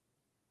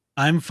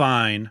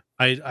fine.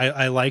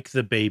 I like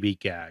the baby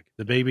gag.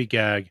 The baby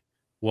gag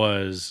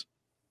was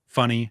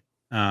funny.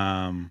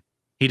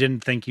 He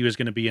didn't think he was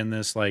going to be in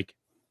this like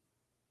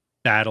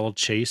battle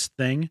chase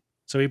thing,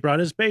 so he brought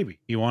his baby.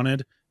 He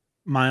wanted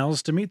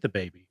Miles to meet the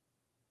baby.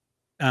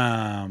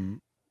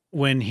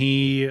 When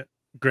he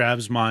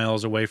grabs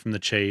Miles away from the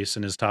chase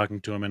and is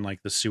talking to him in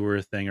like the sewer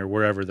thing or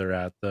wherever they're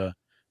at,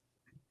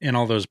 in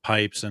all those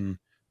pipes, and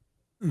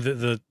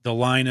the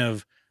line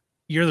of,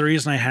 "You're the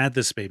reason I had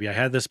this baby. I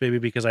had this baby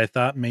because I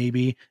thought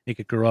maybe it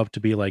could grow up to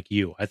be like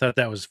you." I thought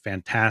that was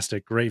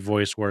fantastic. Great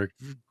voice work.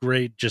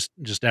 Great, just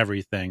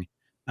everything.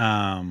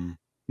 My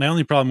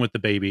only problem with the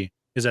baby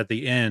is at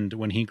the end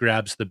when he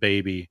grabs the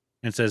baby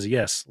and says,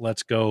 "Yes,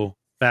 let's go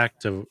back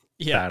to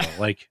battle."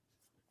 Like,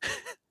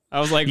 I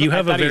was like, you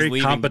have I a thought he was very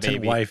leaving the competent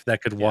baby. wife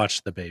that could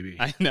watch the baby.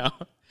 I know.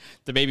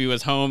 The baby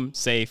was home,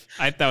 safe.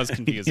 That was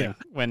confusing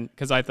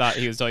because I thought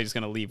he was totally just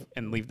going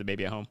to leave the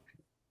baby at home.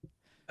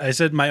 I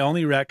said my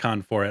only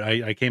retcon for it,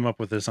 I came up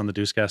with this on the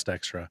Deucecast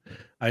Extra.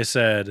 I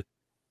said,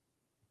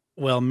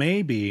 well,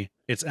 maybe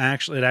it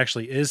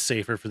actually is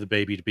safer for the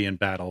baby to be in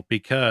battle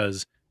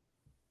because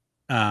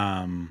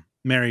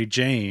Mary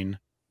Jane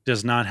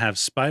does not have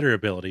spider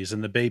abilities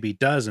and the baby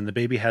does, and the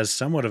baby has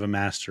somewhat of a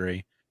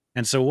mastery.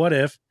 And so what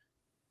if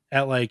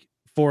at like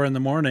 4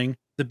 a.m,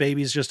 the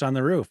baby's just on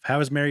the roof?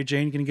 How is Mary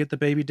Jane going to get the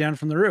baby down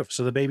from the roof?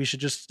 So the baby should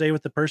just stay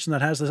with the person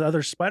that has this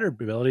other spider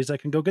abilities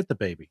that can go get the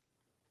baby.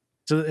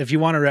 So if you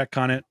want to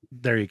retcon it,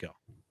 there you go.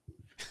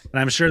 And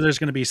I'm sure there's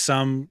going to be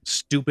some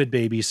stupid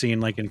baby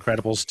scene like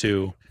Incredibles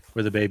 2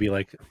 where the baby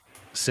like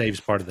saves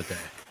part of the day.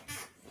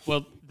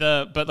 Well,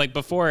 but like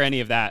before any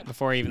of that,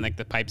 before even like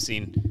the pipe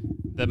scene,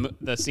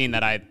 the scene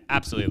that I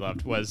absolutely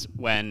loved was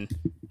when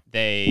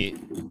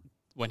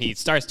he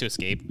starts to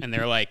escape and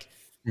they're like,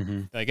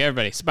 like,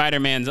 everybody,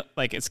 Spider-Man's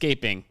like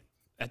escaping,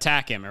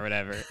 attack him or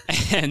whatever.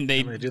 And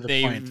they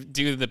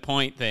do the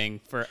point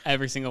thing for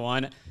every single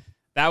one.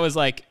 That was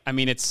like, I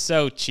mean, it's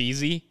so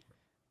cheesy.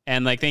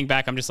 And like, think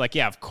back, I'm just like,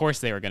 yeah, of course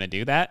they were going to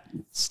do that.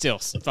 Still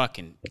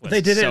fucking they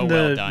did so it in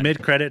well the done.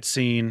 mid-credit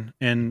scene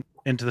in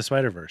Into the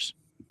Spider-Verse.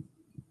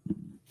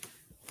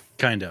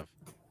 Kind of.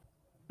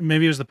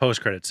 Maybe it was the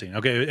post-credit scene.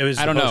 Okay, it was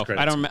I don't know.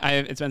 Scene.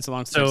 It's been so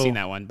long since I've seen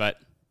that one, but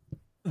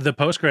the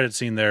post-credit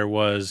scene there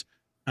was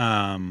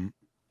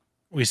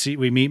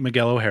we meet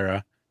Miguel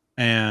O'Hara,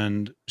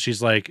 and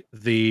she's like,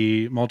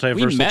 the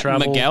multiversal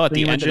travel Miguel at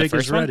the end of the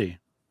first is ready.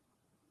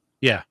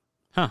 Yeah.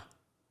 Huh.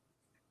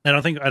 I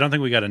don't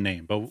think we got a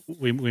name, but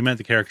we met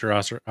the character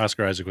Oscar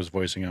Isaac was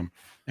voicing him,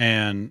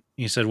 and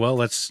he said, "Well,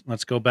 let's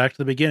go back to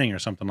the beginning" or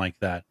something like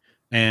that.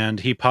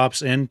 And he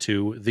pops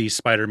into the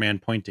Spider-Man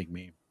pointing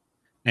meme,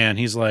 and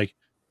he's like,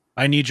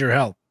 "I need your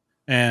help."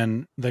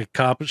 And the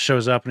cop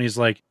shows up, and he's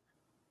like,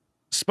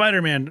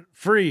 "Spider-Man,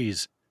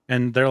 freeze!"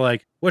 And they're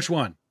like, "Which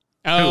one?"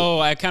 Oh,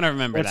 I kind of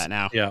remember that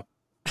now.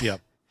 Yeah.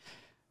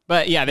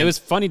 But yeah, it was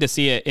funny to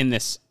see it in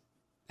this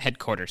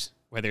headquarters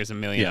where there's a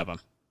million of them,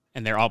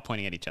 and they're all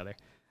pointing at each other.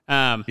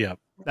 That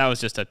was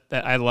just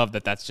I love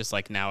that. That's just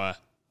like now a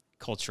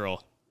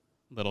cultural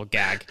little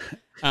gag.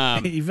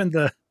 Even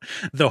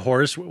the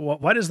horse.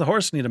 Why does the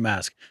horse need a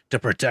mask? To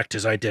protect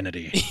his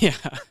identity. Yeah,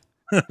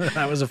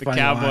 that was a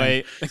funny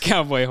line. The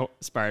cowboy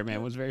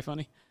Spider-Man was very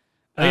funny.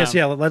 I guess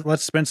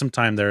let's spend some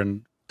time there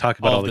and talk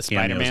about all the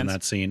cameos in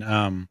that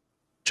scene.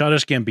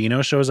 Childish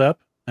Gambino shows up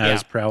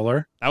as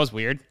Prowler. That was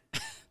weird.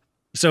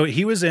 So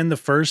he was in the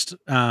first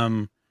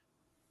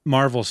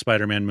Marvel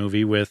Spider-Man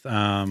movie with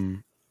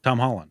Tom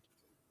Holland.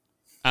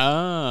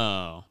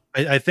 Oh,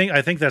 I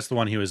think that's the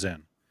one he was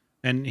in,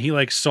 and he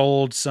like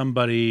sold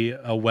somebody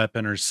a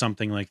weapon or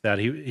something like that.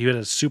 He had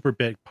a super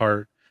big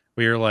part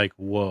where you're like,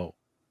 whoa,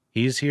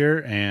 he's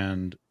here,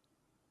 and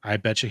I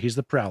bet you he's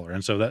the Prowler.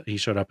 And so that he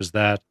showed up as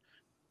that.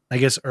 I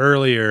guess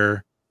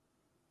earlier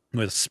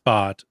with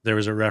Spot, there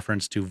was a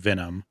reference to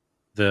Venom,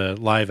 the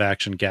live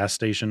action gas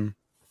station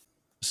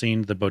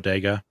scene, the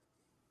bodega.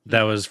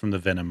 That was from the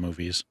Venom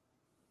movies.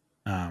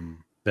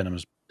 Venom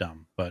is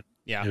dumb, but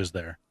it was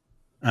there.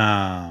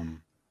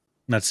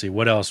 Let's see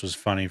what else was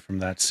funny from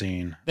that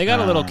scene. They got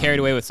a little carried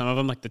away with some of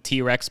them, like the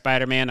T-Rex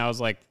Spider-Man. I was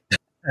like,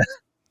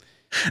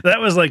 that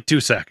was like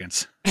 2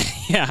 seconds.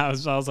 Yeah, I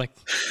was like,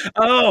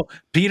 oh,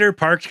 Peter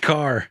parked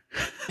car.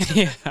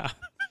 Yeah,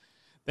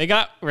 they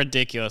got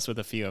ridiculous with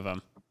a few of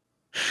them.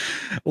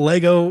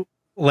 Lego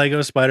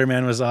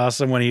Spider-Man was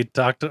awesome when he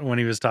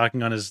was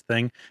talking on his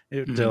thing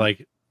to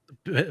like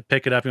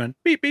pick it up. He went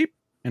beep beep,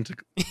 and to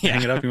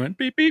hang it up, he went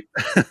beep beep.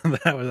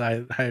 That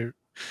was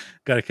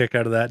Got a kick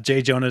out of that.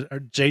 J.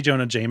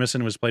 Jonah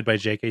Jameson was played by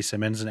J.K.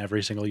 Simmons in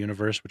every single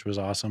universe, which was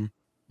awesome.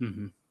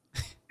 Mm-hmm.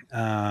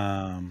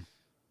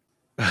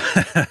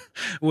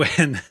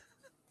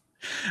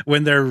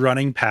 When they're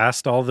running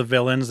past all the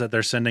villains that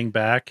they're sending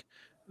back,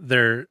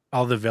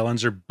 all the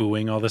villains are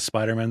booing all the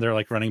Spider-Man. They're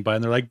like running by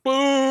and they're like,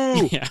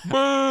 boo,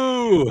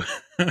 boo.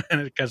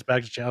 And it comes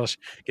back to Childish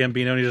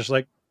Gambino and he's just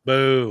like,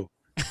 boo.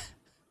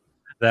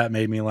 That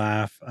made me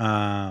laugh.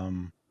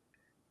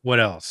 What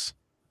else?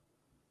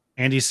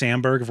 Andy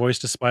Samberg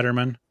voiced a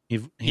Spider-Man. He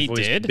voiced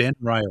did? Ben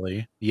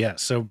Reilly.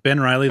 Yes. So Ben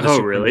Reilly, the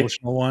super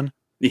emotional one.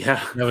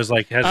 Yeah. That was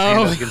like, has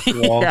hand up against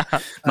the wall. Yeah.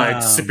 My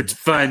super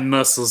fine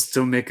muscles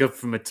don't make up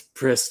for my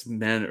depressed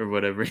man or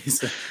whatever he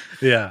said.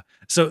 Yeah.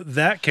 So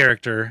that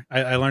character,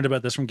 I learned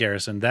about this from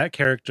Garrison. That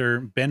character,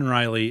 Ben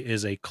Reilly,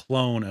 is a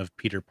clone of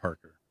Peter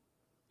Parker,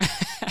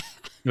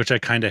 which I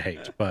kind of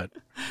hate, but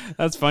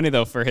that's funny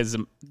though for his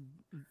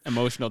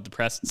emotional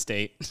depressed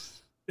state.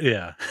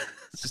 Yeah.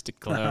 It's just a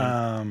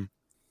clone.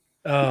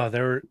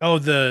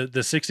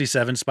 The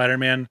 67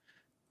 Spider-Man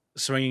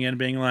swinging in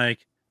being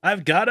like,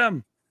 I've got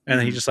him. And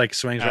then he just like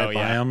swings right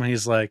by him.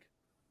 He's like,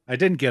 I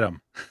didn't get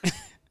him.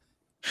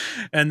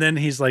 And then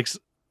he's like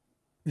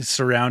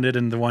surrounded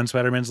and the one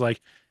Spider-Man's like,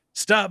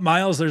 stop,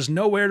 Miles, there's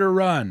nowhere to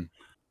run.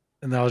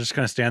 And they'll just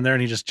kind of stand there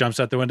and he just jumps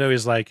out the window.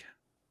 He's like,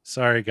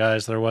 sorry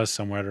guys, there was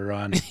somewhere to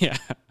run. Yeah.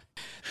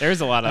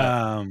 There's a lot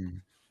of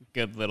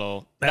good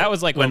little, that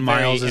was like when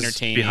Miles is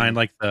entertaining behind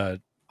like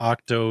the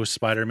Octo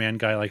Spider-Man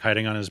guy, like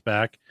hiding on his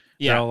back.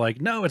 Yeah. They're all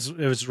like, no, it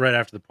was right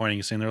after the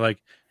pointing scene. They're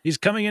like, he's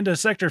coming into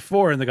Sector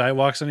 4. And the guy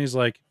walks in. He's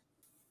like,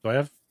 do I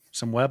have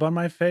some web on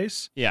my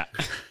face? Yeah.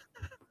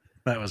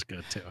 That was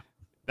good too.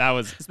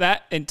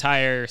 That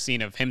entire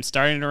scene of him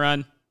starting to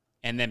run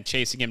and then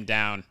chasing him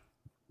down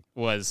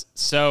was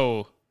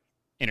so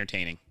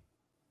entertaining.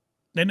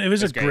 And it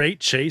was a great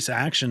chase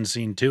action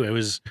scene too. It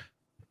was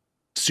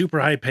super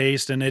high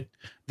paced. And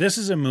this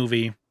is a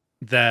movie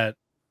that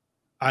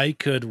I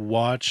could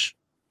watch,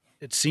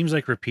 it seems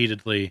like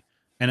repeatedly,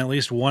 and at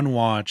least one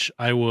watch,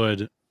 I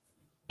would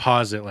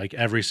pause it like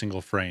every single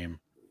frame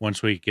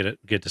once we get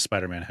to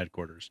Spider-Man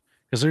headquarters.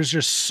 Because there's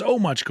just so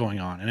much going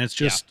on. And it's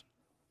just,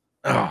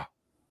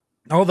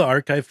 all the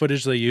archive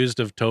footage they used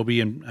of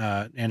Toby and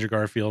Andrew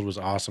Garfield was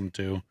awesome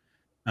too.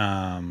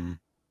 When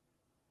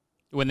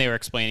they were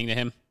explaining to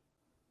him.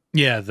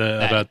 Yeah,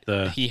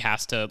 about he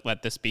has to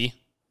let this be.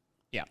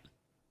 Yeah.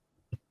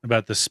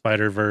 About the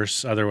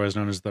Spider-Verse, otherwise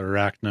known as the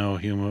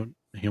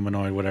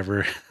Humanoid,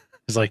 whatever.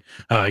 It's like,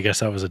 oh, I guess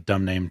that was a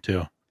dumb name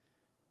too.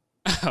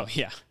 Oh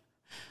yeah.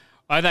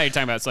 Well, I thought you were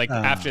talking about it's like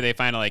after they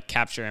finally like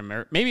capture him,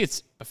 or maybe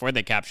it's before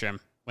they capture him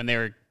when they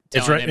were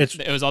telling him.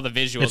 It was all the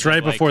visuals. It's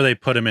right like, before they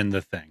put him in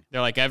the thing.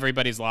 They're like,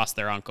 everybody's lost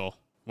their uncle,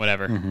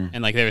 whatever,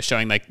 and like they were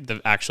showing like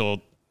the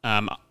actual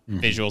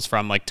visuals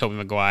from like Tobey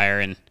Maguire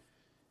and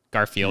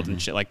Garfield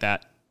and shit like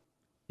that.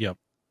 Yep.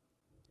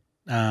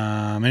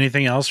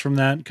 Anything else from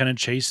that kind of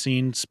chase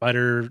scene?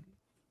 Spider-Man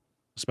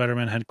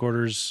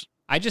headquarters.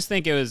 I just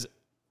think it was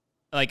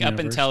like universe.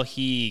 Up until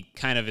he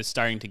kind of is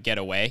starting to get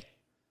away,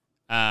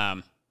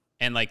 and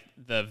like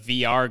the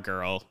VR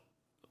girl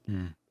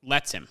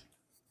lets him.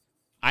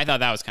 I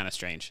thought that was kind of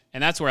strange,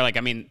 and that's where like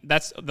I mean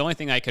that's the only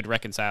thing I could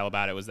reconcile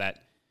about it was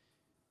that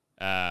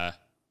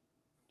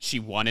she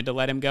wanted to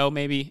let him go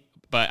maybe,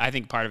 but I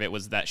think part of it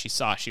was that she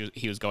saw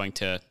he was going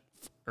to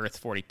Earth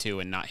 42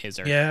 and not his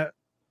Earth. Yeah.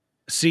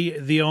 See,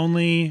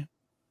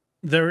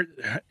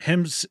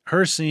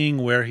 her seeing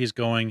where he's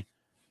going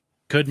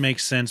could make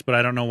sense, but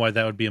I don't know why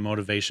that would be a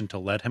motivation to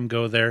let him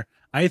go there.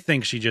 I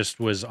think she just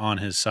was on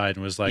his side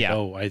and was like,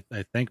 oh, I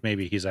think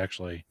maybe he's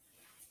actually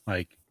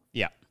like,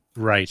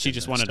 right. She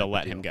just wanted to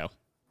let him go.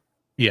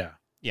 Yeah.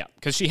 Yeah.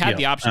 Cause she had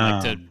the option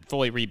like to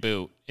fully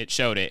reboot. It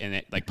showed it and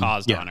it like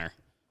paused on her.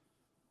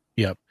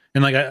 Yep.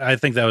 And like, I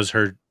think that was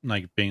her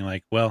like being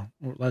like, well,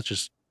 let's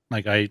just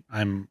like,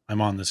 I'm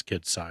on this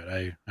kid's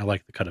side. I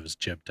like the cut of his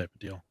jib type of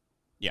deal.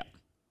 Yeah.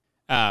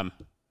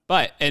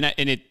 But,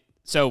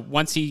 so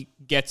once he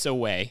gets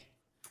away,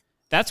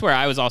 that's where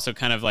I was also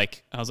kind of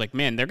like, I was like,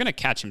 man, they're going to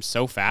catch him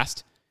so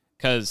fast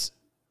because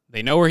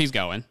they know where he's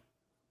going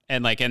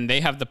and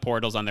they have the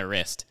portals on their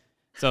wrist.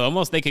 So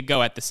almost they could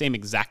go at the same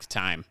exact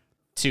time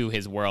to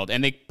his world.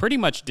 And they pretty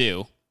much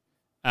do.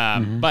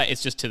 But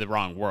it's just to the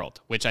wrong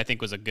world, which I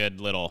think was a good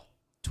little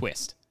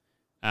twist.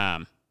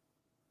 And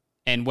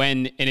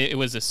it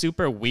was a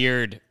super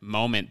weird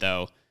moment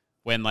though,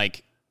 when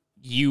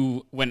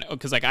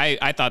because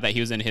I thought that he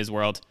was in his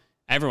world.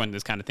 Everyone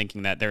was kind of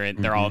thinking that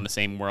they're all in the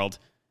same world.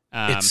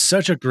 It's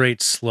such a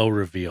great slow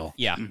reveal.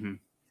 Yeah.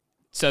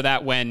 So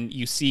that when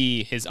you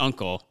see his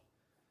uncle,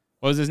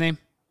 what was his name?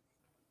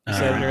 You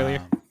said it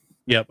earlier?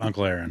 Yep.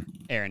 Uncle Aaron.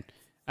 Aaron.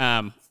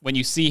 When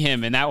you see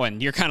him in that one,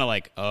 you're kind of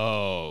like,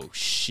 oh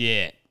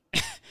shit.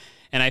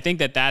 And I think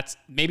that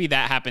maybe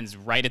that happens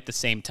right at the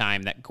same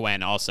time that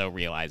Gwen also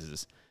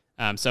realizes.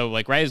 So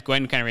like right as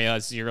Gwen kind of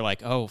realizes, you're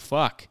like, oh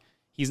fuck,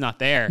 he's not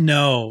there.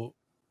 No.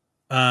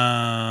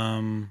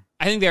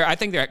 I think they're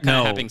kind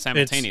of happening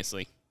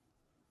simultaneously.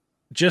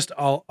 just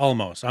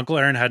almost. Uncle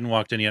Aaron hadn't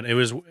walked in yet. It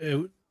was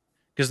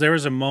because there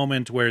was a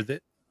moment where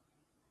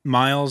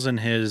Miles and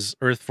his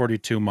Earth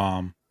 42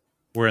 mom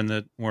were in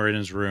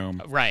his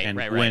room, and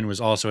Gwen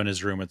was also in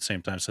his room at the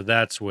same time. So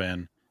that's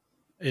when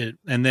it.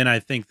 And then I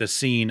think the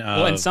scene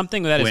of and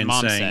something that Gwen his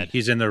mom saying said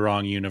he's in the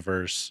wrong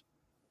universe.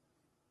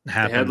 They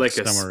had like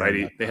a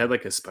somewhere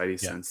Spidey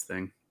sense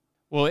thing.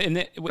 Well,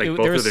 both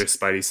of their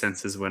Spidey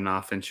senses went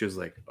off, and she was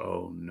like,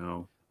 "Oh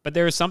no!" But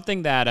there was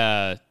something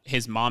that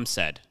his mom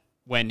said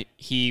when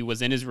he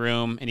was in his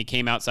room and he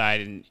came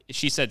outside, and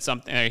she said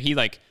something. He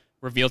like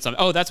revealed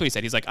something. Oh, that's what he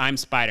said. He's like, "I'm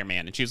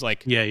Spider-Man," and she was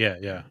like,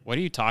 "Yeah. What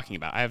are you talking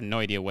about? I have no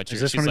idea what you're."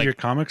 Is this she's one like, of your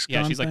comics?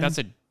 Yeah, she's thing? like, "That's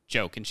a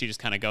joke," and she just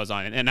kind of goes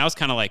on, and I was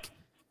kind of like,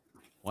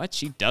 "What?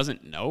 She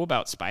doesn't know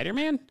about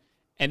Spider-Man?"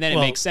 And then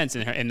it makes sense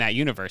in that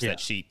universe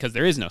that because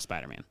there is no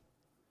Spider-Man.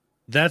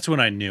 That's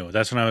when I knew.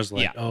 That's when I was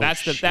like, "Oh,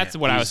 that's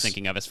what I was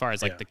thinking of as far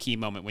as like the key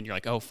moment when you're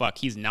like, "Oh fuck,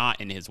 he's not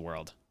in his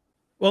world."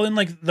 Well, and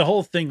like the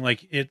whole thing,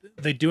 like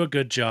they do a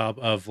good job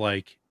of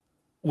like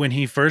when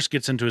he first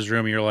gets into his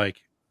room, you're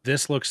like,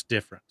 "This looks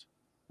different."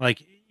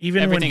 Like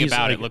even everything when he's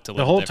about like, it looked a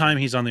little the whole different. time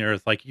he's on the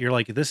Earth, like you're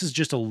like, "This is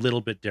just a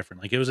little bit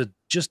different." Like it was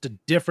just a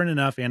different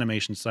enough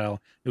animation style.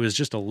 It was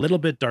just a little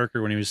bit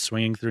darker when he was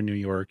swinging through New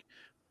York.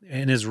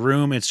 In his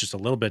room, it's just a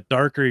little bit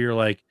darker. You're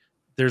like,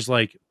 there's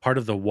like part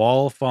of the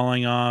wall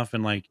falling off,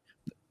 and like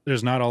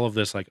there's not all of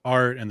this like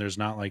art, and there's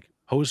not like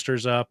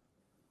posters up.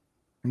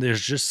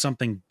 There's just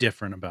something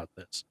different about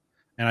this.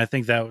 And I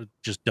think that was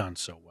just done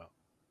so well.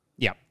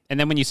 Yeah. And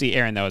then when you see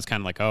Aaron, though, it's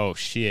kind of like, oh,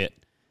 shit.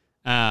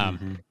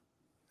 And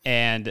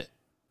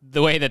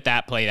the way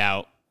that played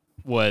out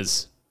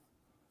was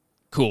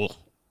cool.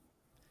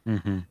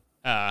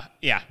 Yeah.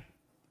 Yeah.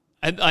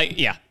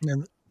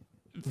 And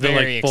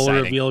very like full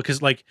exciting. reveal,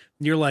 because like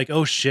you're like,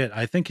 oh shit,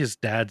 I think his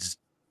dad's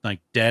like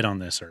dead on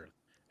this Earth.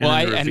 And Well,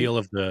 then the reveal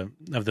of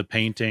the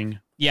painting.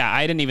 Yeah,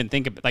 I didn't even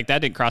think of like that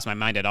didn't cross my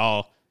mind at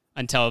all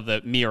until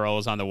the mural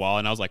is on the wall,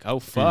 and I was like, oh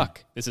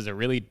fuck, this is a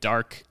really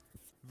dark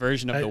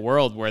version of the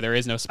world where there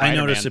is no Spider-Man.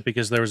 I noticed it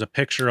because there was a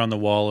picture on the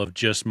wall of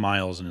just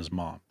Miles and his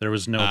mom. There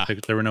was no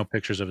there were no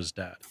pictures of his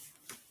dad.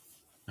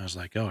 I was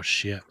like, oh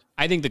shit.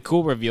 I think the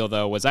cool reveal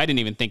though was I didn't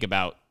even think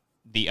about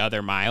the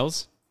other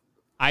Miles.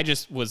 I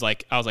was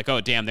like,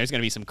 oh damn, there's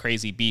gonna be some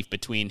crazy beef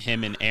between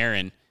him and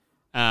Aaron.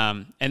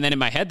 And then in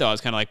my head though, I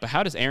was kind of like, but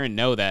how does Aaron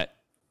know that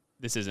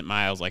this isn't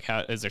Miles? Like,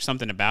 how is there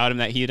something about him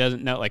that he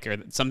doesn't know? Like, or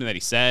something that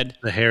he said?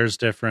 The hair's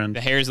different.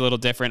 The hair's a little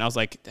different. I was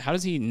like, how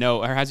does he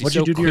know? Or how does he What'd so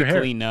you do to your hair?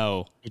 quickly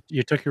know?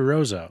 You took your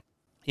rose out.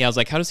 Yeah, I was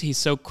like, how does he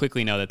so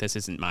quickly know that this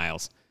isn't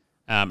Miles,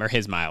 or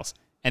his Miles?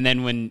 And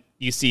then when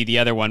you see the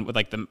other one with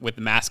like the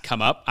mask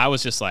come up, I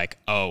was just like,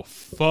 oh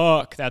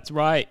fuck, that's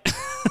right.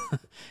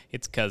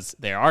 It's because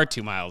there are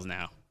two Miles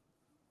now,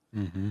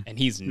 and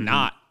he's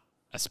not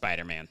a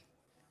Spider-Man.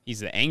 He's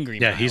the angry.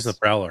 Yeah, Miles. he's the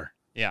Prowler.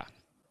 Yeah,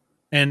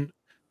 and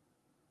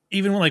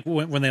even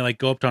when they like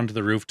go up onto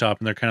the rooftop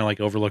and they're kind of like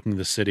overlooking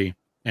the city,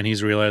 and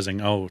he's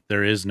realizing, oh,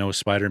 there is no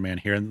Spider-Man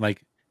here, and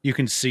like you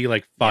can see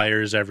like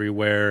fires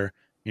everywhere.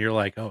 And you're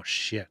like, oh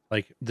shit!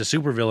 Like the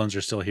supervillains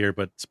are still here,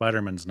 but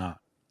Spider-Man's not.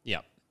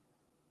 Yeah,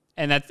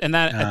 and that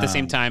at the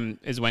same time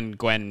is when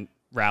Gwen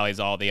rallies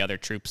all the other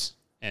troops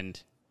and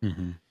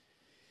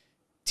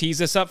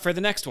tees us up for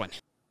the next one.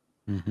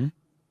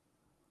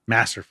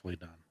 Masterfully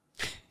done.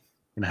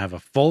 Gonna have a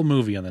full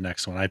movie on the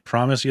next one. I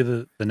promise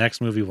you the next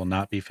movie will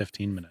not be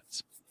 15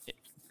 minutes. It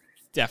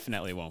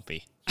definitely won't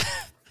be.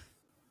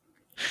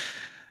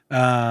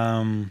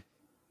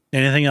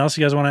 Anything else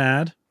you guys want to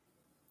add?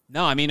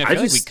 No, I mean, I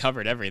feel like we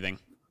covered everything.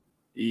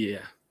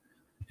 Yeah.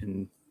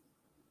 In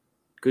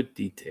good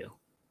detail.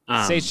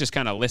 Sage just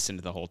kind of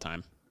listened the whole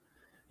time.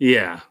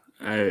 Yeah.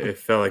 It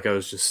felt like I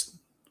was just...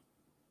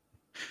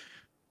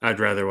 I'd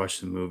rather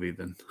watch the movie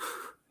than...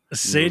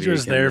 Sage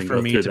was there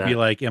for me to be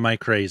like, am I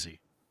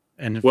crazy?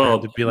 And well,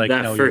 to be like,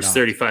 that no, first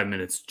 35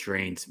 minutes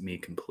drained me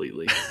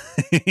completely.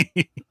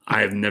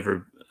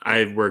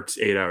 I worked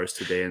 8 hours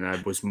today, and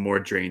I was more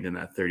drained in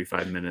that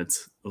 35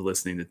 minutes of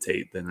listening to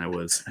Tate than I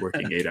was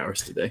working 8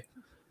 hours today.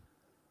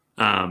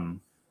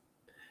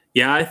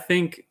 Yeah, I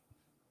think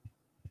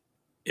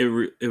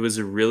it was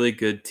a really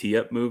good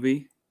tee-up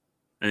movie.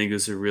 I think it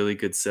was a really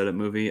good setup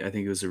movie. I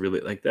think it was a really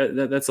like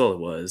that's all it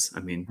was. I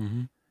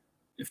mean,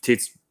 if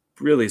Tate's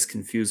really as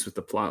confused with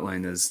the plot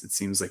line as it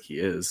seems like he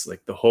is,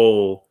 like the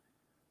whole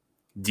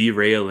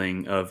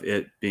derailing of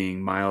it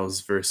being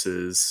Miles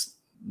versus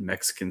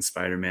Mexican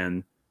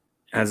Spider-Man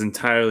has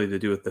entirely to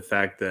do with the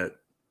fact that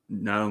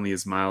not only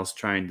is Miles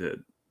trying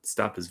to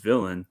stop his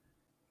villain,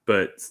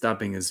 but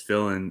stopping his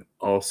villain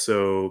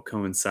also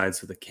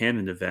coincides with a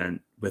canon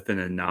event with an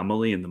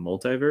anomaly in the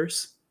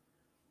multiverse.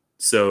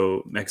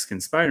 So Mexican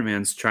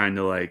Spider-Man's trying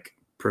to like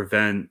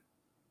prevent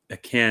a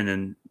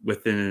canon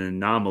within an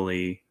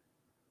anomaly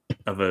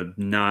of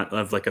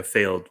like a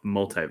failed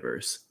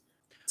multiverse.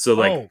 So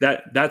like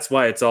that's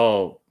why it's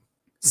all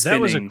spinning.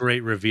 That was a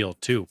great reveal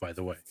too, by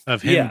the way,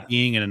 of him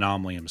being an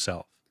anomaly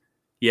himself.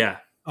 Yeah.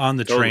 On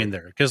the train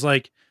there. Because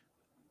like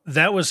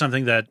that was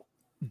something that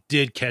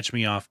did catch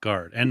me off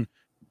guard. And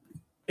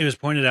it was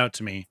pointed out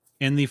to me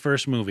in the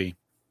first movie,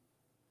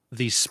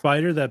 the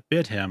spider that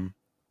bit him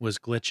was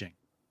glitching.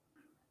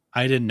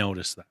 I didn't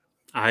notice that.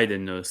 I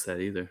didn't notice that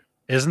either.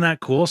 Isn't that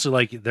cool? So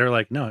like they're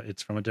like, no,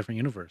 it's from a different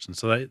universe, and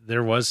so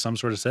there was some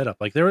sort of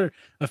setup. Like there were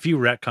a few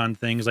retcon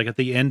things. Like at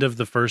the end of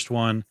the first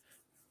one,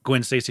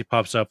 Gwen Stacy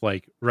pops up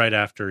like right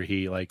after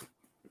he like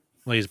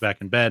lays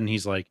back in bed, and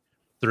he's like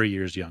 3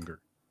 years younger.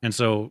 And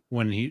so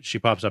when she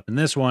pops up in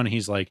this one,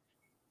 he's like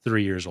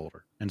 3 years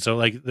older. And so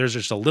like there's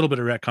just a little bit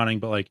of retconning,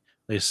 but like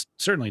they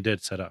certainly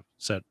did set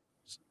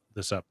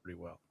this up pretty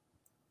well.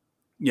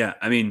 Yeah,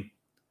 I mean,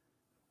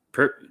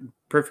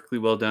 perfectly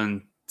well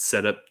done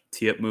setup,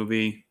 tee-up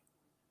movie.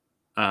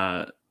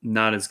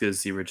 Not as good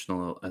as the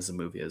original as a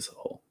movie as a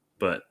whole,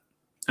 but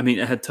I mean,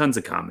 it had tons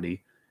of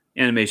comedy.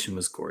 Animation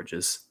was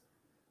gorgeous.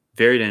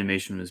 Varied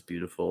animation was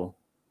beautiful.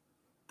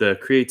 The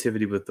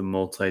creativity with the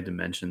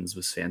multi-dimensions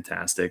was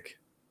fantastic.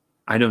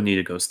 I don't need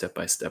to go step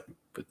by step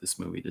with this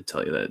movie to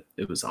tell you that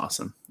it was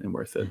awesome and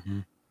worth it. Mm-hmm.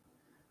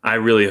 I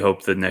really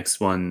hope the next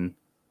one,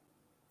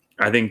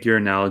 I think your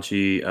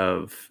analogy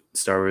of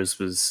Star Wars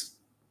was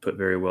put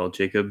very well,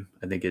 Jacob.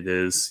 I think it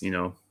is,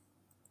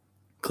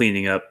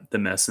 cleaning up the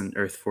mess in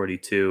Earth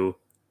 42,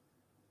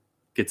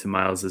 get to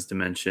Miles's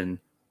dimension,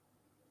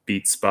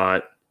 beat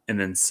Spot, and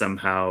then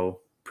somehow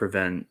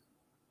prevent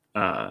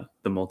the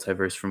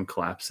multiverse from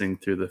collapsing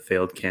through the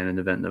failed canon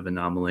event of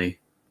Anomaly,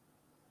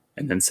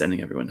 and then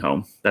sending everyone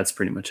home. That's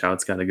pretty much how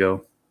it's got to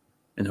go.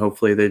 And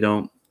hopefully they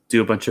don't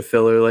do a bunch of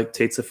filler like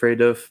Tate's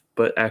afraid of,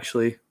 but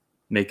actually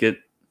make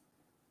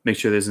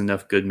sure there's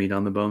enough good meat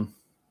on the bone.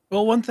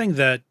 Well, one thing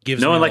that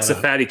gives no one likes a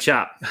fatty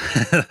chop.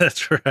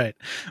 That's right.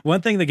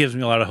 One thing that gives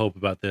me a lot of hope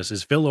about this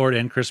is Phil Lord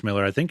and Chris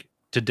Miller, I think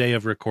today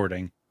of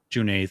recording,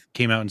 June 8th,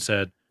 came out and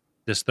said,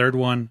 this third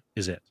one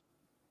is it.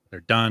 They're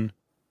done.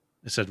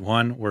 They said,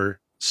 one, we're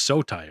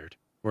so tired.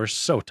 We're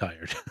so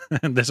tired.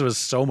 And this was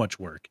so much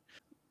work.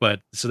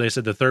 But so they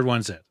said the third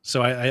one's it.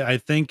 So I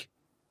think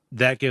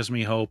that gives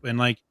me hope. And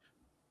like,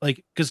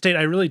 because Tate,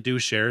 I really do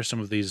share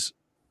some of these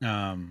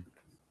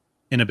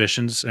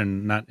inhibitions,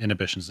 and not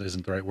inhibitions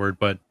isn't the right word,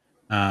 but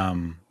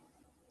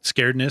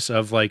scaredness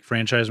of like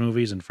franchise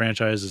movies and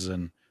franchises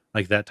and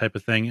like that type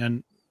of thing.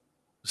 And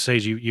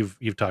Sage,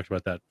 you've talked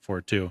about that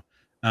before too.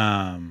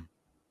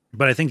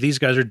 But I think these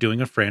guys are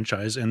doing a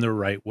franchise in the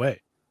right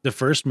way. The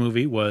first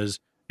movie was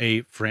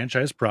a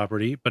franchise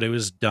property, but it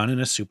was done in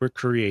a super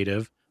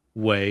creative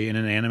way in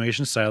an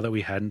animation style that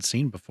we hadn't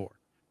seen before.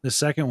 The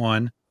second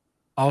one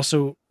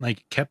also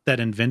like kept that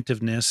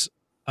inventiveness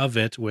of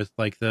it with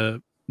like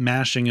the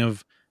mashing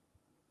of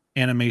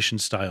animation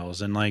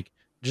styles and like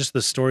just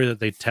the story that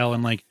they tell.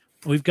 And like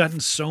we've gotten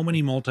so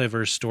many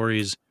multiverse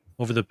stories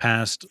over the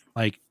past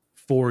like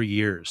 4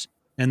 years,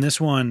 and this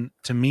one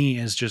to me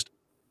is just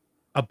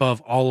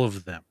above all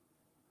of them.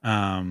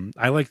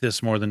 I like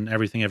this more than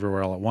Everything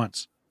Everywhere All at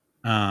Once.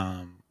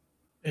 To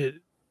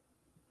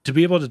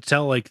be able to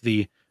tell like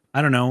the,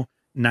 I don't know,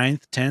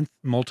 9th, 10th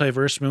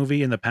multiverse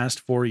movie in the past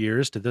 4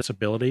 years to this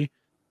ability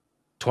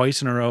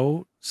twice in a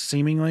row,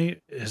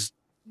 seemingly, is,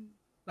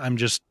 I'm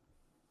just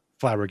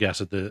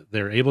flabbergasted that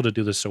they're able to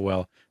do this so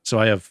well. So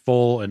I have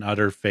full and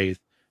utter faith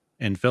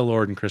in Phil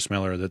Lord and Chris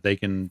Miller that they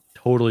can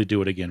totally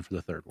do it again for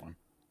the third one.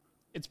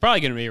 It's probably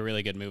going to be a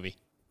really good movie.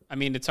 I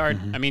mean, it's hard.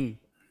 Mm-hmm. I mean,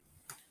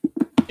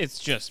 it's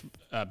just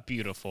a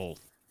beautiful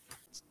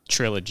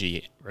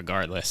trilogy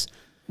regardless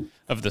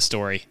of the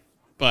story,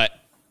 but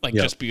like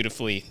just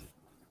beautifully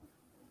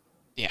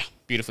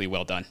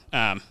well done.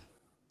 The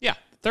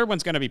third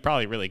one's going to be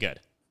probably really good.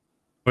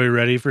 Are you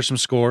ready for some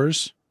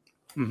scores?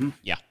 Mm-hmm.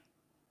 Yeah.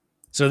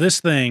 So this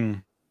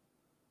thing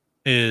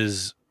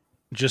is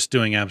just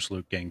doing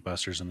absolute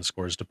gangbusters in the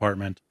scores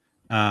department.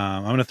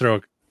 I'm going to throw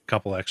a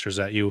couple extras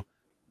at you.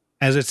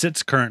 As it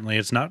sits currently,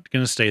 it's not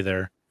going to stay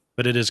there,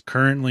 but it is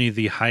currently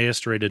the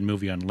highest rated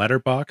movie on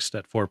Letterboxd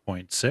at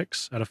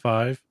 4.6 out of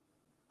 5.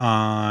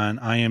 On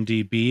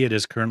IMDb, it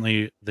is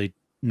currently the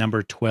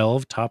number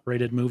 12 top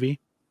rated movie.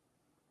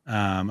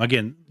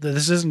 Again,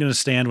 this isn't going to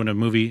stand when a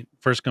movie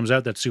first comes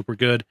out that's super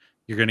good.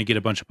 You're going to get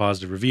a bunch of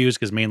positive reviews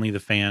because mainly the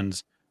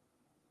fans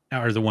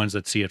are the ones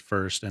that see it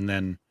first, and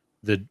then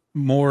the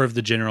more of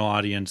the general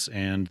audience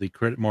and the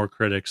more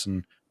critics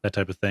and that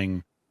type of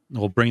thing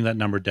will bring that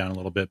number down a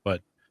little bit.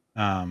 But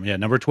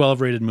number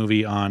 12 rated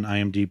movie on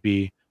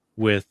IMDb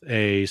with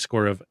a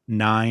score of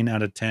 9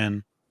 out of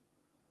 10.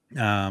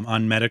 On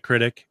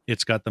Metacritic,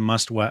 it's got the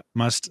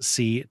must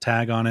see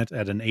tag on it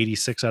at an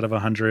 86 out of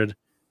 100,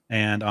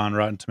 and on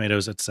Rotten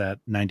Tomatoes, it's at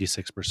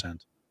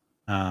 96%.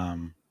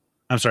 I'm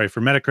sorry,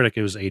 for Metacritic,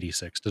 it was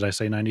 86. Did I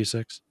say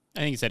 96? I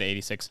think it said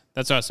 86.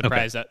 That's why I was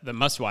surprised that the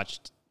must-watch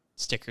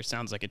sticker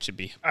sounds like it should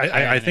be.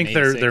 I think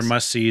their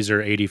must-sees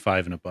are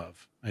 85 and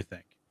above, I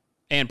think.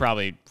 And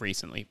probably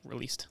recently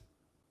released.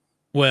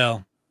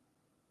 Well,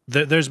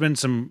 there's been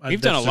some...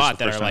 We've done a lot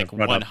that are like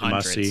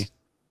 100s.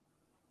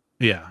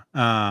 Yeah.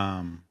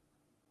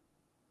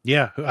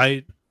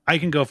 I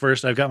can go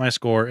first. I've got my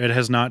score. It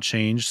has not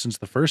changed since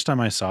the first time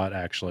I saw it,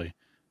 actually.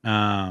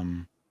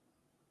 This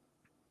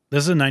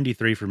is a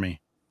 93 for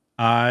me.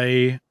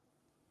 I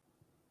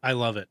I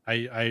love it.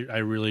 I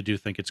really do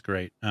think it's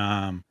great.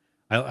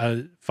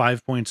 I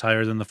 5 points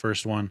higher than the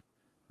first one.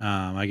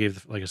 I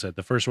gave, like I said,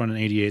 the first one an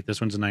 88. This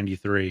one's a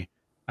 93.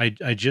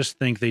 I just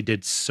think they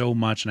did so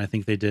much, and I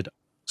think they did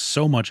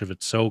so much of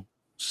it so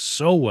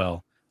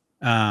well.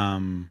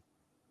 My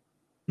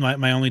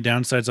only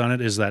downsides on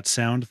it is that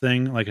sound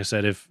thing. Like I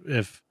said,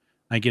 if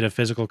I get a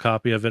physical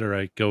copy of it or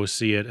I go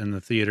see it in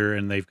the theater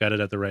and they've got it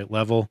at the right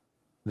level,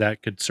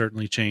 that could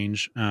certainly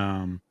change.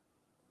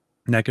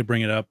 That could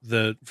bring it up.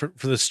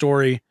 For the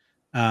story,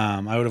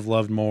 I would have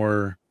loved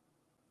more.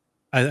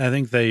 I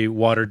think they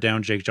watered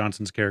down Jake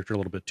Johnson's character a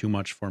little bit too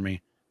much for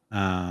me.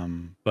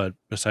 But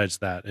besides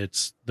that,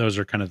 those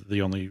are kind of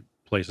the only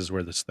places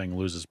where this thing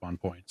loses on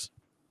points.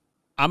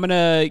 I'm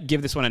gonna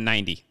give this one a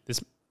 90.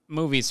 This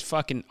movie's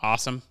fucking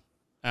awesome.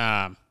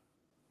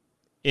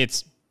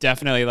 It's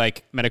definitely,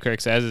 like Metacritic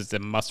says, it's a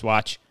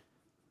must-watch.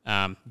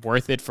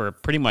 Worth it for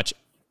pretty much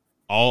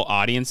all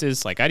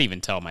audiences. Like, I'd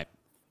even tell my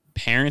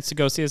parents to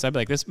go see this. I'd be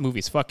like, this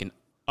movie's fucking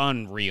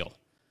unreal.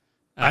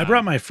 I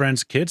brought my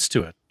friends' kids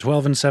to it,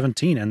 12 and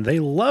 17, and they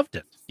loved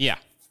it. Yeah.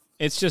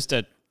 It's just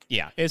a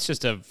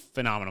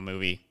phenomenal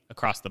movie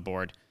across the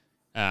board.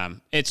 I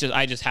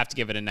just have to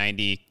give it a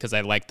 90 because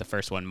I like the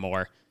first one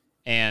more.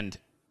 And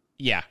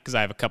yeah, because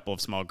I have a couple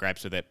of small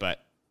gripes with it,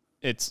 but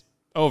it's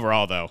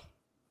overall, though,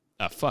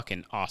 a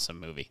fucking awesome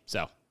movie.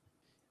 So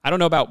I don't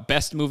know about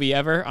best movie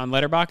ever on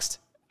Letterboxd.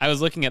 I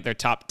was looking at their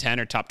top 10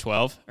 or top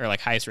 12 or like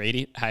highest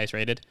rated.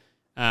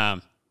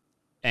 But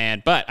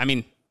I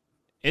mean,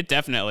 it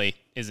definitely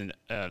isn't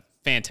a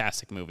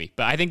fantastic movie,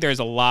 but I think there's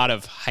a lot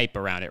of hype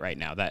around it right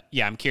now that,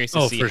 yeah, I'm curious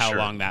to see how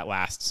long that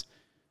lasts.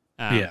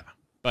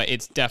 But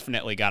it's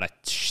definitely got a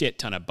shit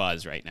ton of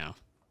buzz right now.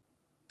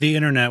 The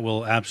internet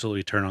will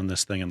absolutely turn on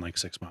this thing in like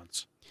 6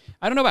 months.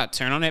 I don't know about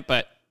turn on it,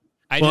 but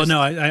I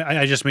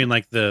just mean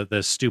like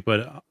the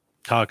stupid,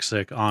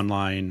 toxic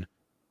online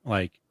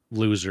like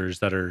losers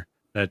that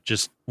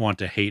just want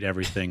to hate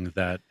everything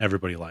that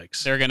everybody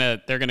likes. They're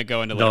gonna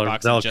go into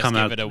Letterboxd and just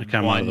give it a 1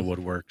 out of the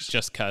woodworks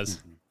just because.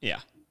 Mm-hmm. Yeah,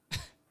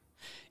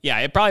 yeah.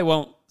 It probably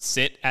won't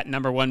sit at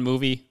number 1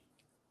 movie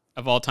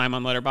of all time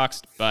on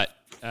Letterboxd, but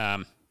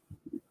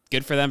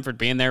good for them for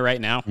being there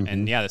right now. Mm-hmm.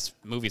 And yeah, this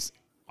movie's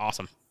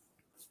awesome.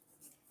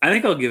 I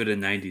think I'll give it a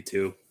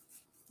 92.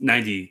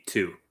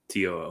 92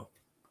 TOO.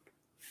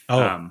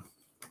 Oh,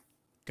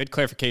 good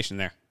clarification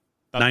there.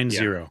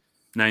 9-0.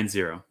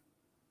 9-0.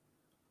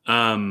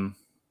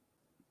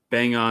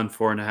 Bang on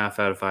 4.5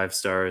 out of 5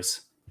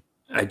 stars.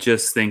 I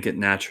just think it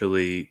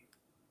naturally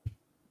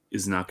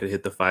is not going to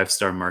hit the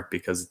 5-star mark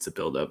because it's a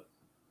build-up.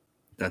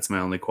 That's my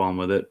only qualm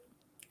with it.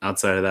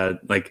 Outside of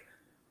that, like,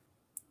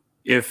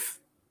 if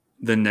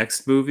the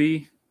next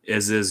movie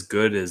is as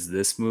good as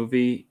this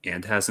movie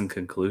and has some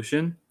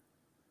conclusion,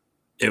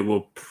 it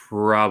will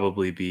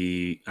probably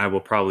be, I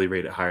will probably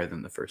rate it higher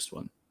than the first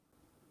one.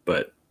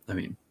 But, I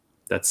mean,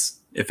 that's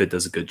if it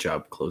does a good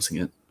job closing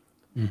it.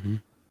 Mm-hmm.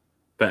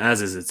 But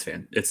as is,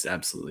 it's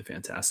absolutely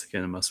fantastic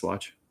and a must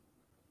watch.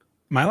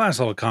 My last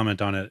little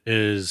comment on it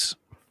is,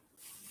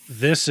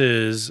 this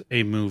is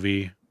a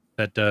movie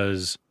that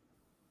does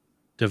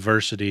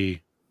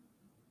diversity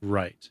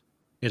right.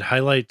 It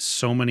highlights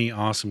so many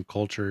awesome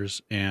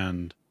cultures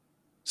and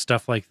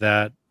stuff like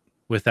that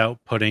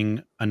without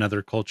putting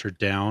another culture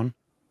down.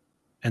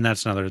 And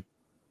that's another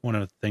one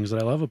of the things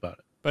that I love about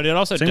it. But it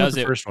also Same does with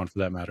the it first one for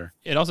that matter.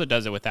 It also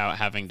does it without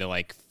having to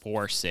like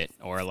force it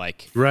or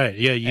like right.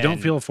 Yeah, you don't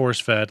feel force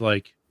fed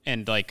like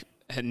and like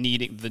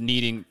needing the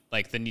need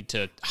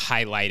to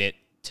highlight it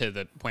to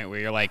the point where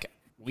you're like,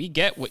 we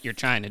get what you're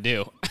trying to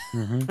do.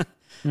 Mm-hmm.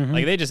 Mm-hmm.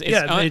 Like they just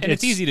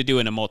it's easy to do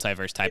in a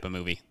multiverse type of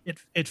movie.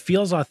 It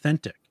feels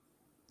authentic.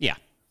 Yeah.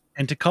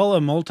 And to call a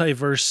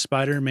multiverse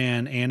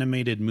Spider-Man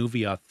animated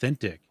movie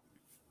authentic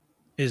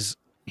is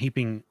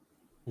heaping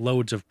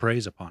loads of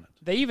praise upon it.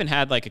 They even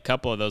had like a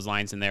couple of those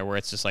lines in there where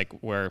it's just like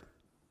where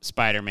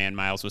Spider-Man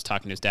Miles was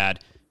talking to his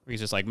dad, where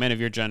he's just like, men of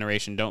your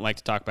generation don't like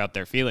to talk about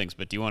their feelings,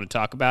 but do you want to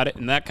talk about it?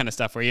 And that kind of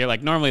stuff where you're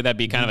like, normally that'd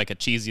be kind of like a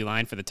cheesy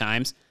line for the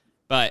times,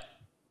 but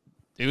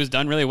it was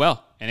done really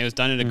well. And it was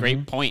done at a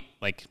great point.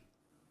 Like,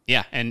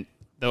 yeah. And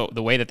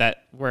the way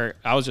that where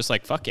I was just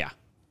like, fuck yeah.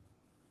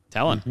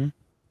 Tell him. Mm-hmm.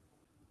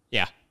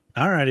 Yeah.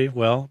 Alrighty.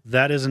 Well,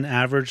 that is an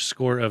average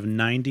score of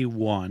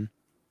 91.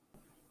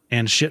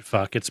 And shit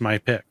fuck, it's my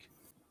pick.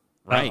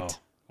 Right.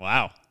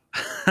 Wow.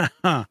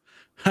 I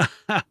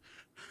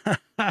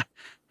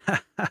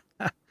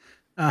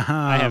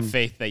have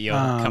faith that you'll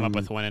come up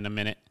with one in a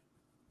minute.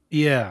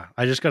 Yeah.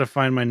 I just got to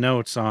find my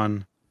notes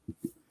on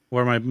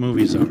where my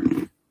movies are.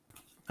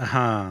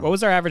 What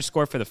was our average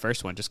score for the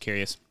first one? Just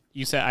curious.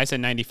 I said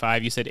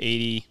 95. You said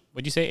 80.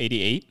 What'd you say?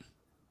 88?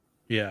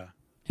 Yeah.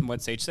 And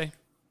what'd Sage say?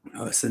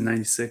 Oh, I said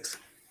 96.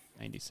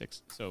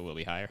 96. So it will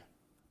be higher.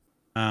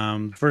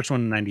 First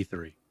one,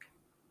 93.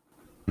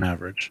 On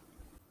average.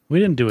 We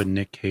didn't do a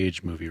Nick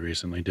Cage movie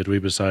recently, did we?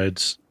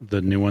 Besides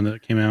the new one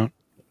that came out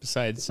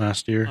besides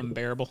last year,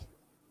 Unbearable.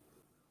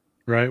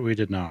 Right, we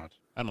did not.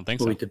 I don't think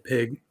so. We did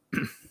Pig.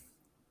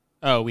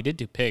 Oh, we did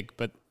do Pig,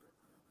 but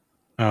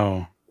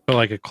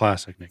like a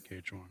classic Nick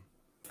Cage one.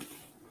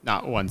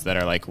 not ones that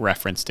are like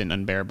referenced in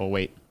Unbearable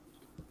Weight.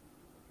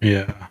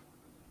 Yeah.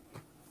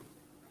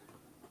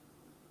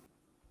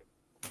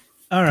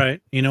 All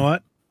right. You know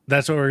what?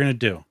 That's what we're going to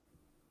do.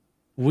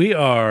 We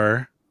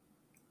are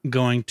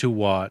going to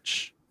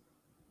watch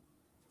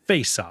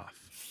Face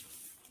Off.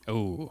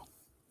 Oh.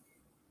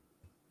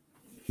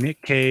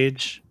 Nick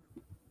Cage,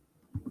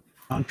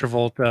 John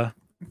Travolta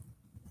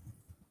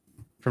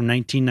from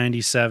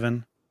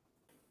 1997.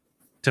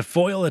 To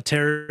foil a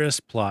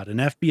terrorist plot, an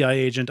FBI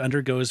agent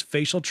undergoes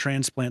facial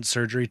transplant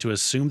surgery to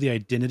assume the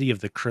identity of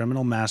the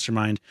criminal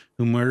mastermind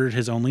who murdered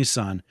his only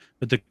son,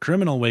 but the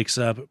criminal wakes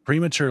up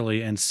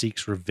prematurely and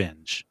seeks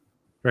revenge.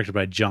 Directed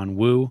by John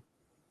Woo.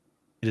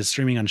 It is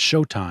streaming on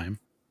Showtime.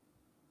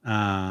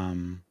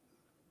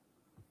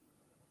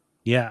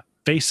 Yeah,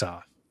 Face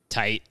Off.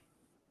 Tight.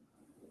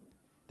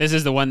 This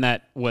is the one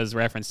that was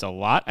referenced a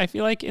lot, I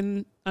feel like,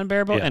 in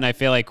Unbearable. Yeah. And I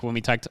feel like when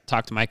we talked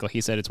to Michael,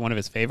 he said it's one of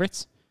his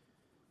favorites.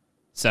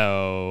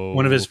 So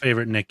One of his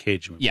favorite Nick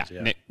Cage movies.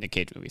 Yeah. Nick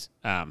Cage movies.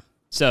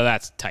 So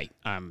that's tight.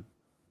 I'm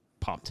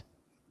pumped.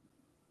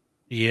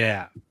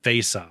 Yeah,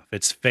 Face Off.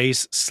 It's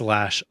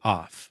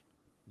face/off.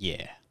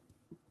 Yeah.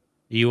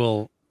 You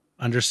will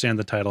understand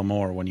the title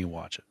more when you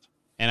watch it.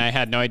 And I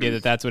had no idea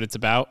that that's what it's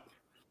about.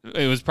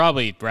 It was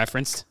probably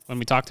referenced when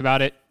we talked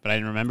about it, but I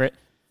didn't remember it.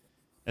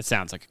 That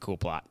sounds like a cool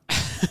plot.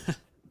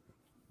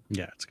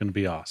 Yeah, it's going to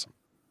be awesome.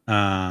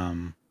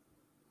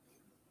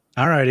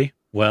 Alrighty.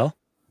 Well,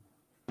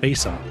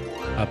 Face Off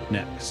up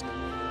next.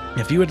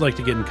 If you would like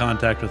to get in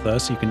contact with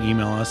us, you can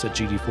email us at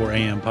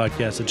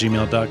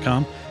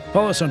gd4ampodcast@gmail.com.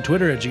 Follow us on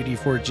Twitter at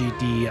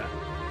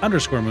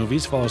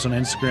gd4gd_movies. Follow us on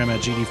Instagram at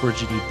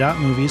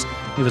gd4gd.movies.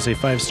 Leave us a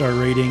 5-star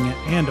rating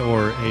and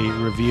or a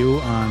review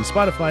on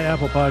Spotify,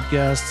 Apple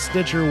Podcasts,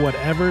 Stitcher,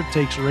 whatever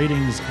takes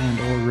ratings and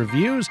or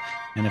reviews.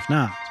 And if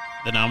not,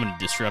 then I'm going to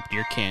disrupt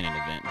your canon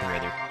event,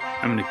 brother.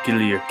 I'm going to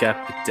kill your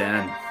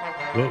Capitan.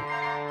 Whoa.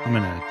 I'm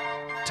going to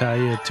tie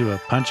you to a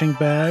punching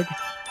bag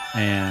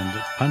and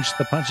punch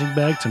the punching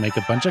bag to make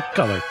a bunch of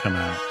color come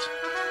out.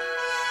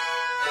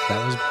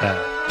 That was bad.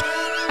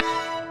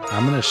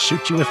 I'm going to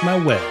shoot you with my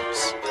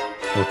webs.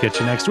 We'll catch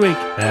you next week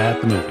at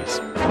the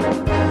movies.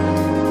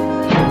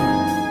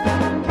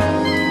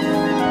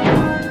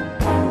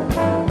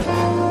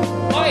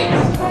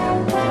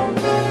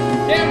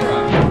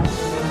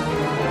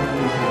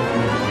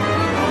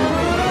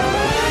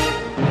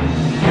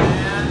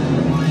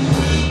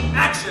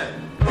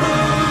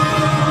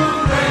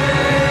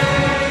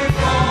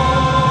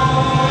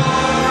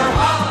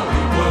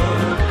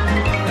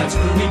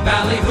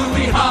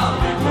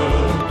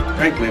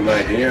 Frankly,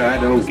 my dear, I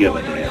don't give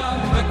a damn.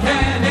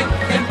 Mechanic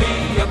can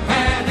be a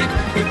panic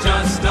with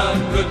just a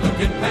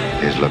good-looking man.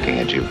 He's looking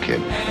at you,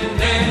 kid.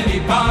 And any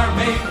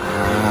barmaid.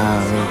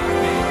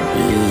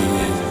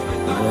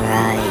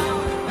 Right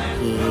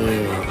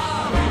here.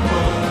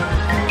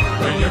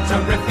 When you're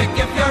terrific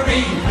if you're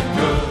even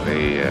good.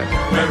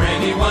 Where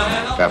anyone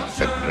else stuff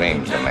that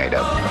dreams are made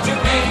of. to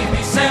A,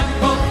 be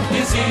simple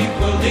is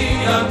equally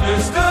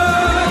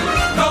understood.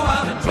 Go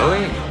out and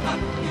Louis,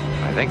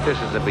 I think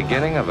this is the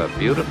beginning of a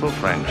beautiful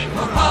friendship.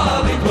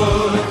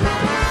 Hollywood.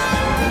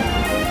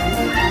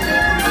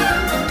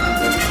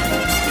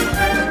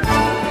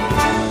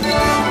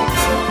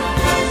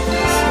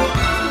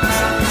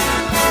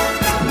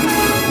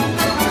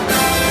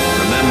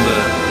 Remember,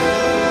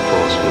 the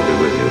Force will be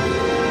with you,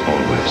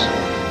 always.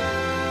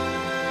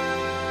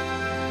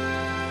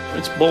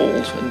 It's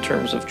bold in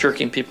terms of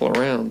jerking people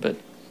around, but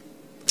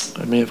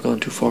I may have gone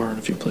too far in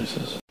a few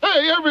places.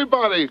 Hey,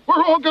 everybody,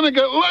 we're all gonna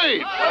get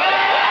laid.